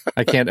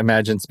 I can't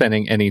imagine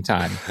spending any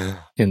time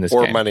in this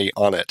or game. Money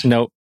on it.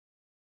 Nope,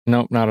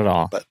 not at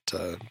all. But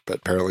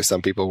apparently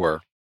some people were.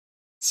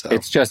 So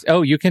it's just,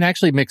 you can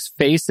actually mix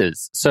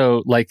faces.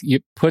 So like you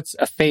puts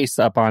a face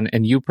up on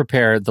and you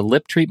prepare the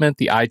lip treatment,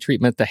 the eye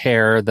treatment, the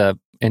hair,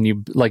 and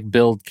you like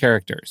build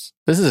characters.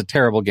 This is a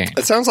terrible game.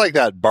 It sounds like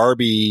that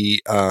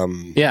Barbie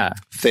thing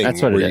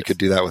that's what where it you is. could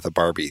do that with a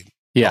Barbie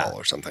doll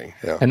or something.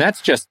 Yeah. And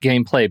that's just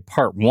gameplay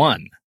part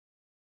 1.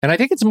 And I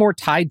think it's more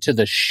tied to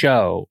the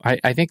show.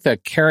 I think the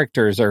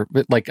characters are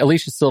like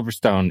Alicia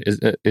Silverstone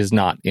is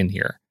not in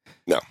here.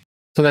 No.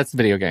 So that's the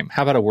video game.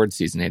 How about award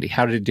season, Andy?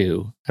 How did it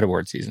do at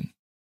award season?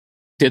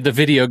 Did the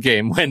video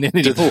game win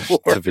any awards?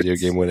 The video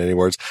game win any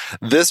awards?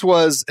 This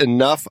was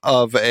enough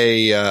of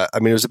it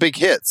was a big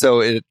hit, so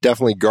it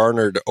definitely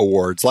garnered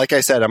awards. Like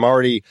I said, I'm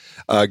already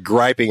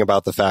griping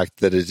about the fact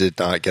that it did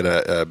not get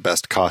a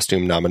Best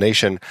Costume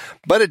nomination,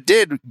 but it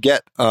did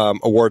get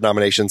award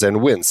nominations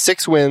and wins.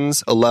 6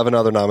 wins, 11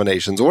 other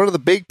nominations. One of the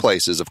big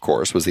places, of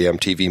course, was the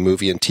MTV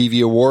Movie and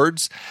TV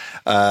Awards.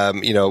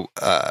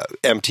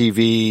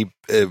 MTV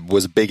it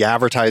was a big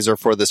advertiser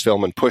for this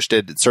film and pushed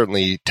it. It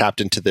certainly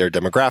tapped into their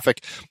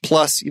demographic.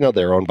 Plus,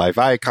 they're owned by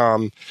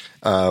Viacom,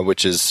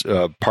 which is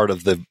part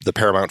of the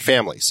Paramount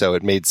family. So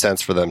it made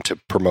sense for them to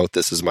promote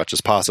this as much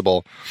as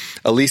possible.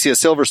 Alicia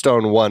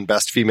Silverstone won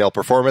Best Female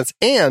Performance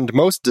and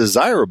Most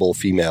Desirable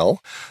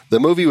Female. The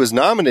movie was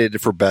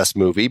nominated for Best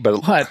Movie,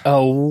 but... What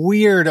a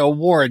weird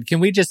award. Can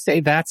we just say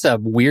that's a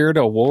weird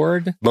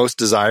award? Most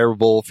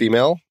Desirable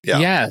Female? Yeah.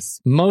 Yes.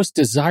 Most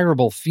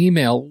Desirable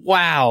Female.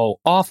 Wow.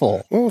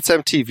 Awful. Well, it's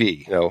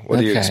MTV. What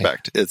do you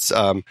expect? It's,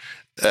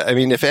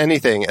 if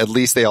anything, at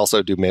least they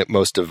also do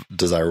Most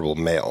Desirable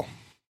Male.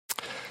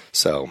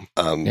 So,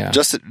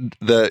 just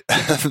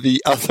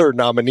the other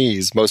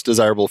nominees, Most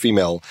Desirable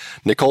Female,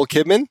 Nicole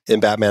Kidman in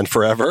Batman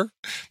Forever,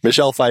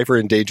 Michelle Pfeiffer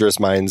in Dangerous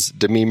Minds,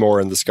 Demi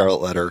Moore in The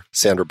Scarlet Letter,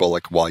 Sandra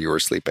Bullock, While You Were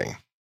Sleeping.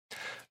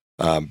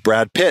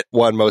 Brad Pitt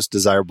won Most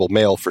Desirable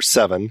Male for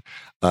Seven,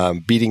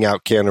 beating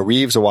out Keanu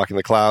Reeves in Walking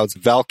the Clouds,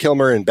 Val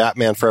Kilmer in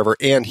Batman Forever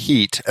and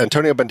Heat,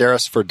 Antonio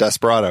Banderas for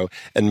Desperado,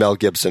 and Mel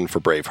Gibson for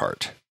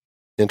Braveheart.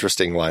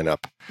 Interesting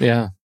lineup.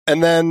 Yeah.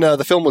 And then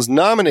the film was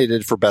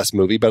nominated for Best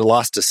Movie, but it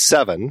lost to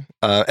Seven.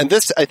 And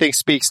this, I think,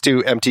 speaks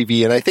to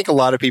MTV. And I think a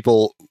lot of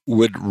people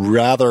would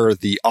rather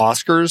the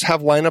Oscars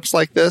have lineups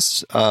like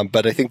this.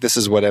 But I think this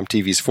is what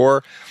MTV's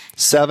for.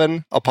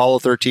 Seven, Apollo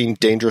 13,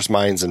 Dangerous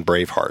Minds, and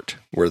Braveheart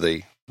were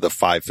the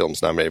 5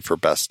 films nominated for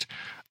Best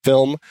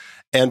Film.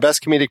 And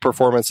Best Comedic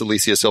Performance,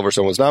 Alicia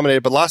Silverstone was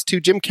nominated, but lost to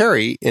Jim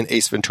Carrey in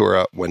Ace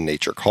Ventura, When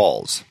Nature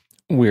Calls.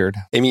 Weird.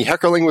 Amy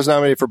Heckerling was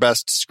nominated for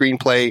Best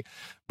Screenplay,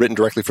 written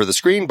directly for the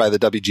screen by the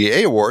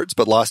WGA Awards,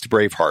 but lost to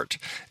Braveheart.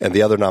 And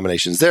the other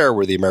nominations there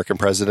were The American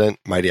President,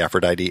 Mighty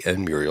Aphrodite,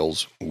 and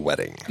Muriel's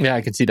Wedding. Yeah,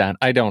 I can see that.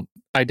 I don't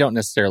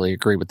necessarily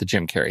agree with the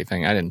Jim Carrey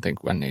thing. I didn't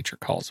think When Nature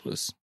Calls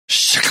was...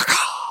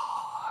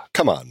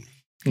 Come on.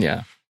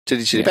 Yeah.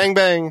 Chitty Chitty Bang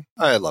Bang.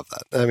 I love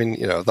that. I mean,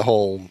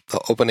 the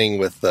opening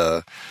with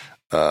the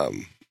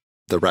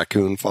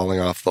raccoon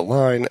falling off the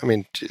line. I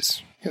mean,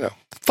 geez,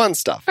 fun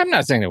stuff. I'm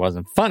not saying it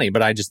wasn't funny,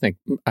 but I just think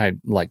I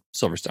like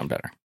Silverstone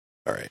better.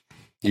 All right.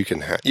 You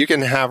can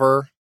have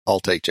her. I'll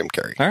take Jim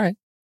Carrey. All right.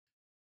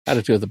 How'd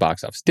it do at the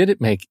box office? Did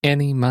it make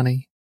any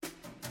money?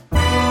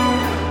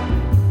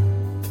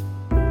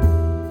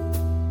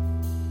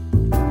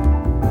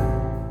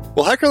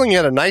 Well, Heckerling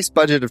had a nice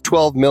budget of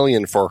 $12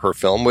 million for her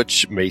film,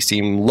 which may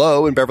seem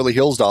low in Beverly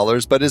Hills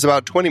dollars, but is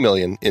about $20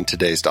 million in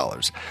today's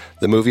dollars.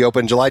 The movie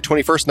opened July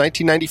 21st,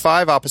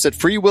 1995, opposite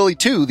Free Willy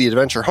 2, The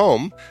Adventure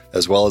Home,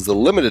 as well as the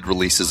limited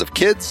releases of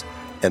Kids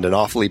and An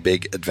Awfully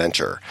Big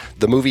Adventure.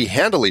 The movie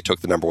handily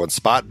took the #1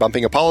 spot,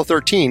 bumping Apollo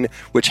 13,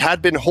 which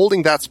had been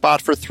holding that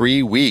spot for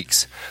 3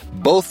 weeks.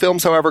 Both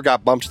films, however,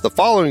 got bumped the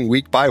following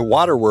week by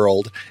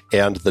Waterworld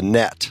and The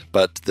Net,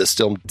 but this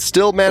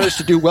still managed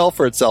to do well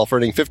for itself,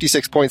 earning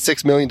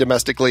 $56.6 million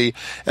domestically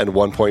and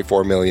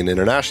 $1.4 million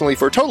internationally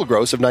for a total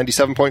gross of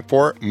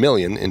 $97.4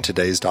 million in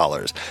today's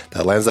dollars.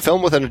 That lands the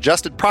film with an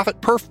adjusted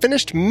profit per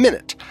finished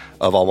minute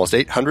of almost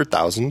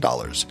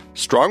 $800,000.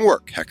 Strong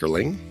work,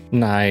 Heckerling.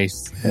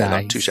 Nice. Yeah,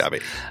 not too shabby.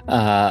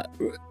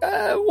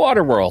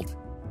 Waterworld.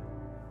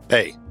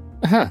 Hey,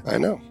 I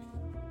know.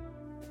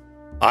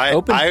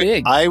 Open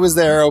big. I was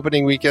there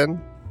opening weekend.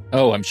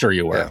 Oh, I'm sure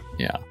you were.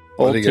 Yeah.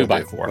 Old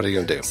 2x4. What are you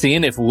going to do?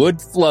 Seeing if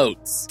wood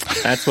floats.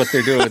 That's what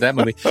they're doing with that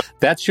movie.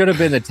 That should have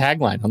been the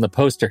tagline on the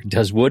poster.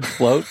 Does wood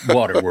float?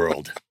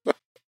 Waterworld.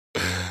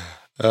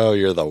 Oh,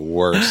 you're the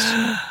worst.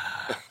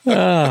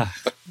 All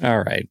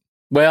right.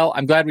 Well,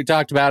 I'm glad we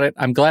talked about it.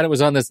 I'm glad it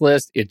was on this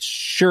list. It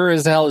sure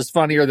as hell is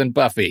funnier than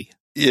Buffy.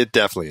 It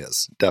definitely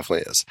is.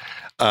 Definitely is.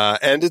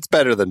 And it's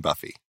better than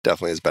Buffy.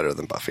 Definitely is better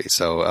than Buffy.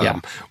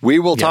 So we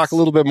will talk a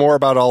little bit more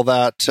about all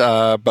that.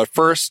 But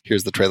first,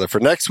 here's the trailer for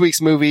next week's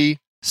movie,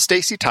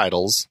 Stacy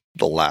Title's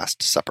The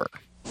Last Supper.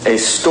 A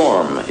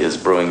storm is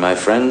brewing, my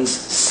friends.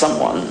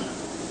 Someone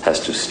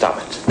has to stop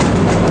it.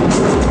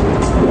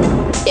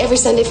 Every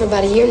Sunday for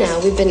about a year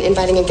now, we've been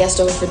inviting a guest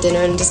over for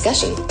dinner and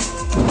discussion.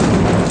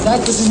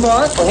 Zach, this is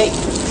Mark. Oh, hey,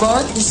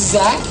 Mark, this is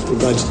Zach. We're a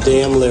bunch of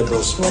damn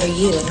liberals. What are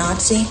you, a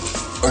Nazi?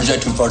 Or is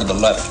that too far to the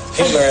left?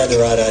 Hitler had the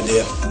right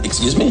idea.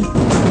 Excuse me?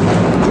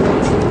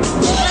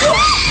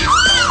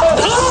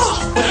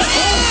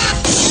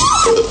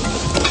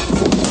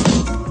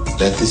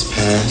 Let this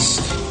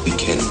pass. We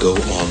can go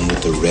on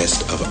with the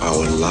rest of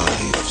our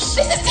lives.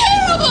 This is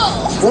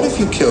terrible! What if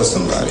you kill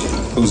somebody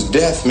whose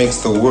death makes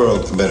the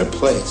world a better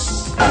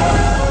place?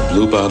 The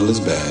blue bottle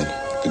is bad.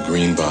 The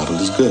green bottle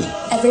is good.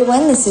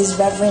 Everyone, this is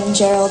Reverend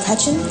Gerald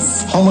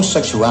Hutchins.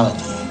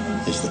 Homosexuality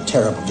is the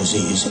terrible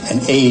disease,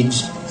 and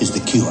AIDS is the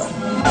cure.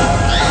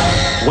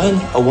 When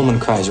a woman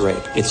cries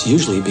rape, it's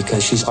usually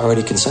because she's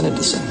already consented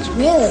to sex.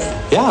 Really?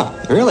 Yeah,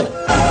 really.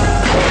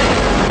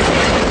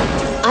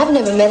 I've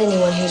never met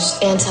anyone who's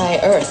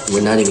anti-Earth.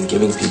 We're not even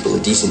giving people a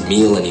decent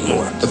meal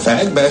anymore. The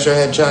fag basher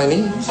had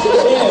Chinese.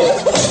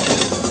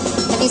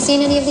 Have you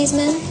seen any of these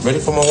men? Ready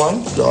for my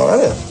one? All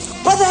right.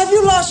 Brother, have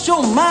you lost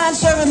your mind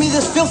serving me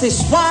this filthy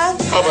swine?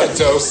 How about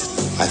toast?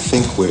 I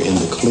think we're in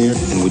the clear,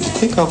 and would you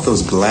take off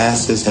those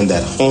glasses and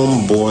that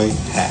homeboy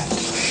hat?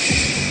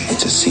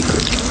 It's a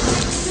secret.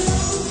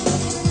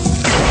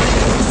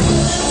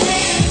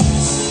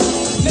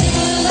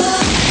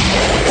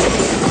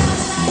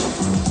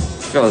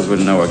 fellas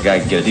wouldn't know a guy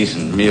can get a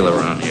decent meal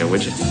around here,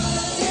 would you?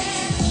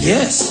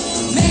 Yes.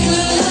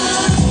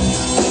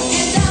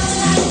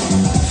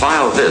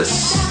 File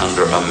this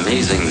under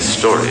amazing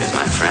stories,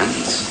 my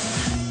friends.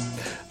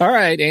 All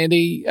right,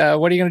 Andy,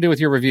 what are you going to do with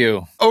your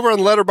review? Over on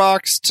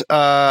Letterboxd,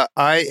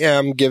 I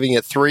am giving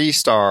it 3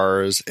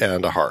 stars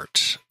and a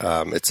heart.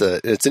 It's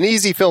an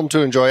easy film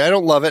to enjoy. I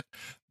don't love it,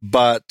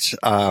 but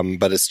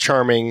it's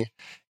charming,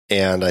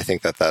 and I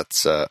think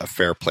that's a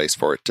fair place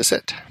for it to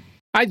sit.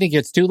 I think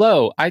it's too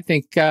low. I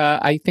think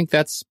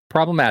that's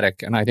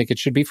problematic, and I think it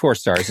should be 4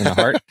 stars and a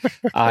heart.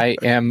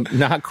 I'm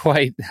not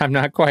quite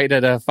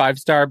at a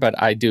 5-star,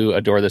 but I do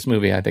adore this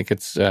movie. I think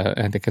it's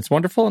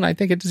wonderful, and I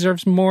think it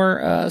deserves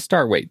more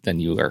star weight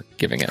than you are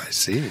giving it. I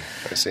see.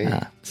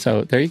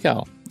 So there you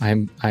go.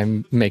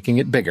 I'm making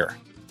it bigger.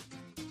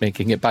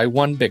 Making it by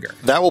 1 bigger.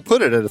 That will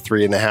put it at a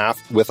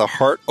 3.5 with a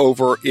heart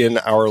over in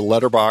our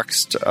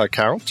Letterboxd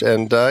account.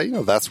 And,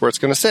 that's where it's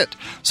going to sit.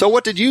 So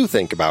what did you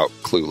think about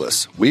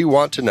Clueless? We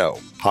want to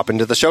know. Hop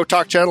into the Show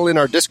Talk channel in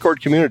our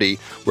Discord community,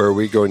 where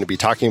we're going to be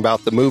talking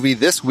about the movie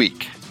this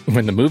week.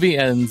 When the movie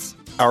ends,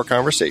 our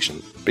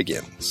conversation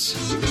begins.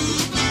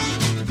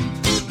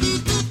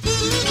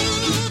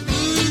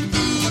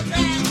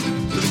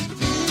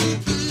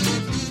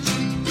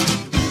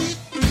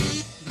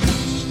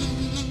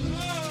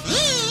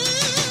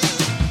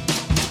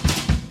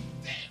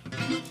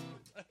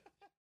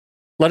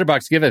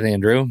 Letterboxd giveth,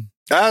 Andrew.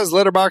 As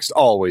Letterboxd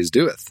always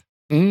doeth.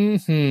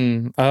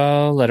 Mm-hmm.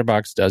 Oh,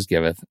 Letterboxd does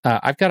giveth.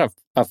 I've got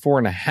a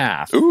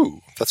 4.5.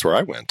 Ooh, that's where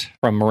I went.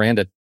 From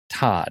Miranda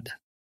Todd,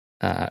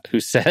 who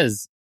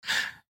says,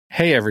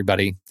 "Hey,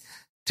 everybody.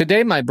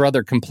 Today, my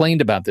brother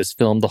complained about this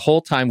film the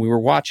whole time we were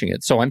watching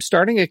it, so I'm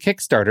starting a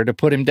Kickstarter to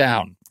put him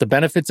down. The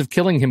benefits of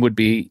killing him would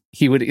be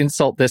he would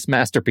insult this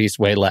masterpiece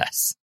way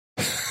less."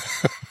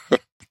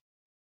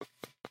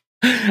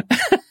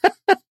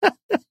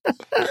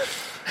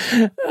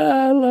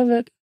 I love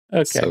it.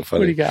 Okay, so funny.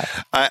 What do you got?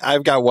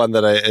 I've got one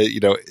that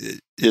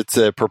it's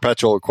a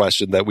perpetual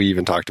question that we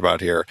even talked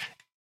about here.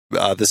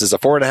 This is a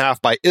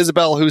 4.5 by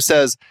Isabel, who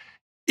says,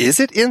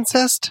 "Is it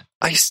incest?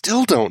 I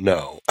still don't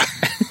know."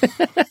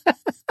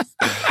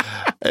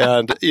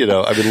 And,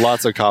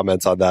 lots of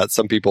comments on that.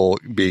 Some people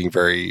being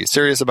very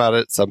serious about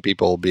it. Some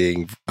people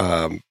being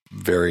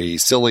very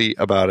silly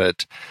about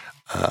it.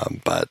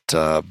 But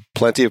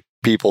plenty of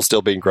people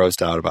still being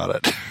grossed out about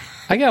it.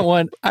 I got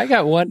one,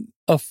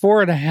 a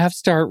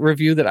 4.5-star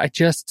review that I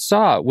just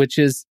saw, which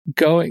is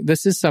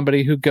this is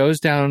somebody who goes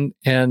down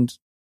and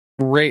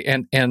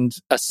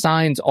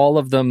assigns all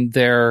of them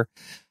their,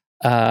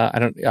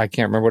 I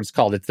can't remember what it's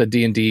called. It's the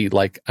D&D,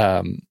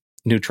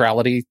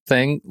 neutrality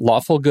thing.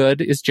 Lawful good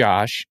is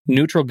Josh.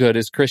 Neutral good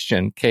is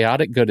Christian.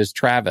 Chaotic good is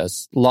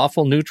Travis.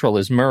 Lawful neutral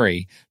is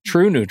Murray.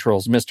 True neutral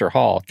is Mr.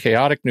 Hall.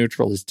 Chaotic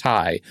neutral is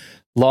Ty.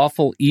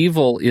 Lawful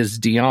evil is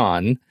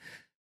Dion.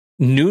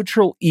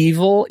 Neutral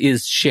evil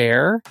is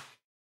Cher.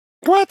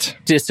 What?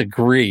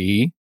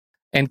 Disagree.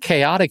 And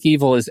chaotic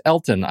evil is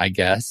Elton, I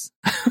guess.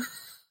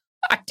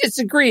 I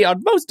disagree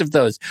on most of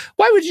those.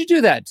 Why would you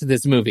do that to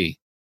this movie?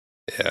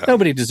 Yeah.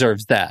 Nobody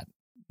deserves that.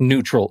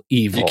 Neutral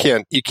evil.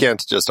 You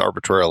can't just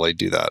arbitrarily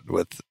do that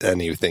with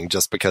anything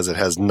just because it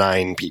has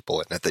 9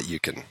 people in it that you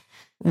can.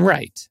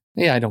 Right.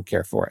 Yeah, I don't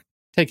care for it.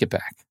 Take it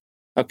back.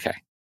 Okay.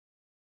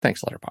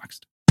 Thanks,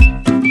 Letterboxd.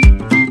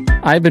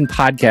 I've been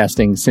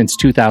podcasting since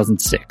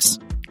 2006.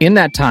 In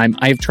that time,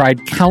 I've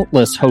tried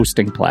countless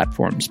hosting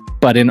platforms,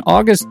 but in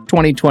August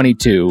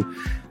 2022,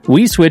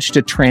 we switched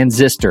to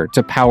Transistor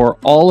to power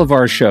all of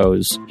our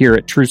shows here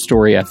at True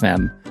Story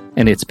FM,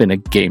 and it's been a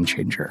game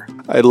changer.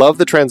 I love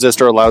that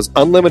Transistor allows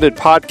unlimited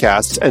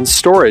podcasts and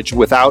storage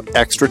without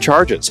extra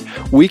charges.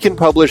 We can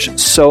publish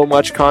so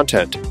much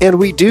content, and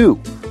we do.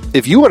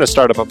 If you want to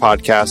start up a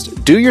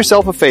podcast, do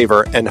yourself a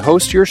favor and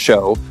host your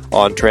show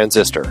on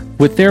Transistor.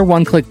 With their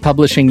one-click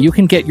publishing, you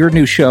can get your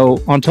new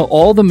show onto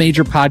all the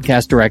major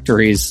podcast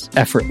directories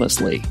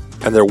effortlessly.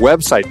 And their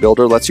website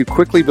builder lets you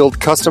quickly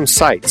build custom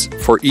sites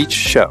for each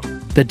show.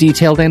 The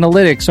detailed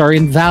analytics are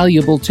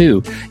invaluable,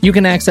 too. You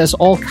can access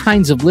all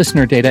kinds of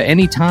listener data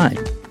anytime.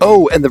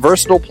 Oh, and the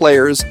versatile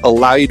players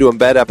allow you to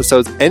embed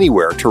episodes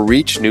anywhere to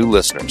reach new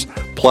listeners.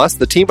 Plus,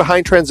 the team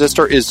behind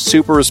Transistor is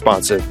super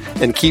responsive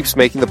and keeps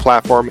making the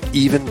platform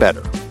even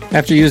better.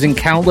 After using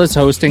countless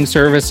hosting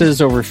services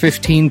over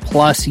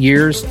 15-plus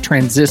years,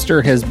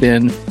 Transistor has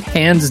been,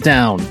 hands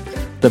down,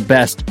 the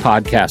best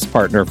podcast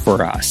partner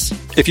for us.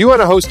 If you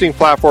want a hosting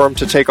platform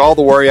to take all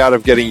the worry out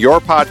of getting your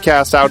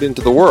podcast out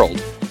into the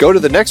world, go to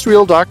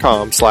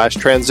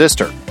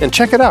thenextreel.com/transistor and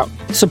check it out.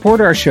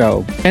 Support our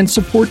show and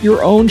support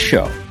your own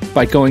show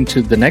by going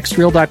to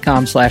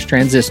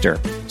thenextreel.com/transistor.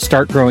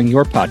 Start growing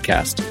your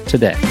podcast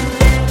today.